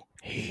Hato.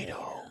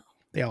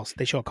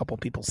 They show a couple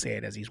people say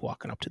it as he's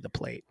walking up to the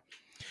plate.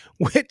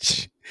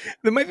 Which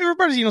my favorite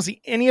part is you don't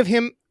see any of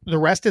him the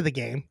rest of the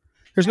game.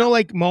 There's no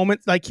like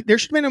moment like there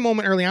should have been a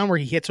moment early on where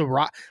he hits a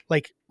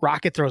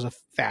Rocket throws a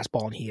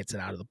fastball and he hits it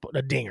out of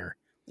a dinger.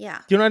 Yeah.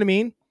 Do you know what I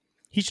mean?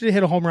 He should have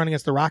hit a home run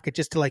against the Rocket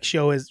just to like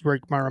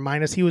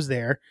remind us he was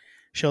there,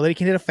 show that he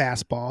can hit a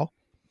fastball.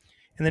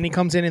 And then he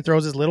comes in and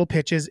throws his little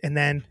pitches and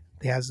then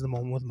he has the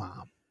moment with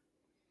mom.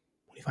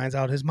 When he finds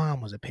out his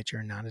mom was a pitcher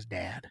and not his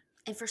dad.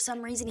 And for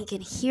some reason, he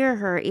can hear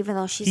her, even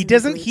though she's. He in the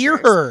doesn't hear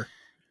bleachers. her.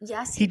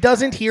 Yes, He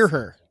doesn't does. hear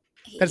her.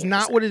 He That's hears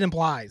not her. what it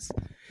implies.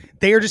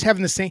 They are just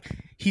having the same.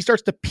 He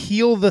starts to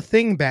peel the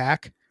thing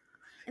back,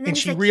 And and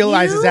he's she like,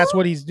 realizes "You?" that's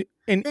what he's doing.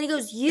 And Then he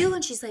goes, "You,"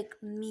 and she's like,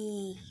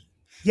 "Me."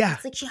 yeah,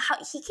 It's like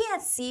he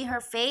can't see her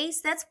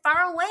face. That's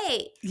far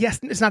away. yes,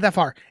 it's not that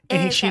far. And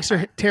It he is shakes that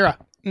her. far. Tara,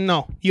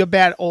 no, you have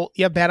bad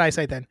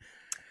eyesight. Then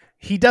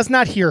he does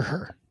not hear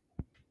her.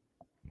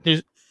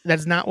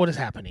 That's not what is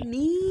happening.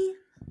 Me,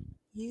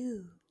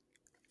 you.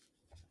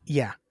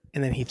 Yeah,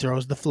 and then he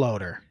throws the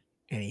floater,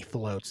 and he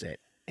floats it,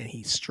 and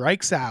he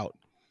strikes out.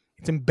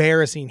 It's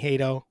embarrassing,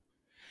 Hato.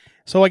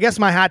 So I guess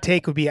my hot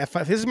take would be: if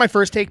this is my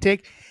first take.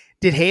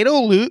 Did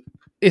Hato loot?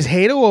 Is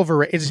Hato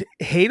over? Is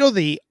Hato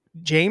the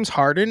James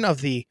Harden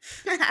of the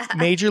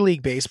Major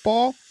League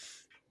Baseball?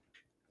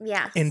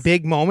 Yes. In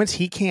big moments,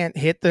 he can't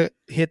hit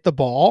the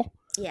ball.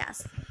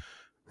 Yes.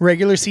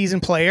 Regular season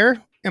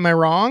player. Am I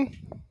wrong?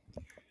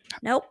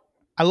 Nope.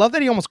 I love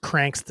that he almost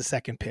cranks the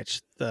second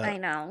pitch. I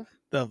know.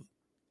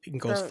 It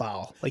goes The-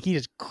 foul. Like he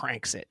just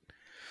cranks it.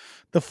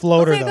 The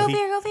floater though, he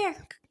Go fair.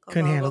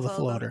 couldn't handle the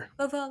floater.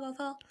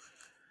 Go.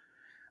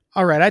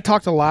 All right, I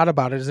talked a lot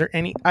about it. Is there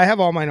any? I have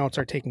all my notes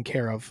are taken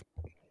care of.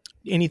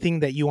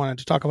 Anything that you wanted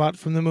to talk about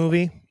from the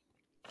movie?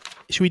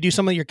 Should we do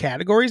some of your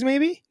categories?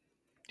 Maybe.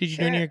 Did you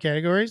do any of your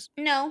categories?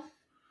 No.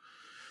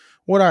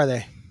 What are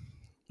they?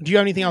 Do you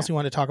have anything else you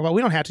want to talk about?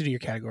 We don't have to do your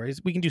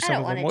categories. We can do I some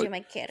don't of want them. to do my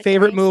categories.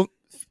 Favorite move?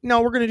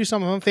 No, we're going to do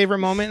some of them. Favorite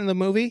moment in the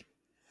movie?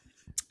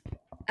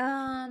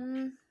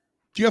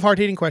 Do you have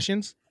hard-hitting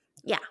questions?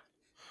 Yeah.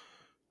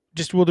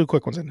 We'll do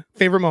quick ones then.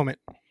 Favorite moment?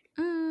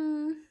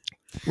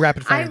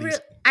 Rapid fire these.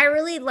 I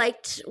really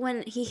liked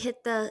when he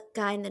hit the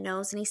guy in the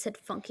nose and he said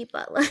 "funky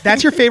butler."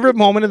 That's your favorite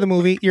moment of the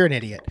movie? You're an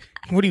idiot.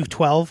 What are you,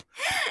 12?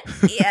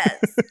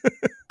 Yes.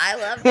 I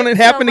loved When it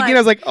so happened again, much. I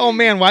was like, oh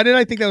man, why did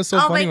I think that was so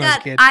funny when I was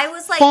a kid? I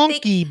was like,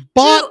 funky Dude,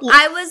 butt.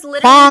 I was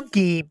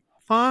literally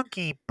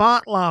Funky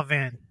butt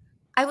loving.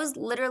 I was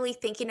literally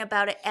thinking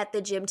about it at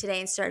the gym today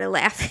and started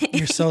laughing.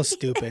 You're so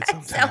stupid It's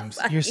so sometimes.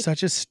 funny. You're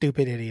such a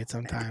stupid idiot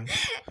sometimes.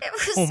 It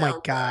was Oh so my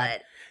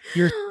God.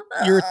 good.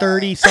 You're a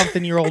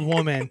 30-something-year-old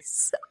woman,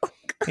 So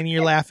and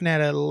you're laughing at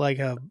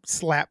a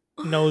slap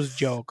nose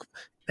joke.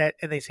 And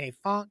they say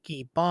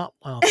funky butt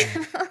loving.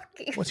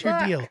 funky What's your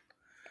fuck. deal?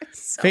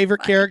 It's so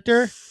Favorite funny.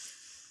 character?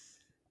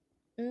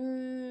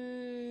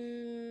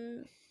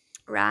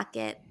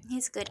 Rocket.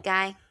 He's a good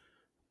guy.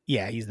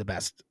 Yeah, he's the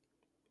best.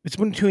 It's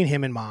between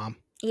him and Mom.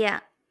 Yeah.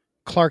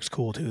 Clark's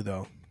cool too,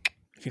 though.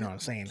 If you know what I'm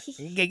saying.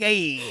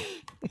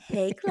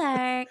 Hey,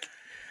 Clark.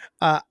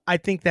 I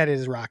think that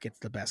is Rocket's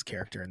the best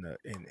character in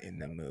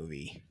the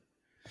movie.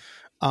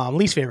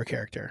 Least favorite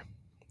character.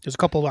 There's a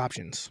couple of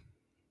options.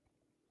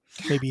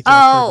 Maybe you throw a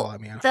curveball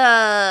at me.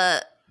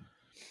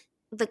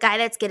 The guy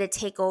that's gonna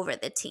take over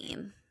the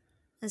team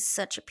is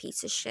such a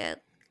piece of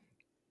shit.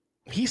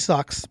 He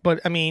sucks,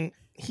 but I mean,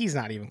 he's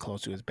not even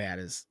close to as bad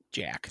as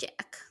Jack.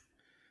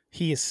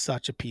 He is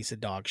such a piece of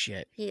dog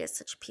shit. He is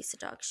such a piece of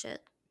dog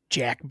shit.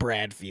 Jack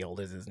Bradfield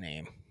is his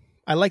name.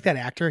 I like that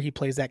actor. He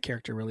plays that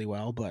character really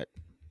well, but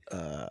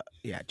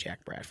yeah,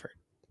 Jack Bradford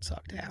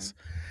sucked ass.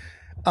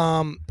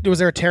 Was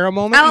there a Tara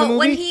moment in the movie?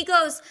 When he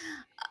goes,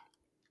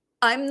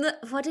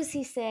 what does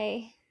he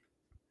say?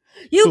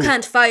 You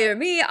can't fire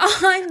me.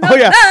 I'm the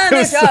manager.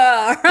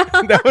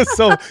 That was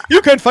so. You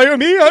can't fire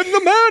me. I'm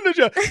the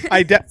manager.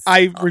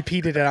 I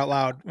repeated it out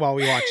loud while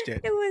we watched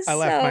it. It was I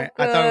good.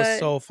 I thought it was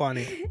so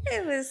funny.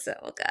 It was so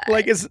good.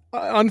 Like it's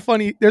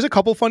unfunny. There's a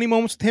couple funny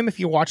moments with him. If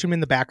you watch him in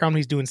the background,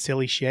 he's doing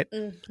silly shit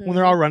when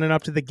they're all running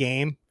up to the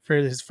game for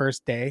his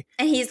first day,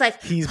 and he's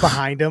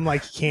behind him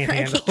like he can't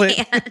handle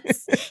it.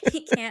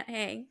 He can't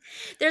hang.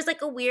 There's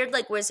like a weird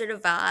Wizard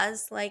of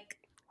Oz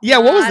Yeah,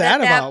 what was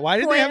that at that about? Why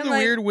did they have point, the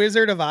weird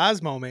Wizard of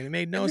Oz moment? It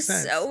made no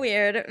sense. So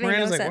weird. It made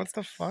Miranda's no like, sense. what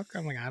the fuck?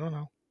 I'm like, I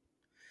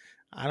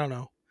don't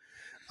know.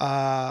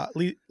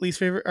 Least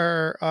favorite,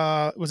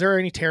 or was there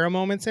any Tara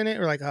moments in it?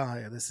 Or like, oh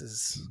yeah, this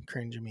is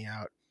cringing me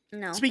out.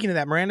 No. Speaking of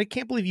that, Miranda, I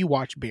can't believe you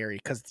watch Barry,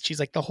 because she's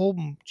like, the whole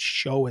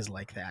show is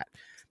like that.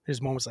 There's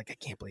moments like, I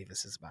can't believe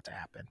this is about to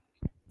happen.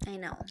 I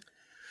know.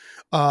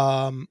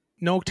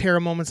 No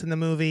Tara moments in the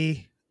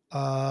movie.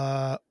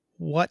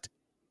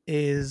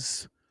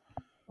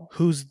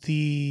 Who's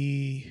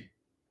the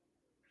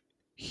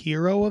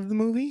hero of the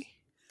movie?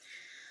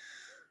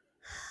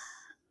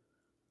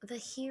 The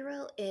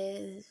hero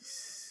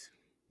is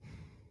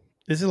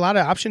There's a lot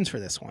of options for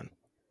this one.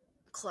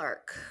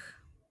 Clark.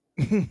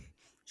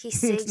 He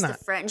saves the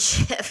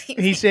friendship.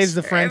 He saves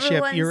the friendship.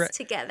 Everyone's You're right.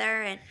 together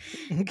and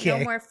Okay.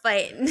 no more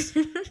fighting.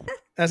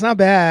 That's not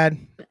bad.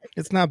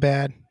 It's not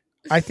bad.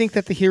 I think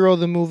that the hero of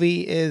the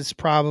movie is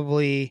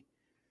probably,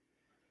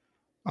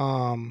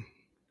 I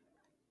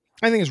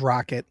think it's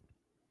Rocket.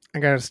 I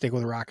gotta stick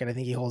with Rocket. I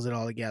think he holds it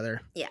all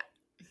together. Yeah.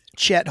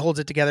 Chet holds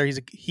it together. He's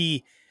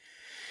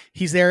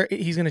there.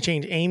 He's gonna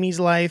change Amy's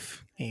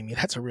life. Amy,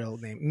 that's a real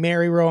name.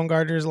 Mary Rowan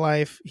Gardner's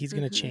life. He's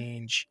gonna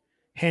change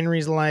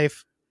Henry's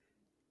life.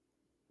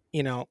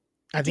 You know,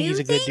 I think he's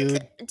a good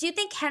dude. Do you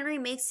think Henry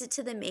makes it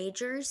to the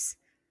majors?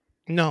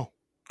 No.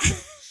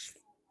 He's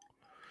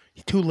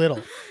too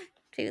little.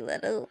 Too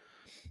little.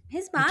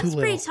 His He's too mom's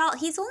pretty little. tall.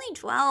 He's only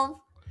 12.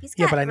 He's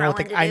Yeah, got but I know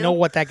growing to I do. know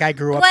what that guy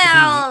grew up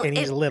to be, and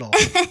he's little.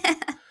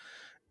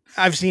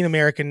 I've seen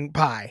American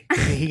Pie.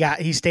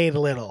 He stayed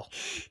little.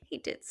 He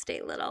did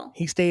stay little.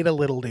 He stayed a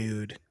little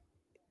dude.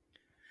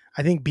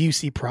 I think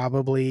Busey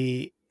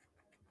probably.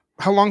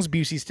 How long does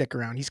Busey stick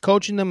around? He's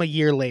coaching them a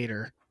year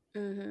later.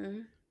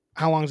 Mm-hmm.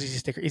 How long does he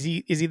stick? Is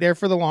he there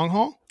for the long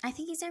haul? I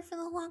think he's there for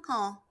the long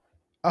haul.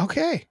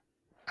 Okay,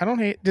 I don't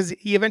hate. Does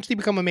he eventually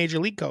become a major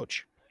league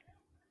coach?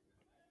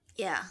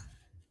 Yeah.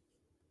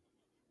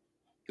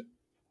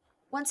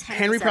 Once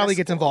Henry probably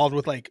gets involved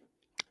with like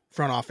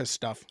front office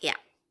stuff. Yeah.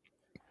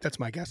 That's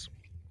my guess.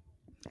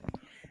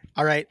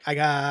 All right,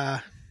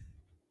 I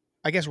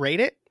guess rate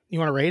it. You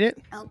want to rate it?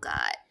 Oh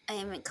God, I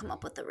haven't come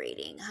up with a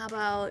rating. How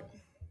about?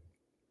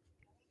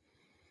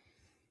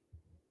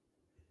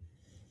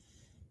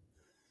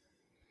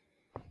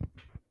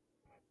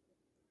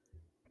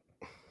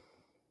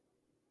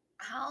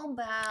 How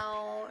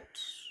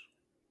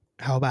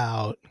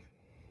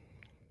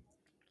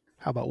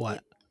about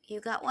what? You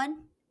got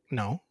one?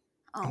 No.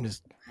 Oh,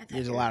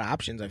 There's a lot of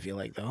options, I feel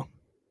like, though.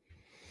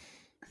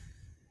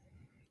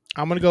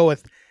 I'm gonna go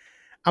with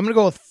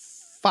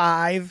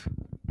 5.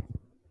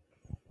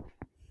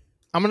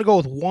 I'm gonna go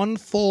with 1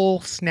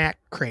 full snack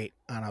crate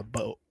on a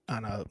boat.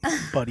 On a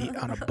boat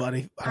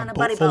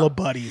full of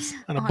buddies.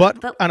 On a boat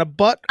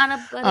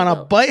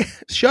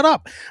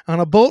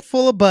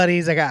full of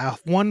buddies. I got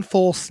 1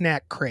 full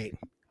snack crate.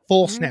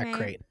 Snack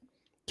crate.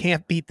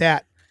 Can't beat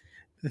that.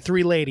 The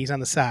 3 ladies on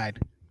the side.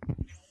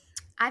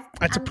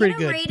 That's pretty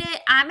good.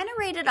 I'm gonna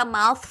rate it a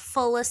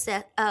mouthful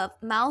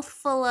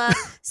of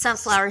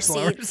sunflower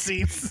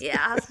seeds.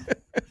 Yeah.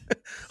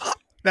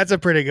 That's a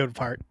pretty good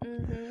part.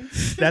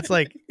 Mm-hmm. That's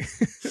like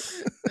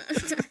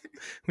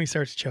when he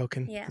starts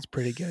choking. Yeah. It's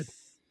pretty good.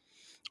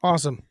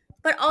 Awesome.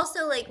 But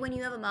also, like, when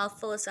you have a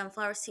mouthful of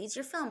sunflower seeds,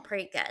 you're feeling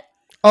pretty good.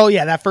 Oh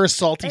yeah, that first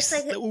salty. It's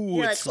like,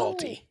 it's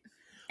salty.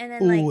 And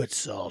then it's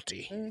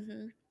salty.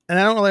 Mm-hmm. And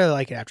I don't really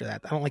like it after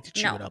that. I don't like to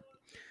chew it up.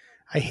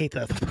 I hate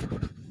that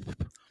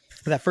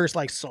first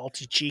like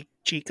salty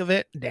cheek of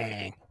it.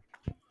 Dang.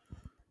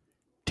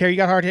 Terry, you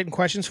got hard hitting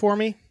questions for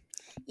me?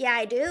 Yeah,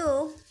 I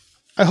do.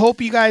 I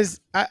hope you guys.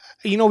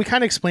 We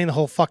kind of explained the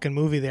whole fucking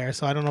movie there,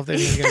 so I don't know if they're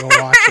even gonna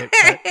go watch it.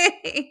 But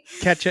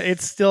catch it.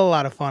 It's still a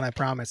lot of fun. I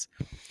promise.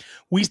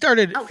 We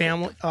started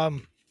family.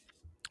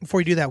 Before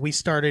we do that, we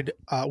started.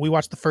 We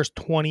watched the first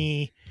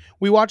 20.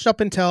 We watched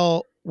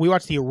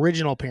the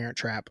original Parent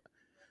Trap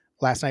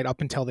last night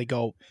up until they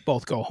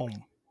both go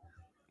home.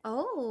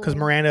 Oh. Because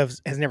Miranda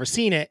has never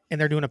seen it,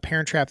 and they're doing a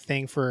Parent Trap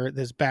thing for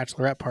this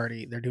bachelorette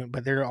party.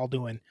 They're all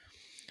doing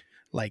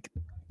like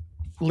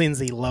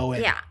Lindsay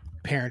Lohan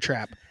Parent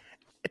Trap.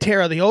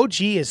 Tara, the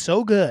OG is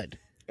so good.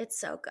 It's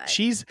so good.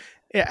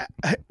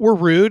 We're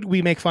rude.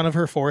 We make fun of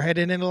her forehead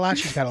in it a lot.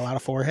 She's got a lot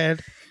of forehead.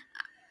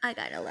 I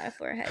got a lot of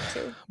forehead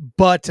too.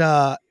 But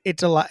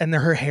it's a lot, and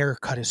her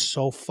haircut is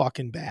so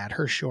fucking bad.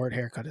 Her short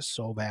haircut is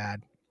so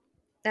bad.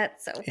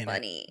 That's so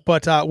funny.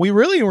 But we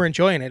really were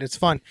enjoying it. It's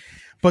fun.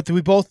 But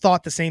we both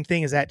thought the same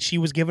thing, is that she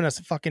was giving us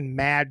fucking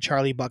mad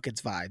Charlie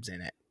Buckets vibes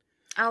in it.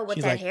 Oh, with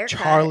She's that like, haircut.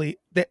 Charlie,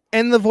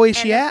 and the voice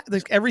she had,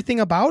 there's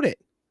everything about it.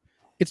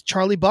 It's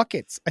Charlie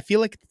Buckets. I feel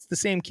like it's the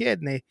same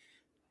kid, and they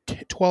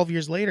 12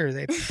 years later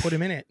they put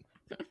him in it.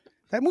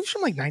 That movie's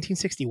from like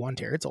 1961,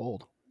 Terry. It's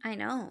old. I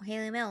know.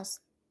 Haley Mills.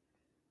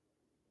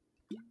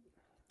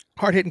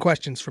 Hard hitting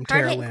questions from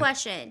Tara Lynn. Hard hitting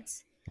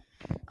questions.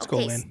 Let's go,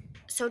 Lynn.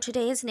 So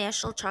today is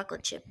National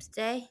Chocolate Chips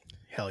Day.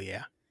 Hell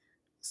yeah.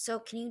 So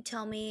can you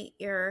tell me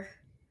your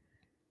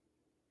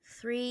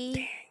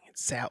 3?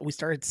 Dang, we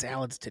started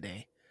salads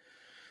today.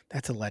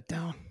 That's a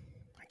letdown.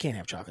 I can't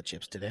have chocolate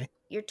chips today.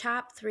 Your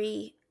top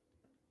 3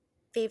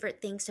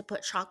 favorite things to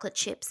put chocolate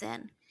chips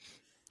in.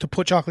 To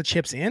put chocolate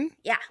chips in?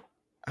 Yeah.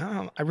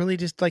 I really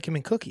just like them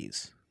in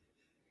cookies.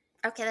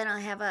 Okay, then I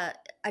have a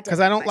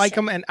because I don't like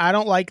them, and I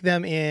don't like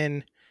them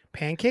in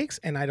pancakes,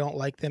 and I don't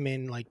like them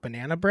in like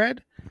banana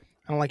bread.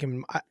 I don't like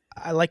them.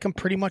 I like them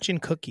pretty much in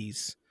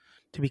cookies,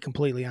 to be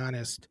completely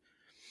honest.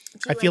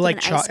 I feel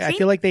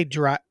like they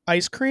dry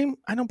ice cream.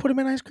 I don't put them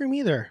in ice cream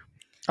either.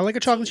 I like a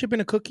chocolate chip in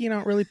a cookie, and I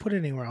don't really put it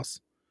anywhere else.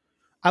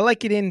 I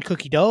like it in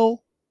cookie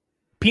dough,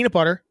 peanut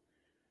butter.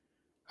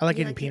 I like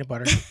it in peanut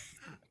butter.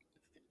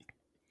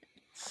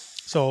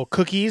 So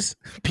cookies,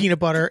 peanut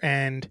butter,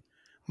 and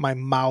my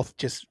mouth,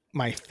 just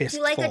my fist. Do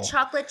you like full. a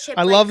chocolate chip?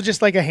 I love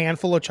just like a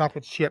handful of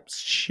chocolate chips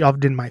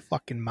shoved in my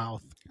fucking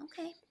mouth.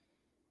 Okay.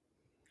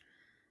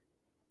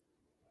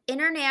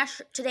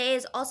 Today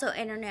is also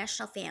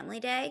International Family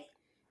Day.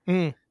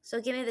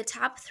 So give me the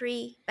top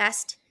 3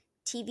 best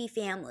TV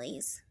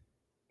families.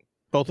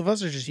 Both of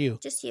us, or just you?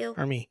 Just you.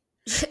 Or me?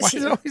 Why is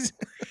it always...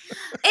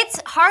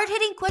 It's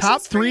hard-hitting questions.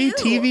 Top 3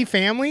 for you. TV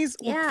families?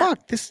 Yeah. Well,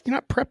 fuck, you're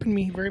not prepping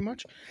me very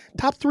much.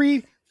 Top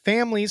 3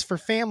 families for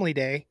Family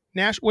Day.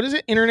 What is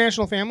it?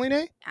 International Family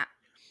Day? Yeah.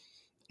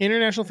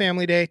 International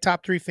Family Day.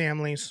 Top 3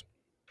 families.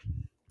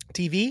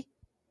 TV?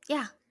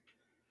 Yeah.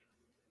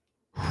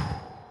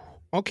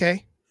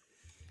 Okay.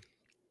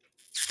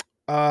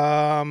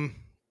 Um,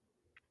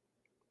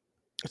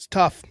 it's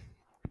tough.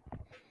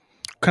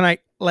 Can I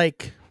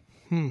like?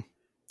 Can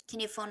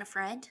you phone a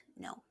friend?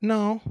 No.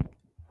 No.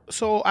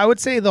 So I would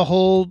say the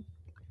whole.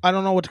 I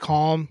don't know what to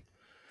call them.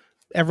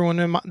 Everyone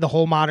in the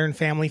whole Modern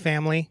Family.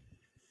 Family's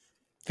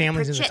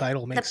in the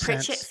title. The Makes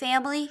Pritchett sense.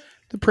 family.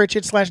 The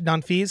Pritchett /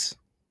 Dunphys.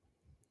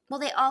 Well,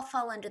 they all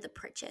fall under the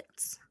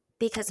Pritchetts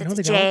because No, it's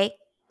they a J. don't.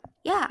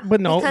 Yeah,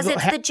 But no, because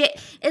it's the J.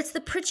 It's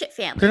the Pritchett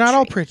family. They're not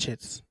all tree.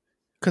 Pritchetts,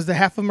 because the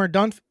half of them are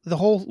The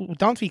whole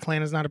Dunphy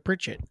clan is not a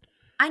Pritchett.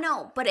 I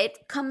know, but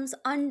it comes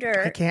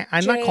under. I can't.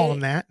 I'm J. not calling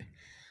them that.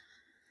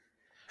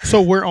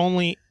 So we're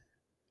only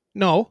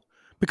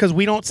because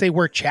we don't say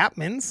we're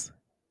Chapmans.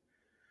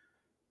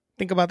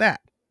 Think about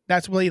that.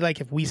 That's really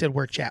like if we said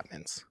we're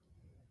Chapmans,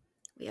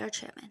 We are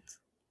Chapmans,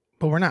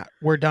 but we're not.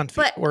 We're Dunphy.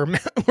 But- We're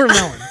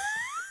Mellons.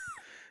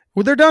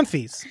 Well, they're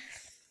Dunphys.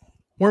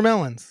 We're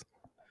Mellons.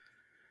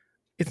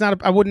 It's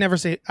not. I would never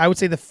say. I would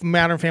say the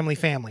Modern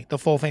Family, the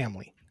full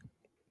family.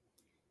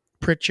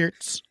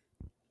 Pritchards,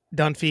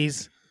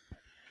 Dunphys.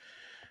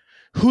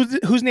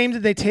 Whose name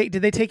did they take?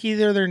 Did they take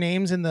either of their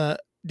names in the?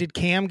 Did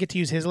Cam get to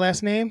use his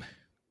last name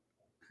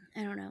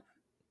I don't know.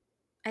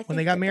 I think when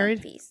they got they're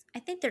married? Dunphys. I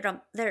think they're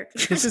dumb. They're.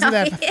 This isn't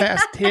that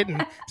fast hitting.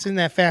 This isn't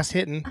that fast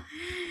hitting.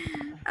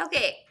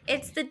 Okay,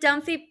 it's the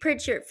Dunphy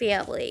Pritchard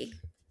family.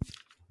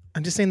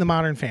 I'm just saying the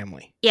Modern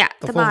Family. Yeah,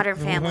 the full- Modern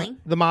Family.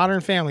 The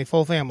Modern Family,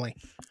 full family,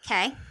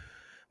 Okay.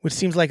 which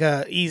seems like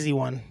a easy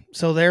one.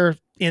 So they're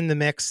in the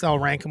mix. I'll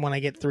rank them when I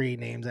get 3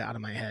 names out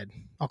of my head.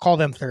 I'll call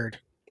them third.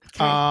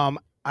 Okay.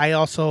 I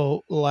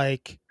also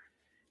like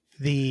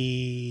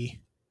the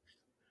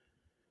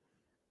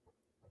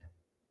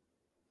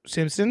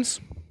Simpsons.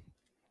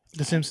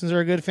 The Simpsons are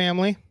a good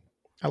family.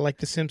 I like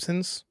the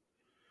Simpsons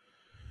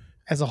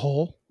as a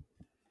whole.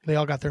 They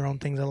all got their own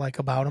things I like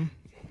about them.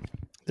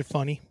 They're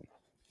funny.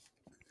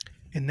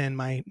 And then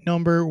my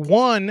number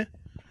 1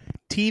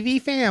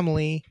 TV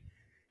family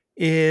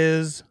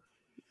is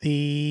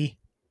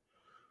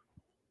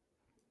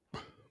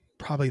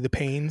probably the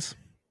Paynes.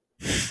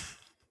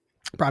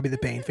 Probably the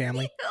Payne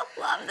family.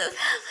 You love this.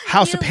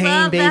 House You of Pain,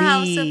 love the baby.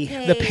 House of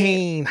Pain. The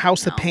Pain.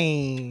 House of No.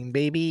 Pain,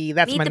 baby.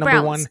 That's Meet my the number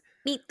Browns. 1.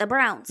 Meet the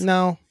Browns.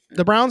 No,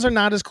 the Browns are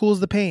not as cool as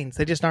the Paynes.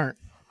 They just aren't.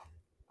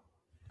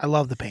 I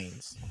love the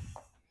Paynes.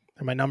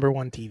 They're my number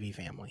 1 TV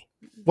family.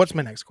 What's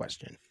my next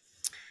question?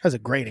 That's a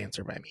great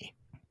answer by me.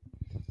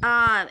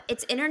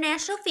 It's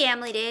International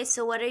Family Day,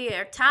 so what are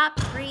your top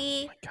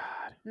 3 God.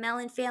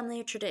 Mellon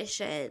family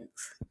traditions?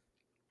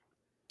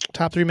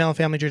 Top 3 Mellon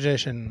family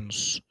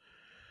traditions.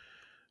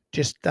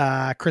 Just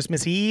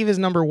Christmas Eve is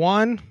number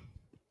 1.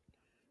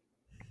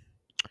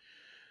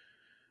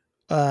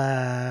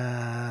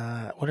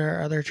 What are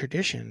our other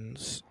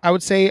traditions? I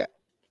would say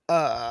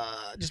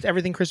just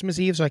everything Christmas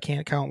Eve, so I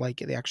can't count like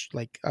the actual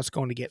like us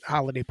going to get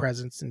holiday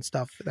presents and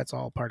stuff. That's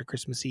all part of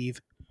Christmas Eve.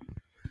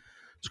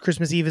 So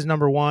Christmas Eve is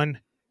number 1.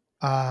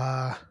 What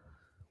are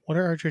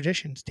our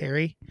traditions,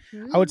 Terry?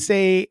 I would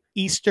say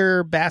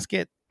Easter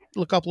basket,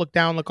 look up, look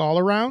down, look all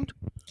around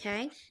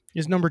Okay.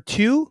 is number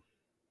 2.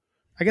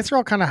 I guess they're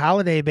all kind of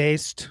holiday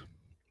based.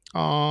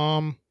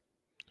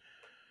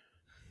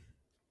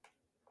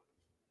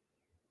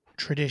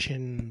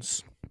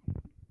 Traditions.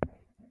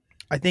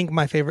 I think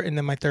my favorite, and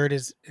then my third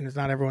is, and it's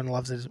not everyone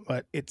loves it,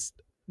 but it's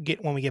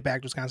when we get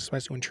back to Wisconsin,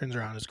 especially when Trin's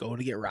around, is go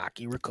to get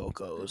Rocky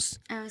Rococo's.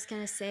 I was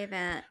going to say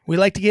that. We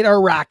like to get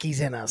our Rockies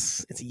in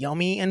us. It's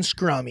yummy and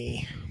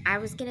scrummy. I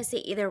was going to say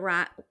either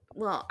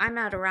well, I'm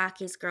not a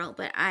Rockies girl,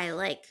 but I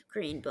like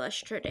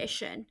Greenbush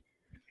tradition.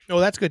 Oh,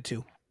 that's good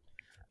too.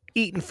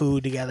 Eating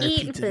food together.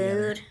 Eating pizza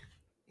together. food.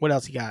 What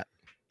else you got?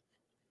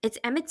 It's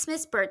Emmett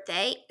Smith's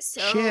birthday,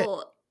 so Shit.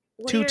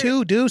 what are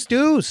 2-2, deuce.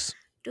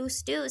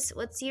 Deuce.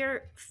 What's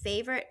your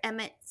favorite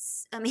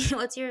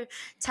what's your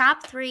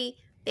top 3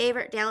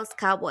 favorite Dallas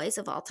Cowboys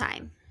of all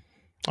time?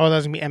 Oh, that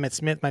was going to be Emmett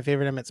Smith, my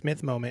favorite Emmett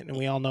Smith moment. And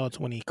we all know it's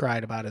when he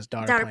cried about his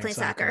daughter playing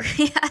soccer.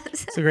 Yes.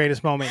 It's the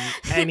greatest moment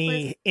in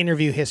any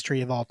interview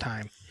history of all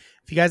time.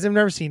 If you guys have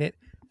never seen it,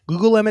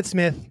 Google Emmett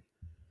Smith,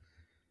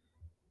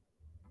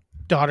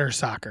 daughter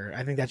soccer.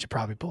 I think that should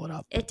probably pull it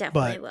up. It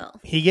definitely But will.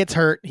 he gets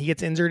hurt. He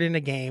gets injured in a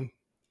game.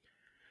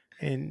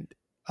 And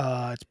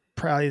it's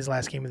probably his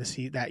last game of the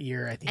season that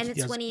year. I think And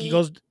it's when he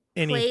goes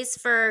and plays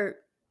for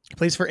he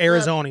plays for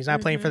Arizona. He's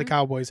not playing for the Mhm.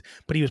 Cowboys,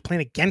 but he was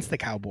playing against the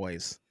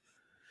Cowboys.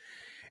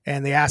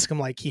 And they ask him,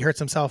 like, he hurts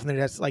himself, and then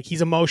that's like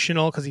he's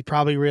emotional because he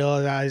probably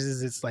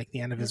realizes it's like the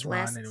end of his run,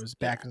 last- and it was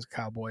back to the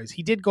Cowboys.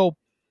 He did go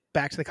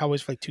back to the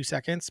Cowboys for like 2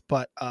 seconds,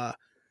 but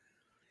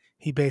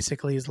he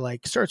basically is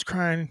like starts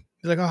crying.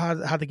 He's like, "Oh,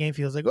 how the game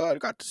feels?" Like, "Oh, I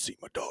got to see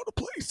my daughter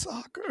play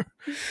soccer,"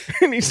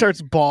 and he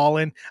starts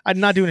bawling. I'm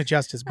not doing it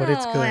justice, but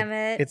it's Oh, good.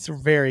 Emmett. It's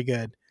very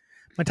good.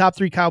 My top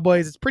 3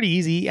 Cowboys. It's pretty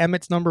easy.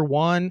 Emmett's number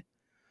 1.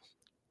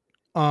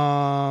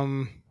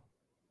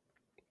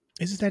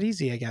 Is it that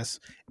easy? I guess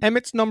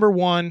Emmett's number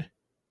 1.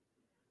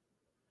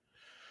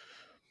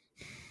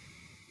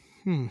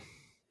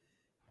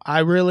 I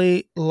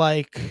really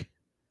like.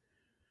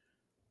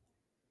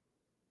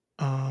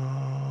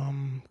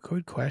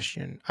 Good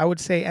question. I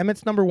would say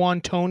Emmett's number 1,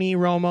 Tony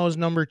Romo's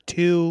number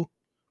 2,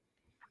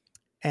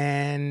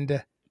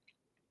 and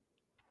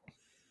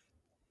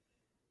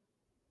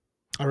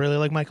I really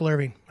like Michael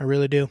Irving. I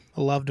really do.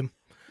 I loved him.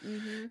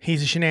 Mm-hmm.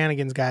 He's a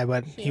shenanigans guy,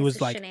 but he was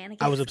like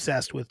shenanigans. I was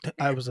obsessed with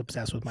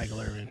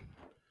Michael Irving.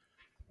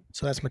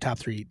 So that's my top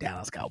 3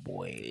 Dallas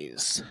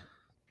Cowboys.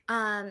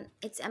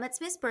 It's Emmitt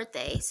Smith's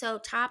birthday, so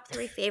top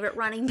 3 favorite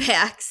running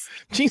backs.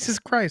 Jesus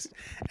Christ.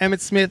 Emmitt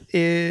Smith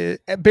is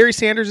Barry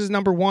Sanders is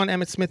number 1,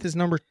 Emmitt Smith is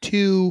number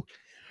 2,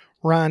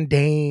 Ron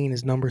Dane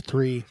is number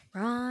 3.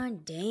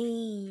 Ron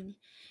Dane.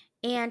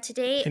 And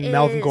today and is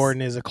Melvin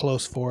Gordon is a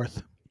close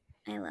 4th.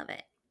 I love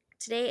it.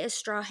 Today is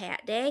Straw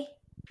Hat Day.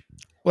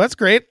 Well, that's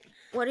great.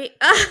 What are you?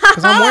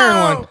 Because I'm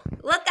wearing one.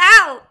 Look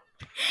out!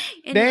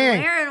 And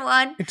Dang. you're wearing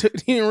one. You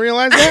didn't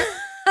realize that?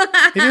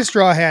 It is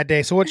Straw Hat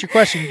Day. So what's your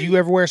question? Do you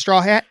ever wear a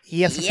straw hat?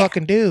 Yes, I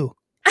fucking do.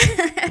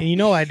 And you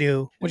know I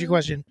do. What's your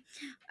question?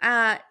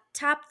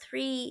 Top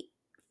 3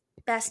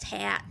 best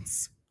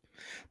hats.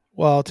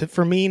 Well,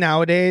 for me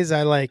nowadays,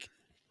 I like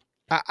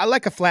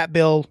a flat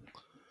bill,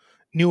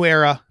 new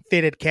era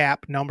fitted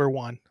cap, number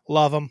 1.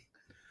 Love them.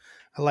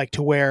 I like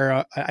to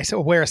wear. I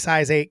wear a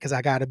size 8 because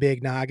I got a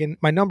big noggin.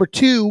 My number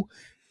 2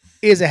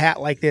 is a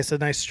hat like this, a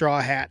nice straw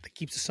hat that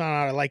keeps the sun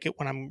out. I like it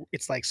when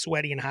it's like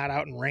sweaty and hot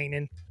out and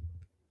raining,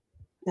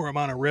 or I'm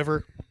on a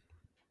river.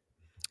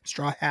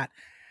 Straw hat.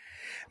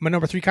 My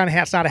number 3 kind of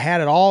hat's not a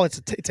hat at all.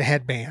 It's a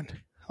headband.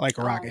 I like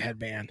a rocket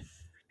headband,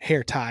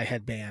 hair tie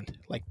headband.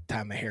 Like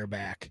tie my hair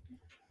back.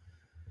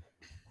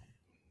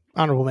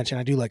 Honorable mention: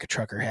 I do like a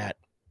trucker hat,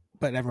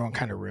 but everyone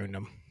kind of ruined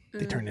them.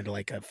 They turned into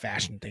like a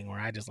fashion thing where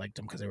I just liked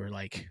them because they were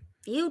like.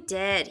 You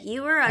did.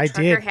 You were a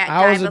trucker hat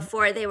guy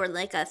before they were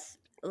like a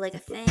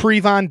thing.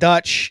 Pre-Von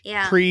Dutch.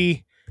 Yeah.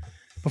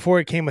 Before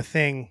it became a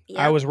thing, Yep.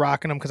 I was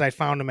rocking them because I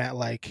found them at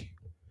like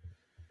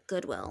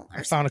Goodwill.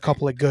 I found a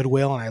couple at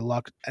Goodwill and I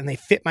looked and they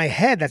fit my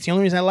head. That's the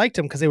only reason I liked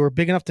them because they were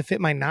big enough to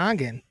fit my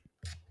noggin.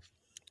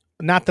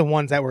 Not the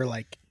ones that were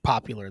like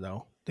popular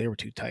though. They were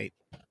too tight.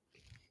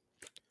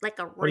 Like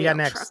a What do you got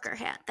real next? trucker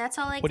hat. That's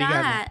all I What do you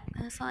got got.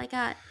 That's all I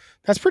got.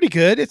 That's pretty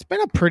good. It's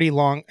been a pretty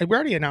long. We're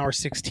already an hour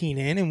 16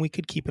 in, and we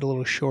could keep it a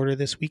little shorter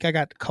this week. I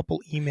got a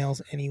couple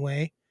emails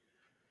anyway.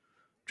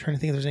 I'm trying to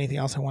think if there's anything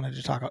else I wanted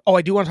to talk about. Oh,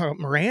 I do want to talk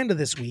about Miranda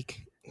this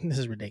week. This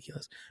is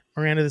ridiculous.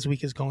 Miranda this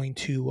week is going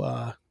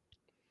to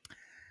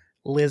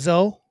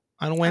Lizzo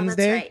on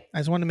Wednesday. right. I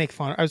just wanted to make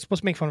fun. I was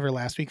supposed to make fun of her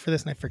last week for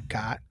this, and I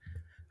forgot.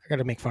 I got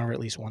to make fun of her at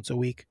least once a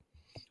week.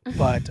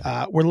 But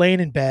we're laying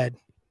in bed.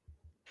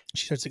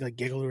 She starts to like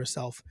giggle to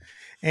herself,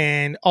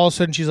 and all of a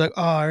sudden she's like,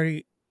 "Oh, I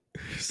already."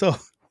 So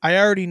I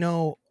already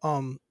know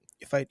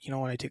if I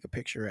when I take a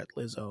picture at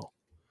Lizzo,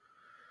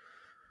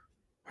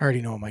 I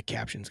already know what my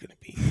caption's gonna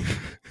be.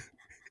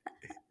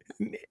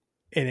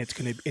 And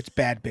it's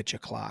bad bitch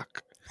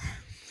o'clock.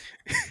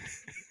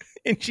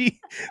 And she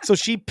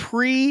was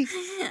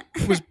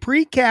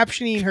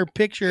pre-captioning her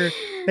picture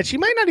that she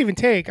might not even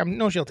take. I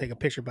know she'll take a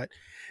picture, but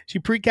she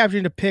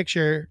pre-captioned a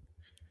picture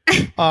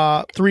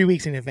 3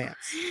 weeks in advance.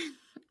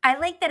 I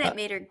like that it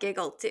made her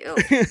giggle too.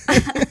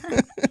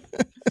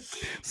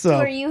 So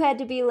where you had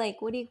to be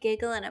like, "What are you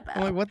giggling about?"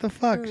 I'm like, "What the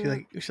fuck?"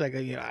 She's like,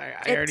 I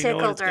already know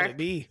what it's gonna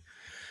be.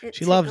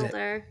 She loves it.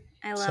 Her.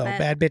 I love So it.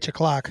 bad bitch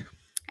o'clock.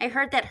 I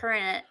heard that her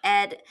and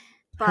Ed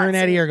bought Her and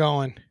Eddie are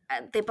going.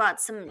 They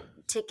bought some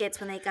tickets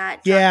when they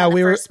got drunk Yeah, on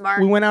the first mark.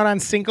 we went out on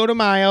Cinco de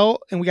Mayo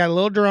and we got a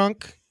little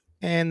drunk,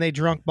 and they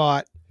drunk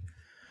bought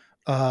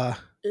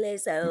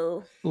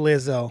Lizzo.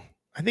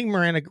 I think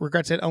Miranda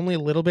regrets it only a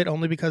little bit,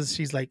 only because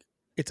she's like,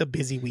 it's a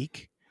busy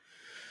week,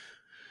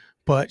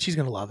 but she's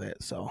gonna love it.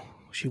 So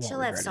she'll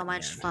have so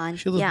much fun.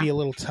 She'll just be a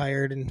little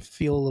tired and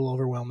feel a little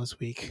overwhelmed this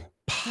week.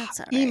 That's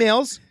all right.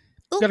 Emails.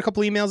 Got a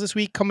couple emails this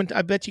week coming.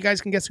 I bet you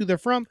guys can guess who they're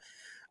from.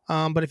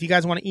 But if you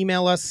guys want to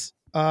email us,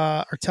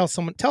 or tell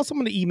someone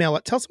to email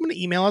it. Tell someone to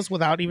email us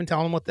without even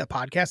telling them what the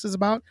podcast is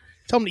about.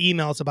 Tell them to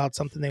email us about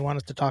something they want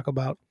us to talk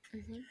about.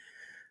 Mm-hmm.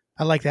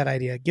 I like that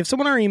idea. Give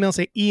someone our email.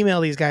 Say,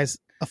 email these guys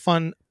a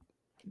fun.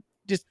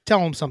 Just tell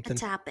them something. A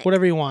topic.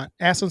 Whatever you want.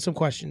 Ask them some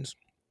questions.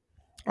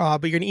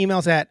 But you're gonna email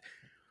us at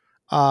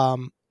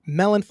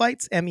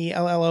MELLONfights,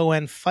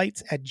 MELLON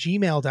fights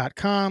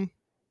 @gmail.com.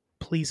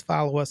 Please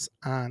follow us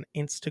on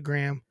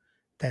Instagram.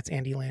 That's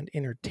Andyland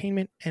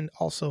Entertainment. And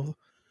also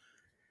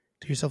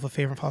do yourself a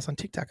favor and follow us on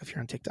TikTok if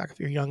you're on TikTok. If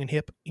you're young and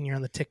hip and you're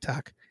on the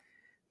TikTok,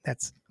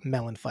 that's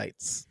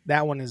MELLONfights.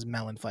 That one is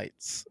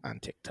MELLONfights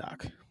on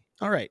TikTok.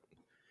 All right.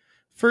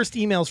 First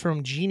email's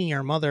from Jeannie,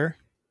 our mother.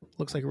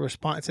 Looks like a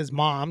response. It says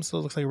mom, so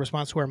it looks like a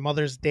response to our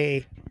Mother's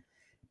Day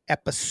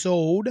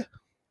episode.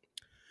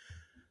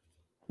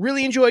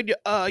 Really enjoyed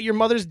your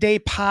Mother's Day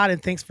pod,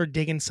 and thanks for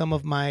digging some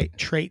of my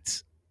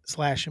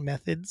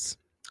traits/methods.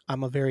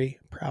 I'm a very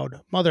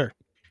proud mother.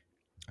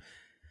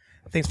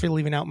 Thanks for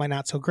leaving out my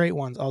not so great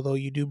ones, although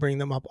you do bring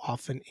them up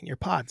often in your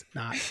pods.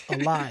 Not a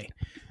lie.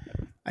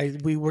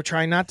 We were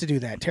trying not to do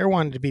that. Tara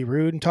wanted to be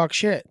rude and talk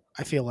shit,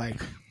 I feel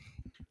like.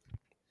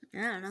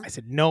 I don't know. I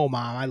said, no,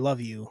 Mom, I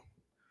love you.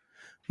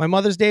 My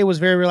Mother's Day was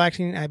very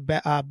relaxing. I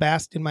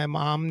basked in my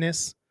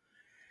momness,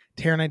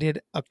 Tara and I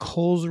did a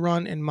Kohl's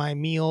run, and my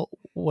meal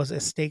was a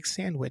steak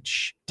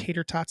sandwich,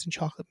 tater tots, and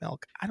chocolate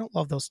milk. I don't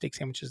love those steak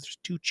sandwiches.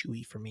 They're too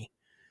chewy for me.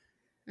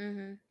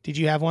 Mm-hmm. Did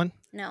you have one?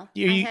 No.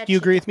 You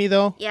agree with me,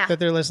 though? Yeah. That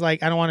they're just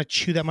like, I don't want to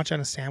chew that much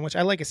on a sandwich.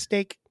 I like a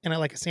steak, and I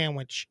like a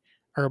sandwich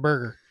or a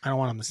burger. I don't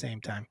want them at the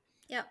same time.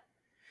 Yep.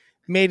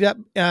 Made up,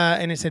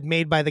 and it said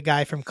made by the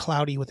guy from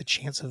Cloudy with a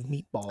Chance of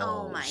Meatballs.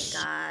 Oh, my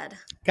God.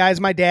 Guys,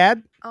 my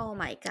dad. Oh,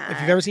 my God.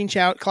 If you've ever seen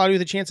Cloudy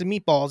with a Chance of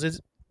Meatballs,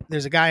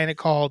 there's a guy in it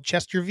called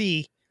Chester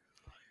V.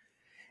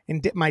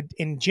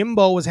 And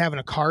Jimbo was having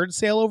a card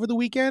sale over the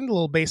weekend, a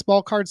little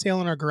baseball card sale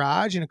in our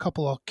garage, and a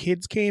couple of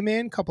kids came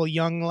in, a couple of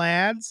young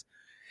lads.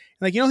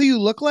 Like, you know who you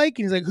look like?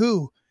 And he's like,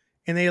 who?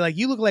 And they like,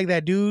 you look like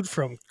that dude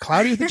from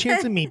Cloudy with a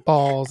Chance of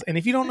Meatballs. And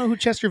if you don't know who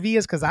Chester V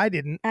is, because I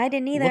didn't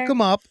either. Look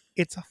him up.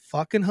 It's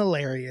fucking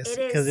hilarious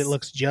because it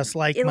looks just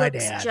like my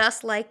dad. It looks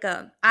just like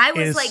him. I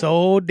was like,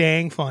 so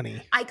dang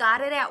funny. I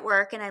got it at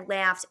work and I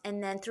laughed,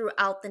 and then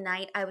throughout the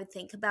night I would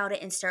think about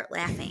it and start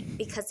laughing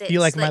because it's You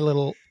like my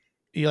little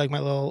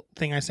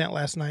thing I sent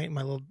last night?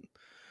 My little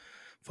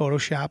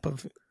Photoshop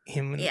of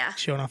him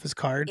showing off his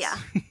cards. Yeah,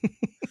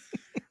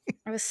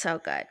 it was so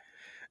good.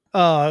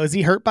 Is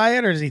he hurt by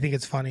it, or does he think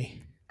it's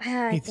funny?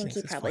 I think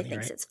he probably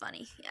thinks it's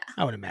funny. Yeah,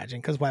 I would imagine,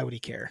 because why would he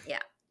care? Yeah,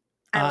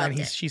 I loved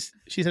it. She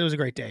said it was a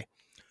great day.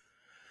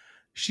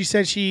 She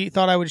said she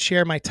thought I would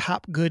share my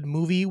top good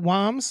movie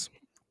WOMs.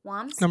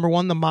 WOMs? Number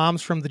 1, the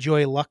moms from the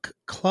Joy Luck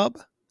Club.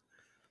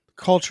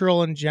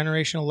 Cultural and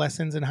generational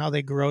lessons and how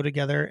they grow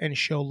together and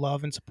show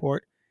love and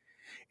support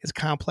is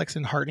complex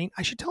and heartening.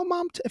 I should tell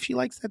Mom if she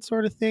likes that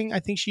sort of thing. I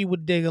think she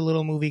would dig a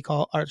little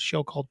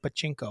show called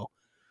Pachinko.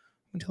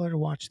 I'm gonna tell her to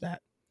watch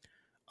that.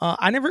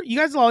 You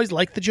guys always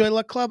liked the Joy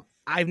Luck Club.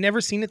 I've never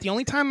seen it. The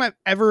only time I've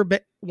ever been,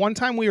 one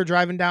time we were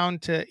driving down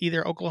to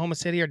either Oklahoma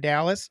City or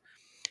Dallas,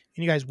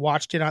 and you guys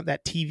watched it on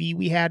that TV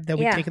we had that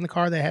we'd take in the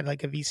car that had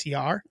like a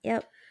VCR.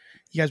 Yep.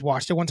 You guys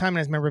watched it one time, and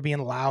I remember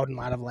being loud and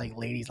a lot of like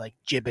ladies like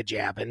jibba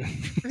jabbing.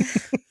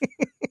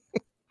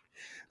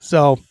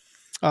 So,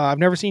 I've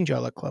never seen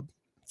Joy Luck Club.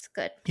 It's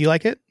good. Do you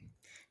like it?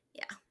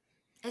 Yeah,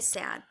 it's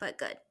sad but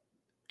good.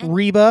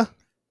 Reba,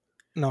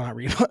 no, not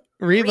Reba.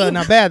 Reba,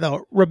 not bad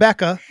though.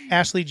 Rebecca,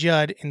 Ashley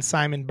Judd, and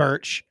Simon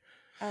Birch.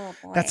 Oh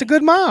boy, that's a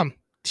good mom.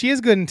 She is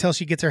good until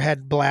she gets her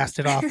head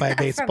blasted off by a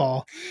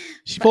baseball.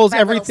 She pulls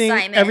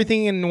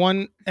everything in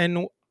one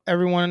and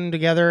everyone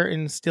together,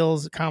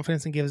 instills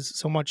confidence and gives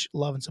so much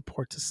love and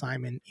support to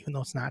Simon, even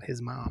though it's not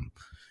his mom,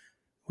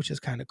 which is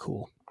kind of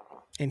cool.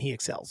 And he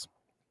excels.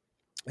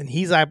 And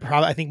he's,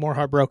 I think, more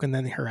heartbroken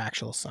than her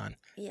actual son.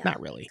 Yeah,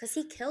 not really. Because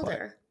he killed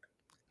her.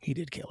 He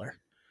did kill her.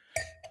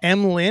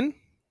 Emlyn,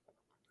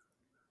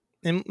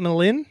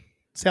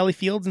 Sally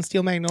Fields and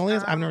Steel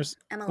Magnolias. I've never.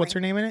 Emmeline. What's her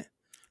name in it?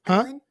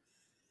 Emmeline?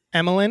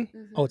 Emmeline?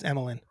 Mm-hmm. Oh, it's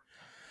Emmeline.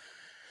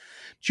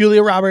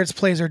 Julia Roberts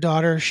plays her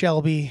daughter,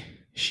 Shelby.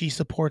 She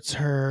supports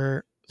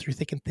her through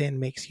thick and thin,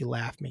 makes you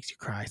laugh, makes you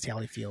cry.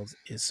 Sally Fields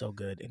is so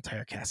good.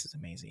 Entire cast is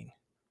amazing.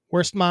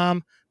 Worst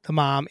mom, the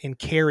mom in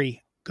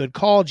Carrie. Good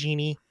call,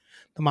 Jeannie.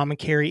 The mom in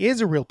Carrie is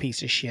a real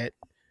piece of shit.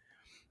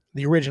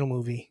 The original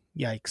movie,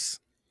 yikes.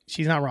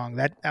 She's not wrong.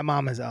 That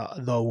mom is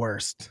the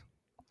worst.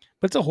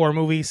 But it's a horror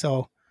movie,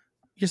 so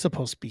you're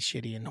supposed to be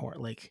shitty in horror.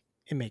 Like,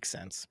 it makes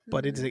sense.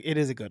 But it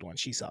is a good one.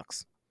 She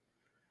sucks.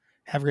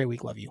 Have a great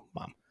week. Love you,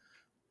 Mom.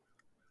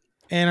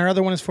 And our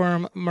other one is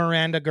from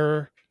Miranda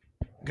Gurwitz.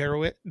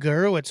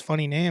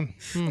 Funny name.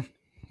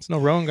 It's no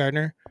Rowan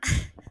Gardner.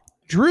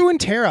 Drew and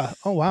Tara.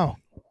 Oh, wow.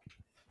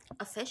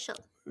 Official.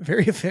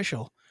 Very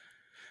official.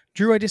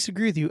 Drew, I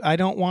disagree with you. I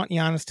don't want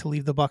Giannis to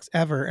leave the Bucks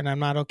ever, and I'm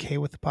not okay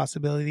with the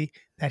possibility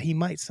that he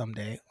might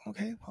someday.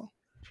 Okay, well.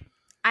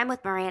 I'm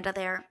with Miranda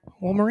there.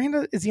 Well,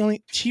 Miranda is the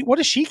only... What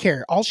does she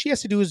care? All she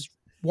has to do is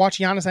watch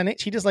Giannis on it.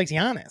 She just likes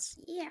Giannis.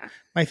 Yeah.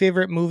 My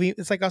favorite movie...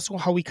 It's like also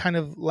how we kind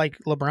of like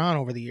LeBron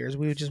over the years.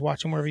 We would just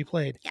watch him wherever he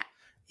played. Yeah.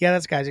 Yeah,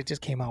 that's guys. It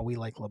just came out. We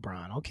like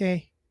LeBron.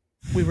 Okay.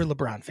 We were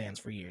LeBron fans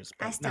for years.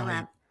 I still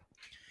am.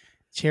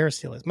 Cher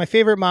still is. My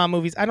favorite mom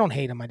movies... I don't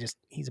hate him.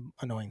 He's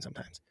annoying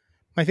sometimes.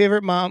 My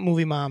favorite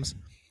movie moms,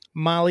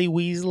 Molly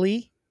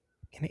Weasley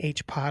and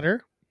H.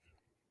 Potter.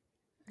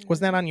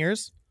 Was that on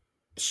yours?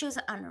 She was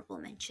an honorable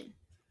mention.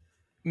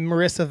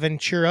 Marissa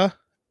Ventura,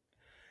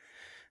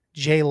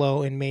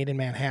 J-Lo in Made in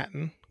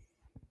Manhattan.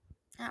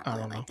 I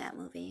don't like that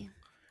movie.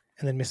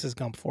 And then Mrs.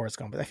 Gump, Forrest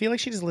Gump. I feel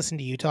like she just listened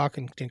to you talk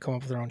and didn't come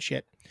up with her own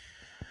shit.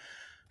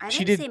 I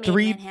didn't say Made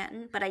in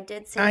Manhattan, but I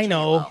did say I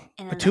know,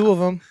 but two of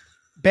them.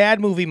 Bad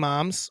movie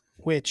moms,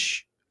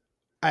 which...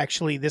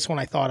 Actually, this one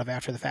I thought of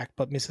after the fact,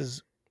 but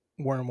Mrs.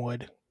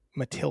 Wormwood,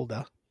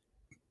 Matilda.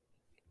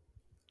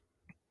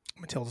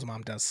 Matilda's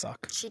mom does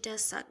suck. She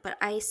does suck, but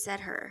I said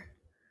her.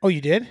 Oh,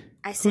 you did?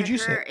 I said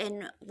her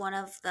in one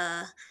of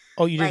the...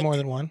 Oh, you did more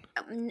than one?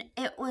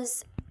 It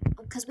was...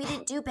 Because we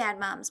didn't do Bad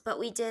Moms, but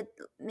we did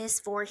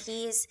Miss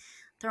Voorhees,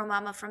 Throw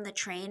Mama from the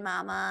Train,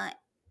 Mama.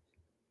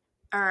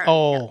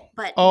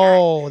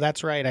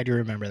 That's right. I do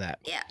remember that.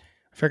 Yeah.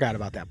 I forgot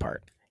about that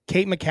part.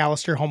 Kate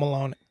McAllister, Home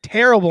Alone,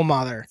 terrible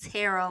mother.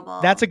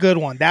 Terrible. That's a good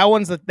one.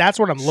 That's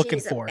what I'm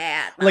looking for. A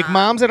bad mom. Like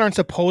moms that aren't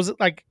supposed,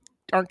 like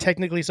aren't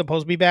technically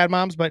supposed to be bad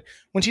moms, but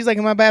when she's like,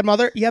 "Am I a bad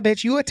mother?" Yeah,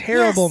 bitch, you a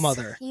terrible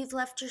mother. You've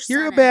left your son.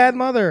 You're a at bad home.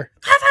 mother.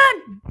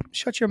 Kevin!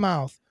 Shut your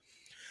mouth.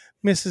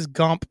 Mrs.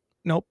 Gump.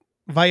 Nope.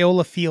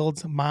 Viola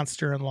Fields,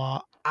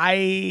 Monster-in-Law.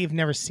 I've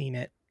never seen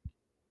it,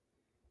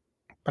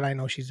 but I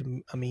know she's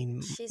a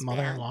mean She's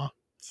mother-in-law. bad.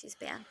 She's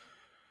bad.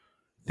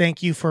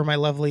 Thank you for my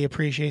lovely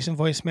appreciation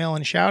voicemail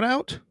and shout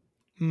out.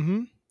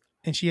 Mm-hmm.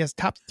 And she has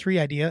top 3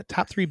 idea.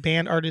 Top 3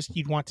 band artists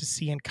you'd want to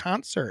see in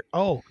concert.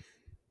 Oh,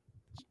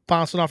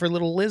 bouncing off her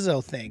little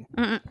Lizzo thing.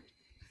 Mm-mm.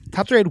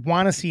 Top 3 I'd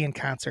want to see in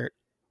concert.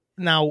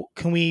 Now,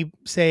 can we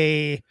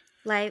say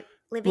Like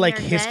living like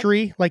or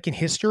history? dead? Like in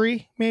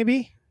history,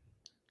 maybe?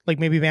 Like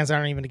maybe bands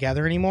aren't even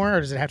together anymore? Or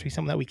does it have to be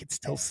something that we could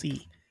still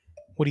see?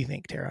 What do you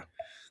think, Tara?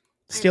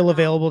 Still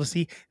available to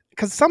see?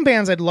 Because some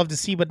bands I'd love to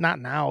see, but not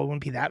now. It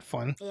wouldn't be that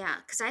fun. Yeah,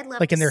 because I'd love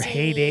like in their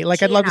heyday.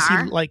 Like I'd love to see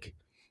like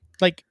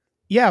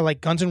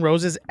Guns N'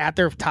 Roses at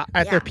their top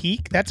their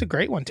peak. That's a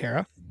great one,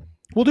 Tara.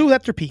 We'll do it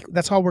at their peak.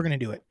 That's how we're gonna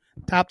do it.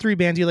 Top 3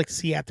 bands you like to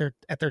see at their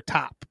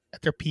top,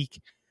 at their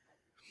peak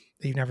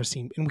that you've never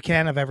seen, and we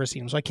can't have ever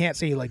seen them. So I can't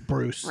say like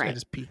Bruce at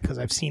his peak because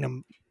I've seen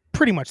him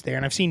pretty much there,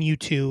 and I've seen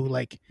U2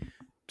 like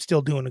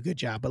still doing a good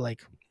job, but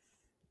like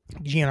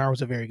GNR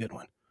was a very good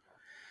one.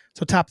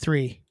 So top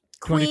 3.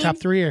 Queen. You want your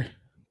top 3 or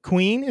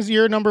Queen is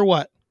your number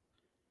what?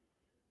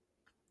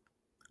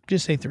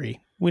 Just say 3.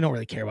 We don't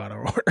really care about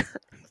our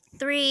order.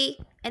 3,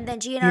 and then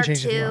GNR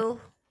 2.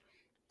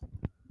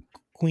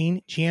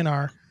 Queen,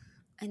 GNR.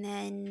 And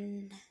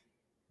then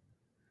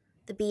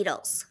the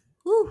Beatles.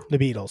 Woo. The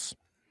Beatles.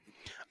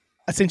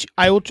 Since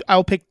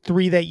I'll pick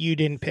 3 that you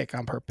didn't pick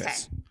on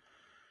purpose. Okay.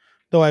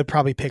 Though I'd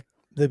probably pick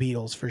the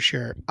Beatles for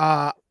sure.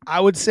 I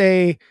would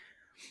say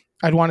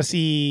I'd want to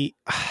see.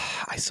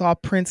 I saw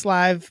Prince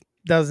live.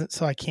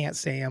 So I can't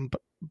say him,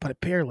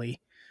 but barely.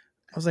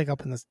 I was like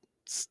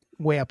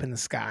way up in the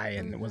sky,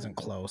 and it wasn't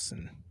close.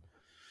 And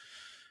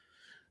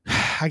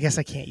I guess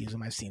I can't use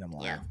him. I've seen him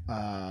live.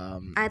 Yeah.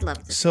 I'd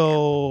love to.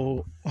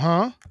 So,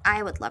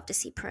 I would love to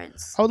see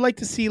Prince. I would like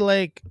to see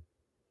like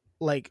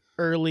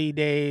early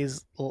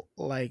days,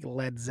 like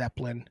Led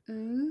Zeppelin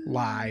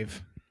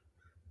live.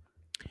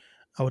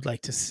 I would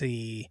like to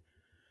see,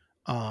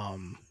 I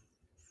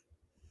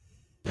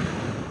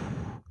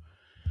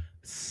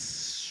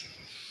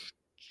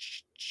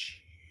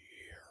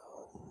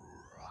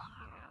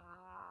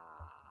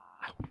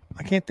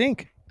can't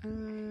think.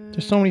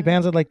 There's so many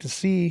bands I'd like to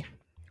see.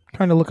 I'm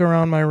trying to look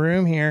around my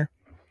room here.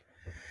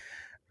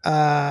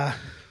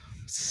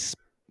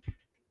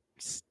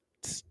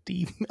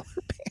 Steve Miller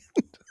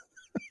Band.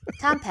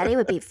 Tom Petty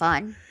would be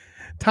fun.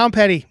 Tom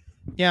Petty.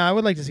 Yeah, I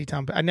would like to see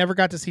Tom. I never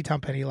got to see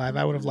Tom Petty live.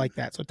 I would have liked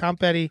that. So Tom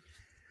Petty,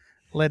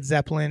 Led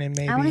Zeppelin, and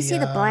maybe I want to see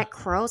the Black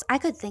Crowes. I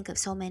could think of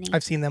so many.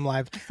 I've seen them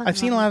live. I've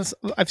seen a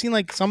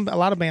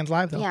lot of bands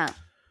live though. Yeah.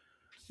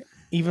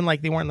 Even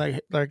like they weren't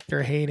like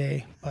their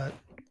heyday, but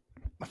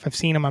if I've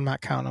seen them, I'm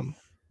not counting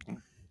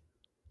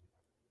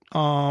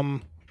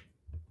them.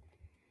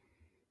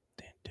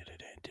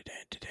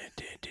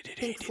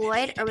 Pink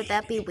Floyd, or would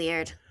that be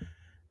weird?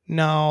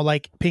 No,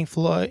 like Pink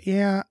Floyd.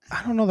 Yeah,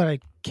 I don't know that I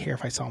care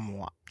if I saw them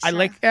live. Sure. I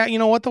like, you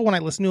know what though? When I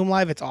listen to them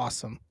live, it's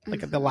awesome.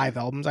 Like the live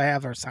albums I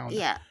have are sound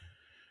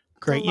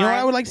great. You know what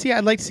I would like to see?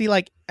 I'd like to see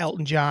like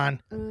Elton John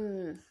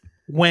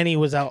when he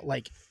was out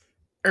like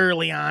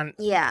early on.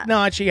 Yeah.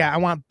 No, actually, I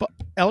want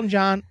Elton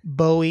John,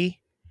 Bowie,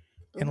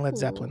 and Led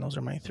Zeppelin. Those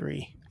are my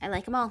 3. I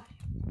like them all.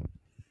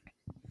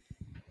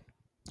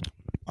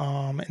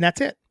 And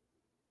that's it.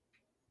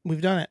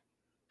 We've done it,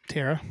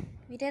 Tara.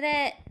 We did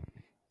it.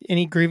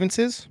 Any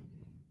grievances?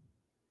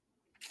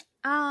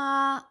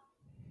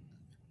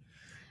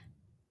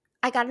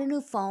 I got a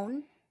new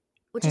phone,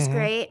 which is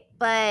great,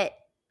 but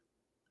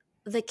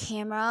the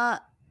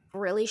camera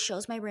really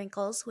shows my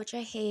wrinkles, which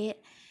I hate.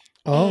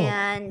 Oh,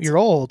 and you're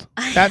old.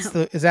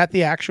 Is that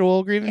the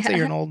actual grievance? That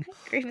you're an old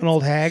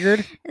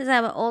haggard? Is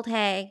that an old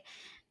hag?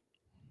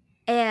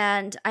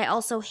 And I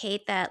also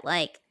hate that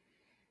like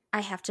I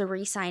have to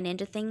re-sign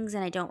into things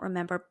and I don't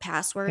remember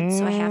passwords,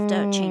 so I have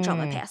to change all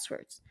my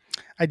passwords.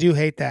 I do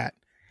hate that.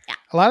 Yeah.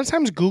 A lot of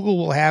times Google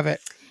will have it.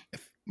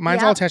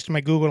 Mine's all attached to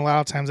my Google, and a lot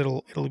of times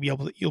you'll be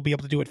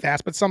able to do it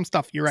fast. But some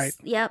stuff, you're right.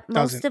 Yep,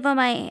 most of them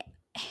I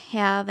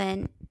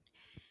haven't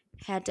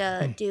had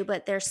to do,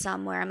 but there's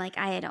some where I'm like,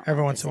 I don't.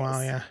 Every once in a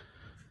while, yeah.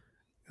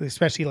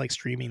 Especially like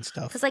streaming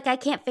stuff. Because like I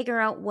can't figure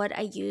out what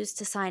I use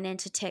to sign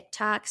into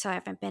TikTok, so I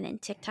haven't been in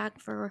TikTok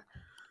for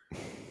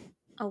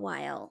a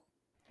while.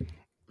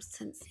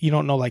 Since you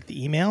don't know like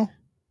the email?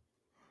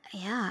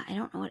 Yeah, I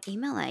don't know what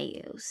email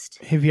I used.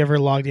 Have you ever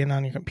logged in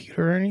on your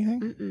computer or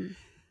anything?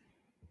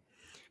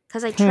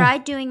 Because I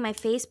tried doing my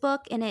Facebook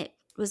and it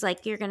was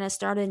like, you're going to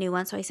start a new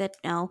one. So I said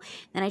no.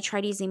 Then I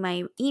tried using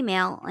my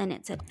email and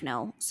it said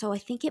no. So I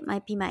think it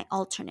might be my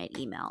alternate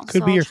email.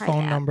 Could be your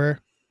phone number.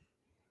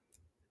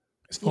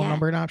 Is phone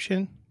number an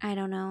option? I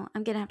don't know.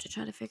 I'm going to have to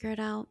try to figure it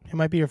out. It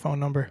might be your phone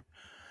number.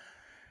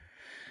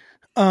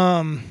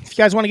 If you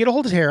guys want to get a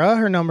hold of Tara,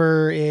 her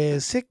number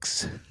is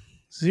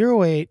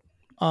 608.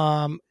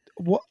 I'm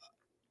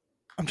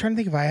trying to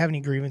think if I have any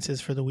grievances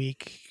for the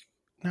week.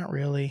 Not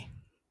really.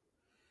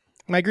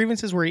 My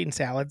grievances were eating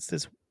salads.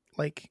 This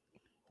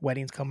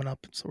wedding's coming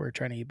up, so we're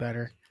trying to eat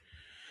better.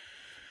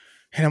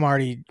 And I'm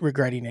already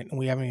regretting it. And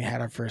we haven't even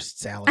had our first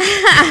salad.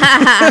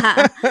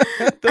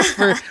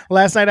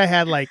 Last night I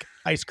had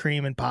ice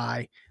cream and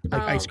pie,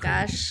 ice cream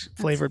gosh,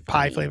 flavored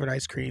pie flavored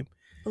ice cream.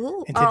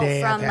 Ooh, And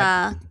today I've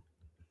had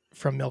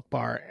from Milk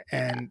Bar,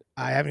 and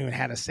I haven't even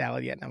had a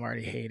salad yet, and I've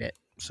already hate it.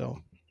 So,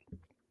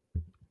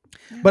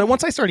 but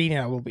once I start eating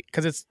it, I will be,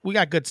 because we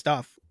got good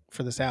stuff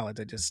for the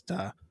salads. I just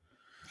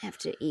have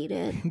to eat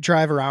it.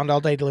 Drive around all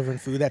day delivering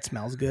food that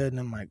smells good, and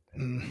I'm like,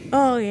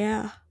 oh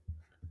yeah.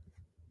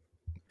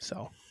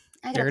 So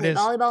I gotta play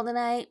volleyball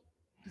tonight.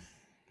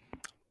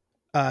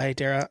 Hey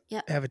Tara.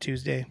 Yep. Have a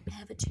Tuesday.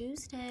 Have a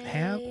Tuesday.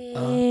 Have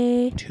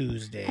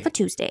a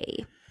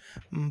Tuesday.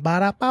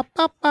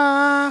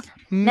 Ba-da-ba-ba-ba.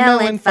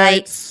 Melon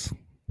fights.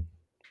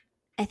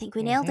 I think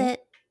we nailed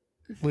it.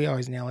 We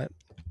always nail it.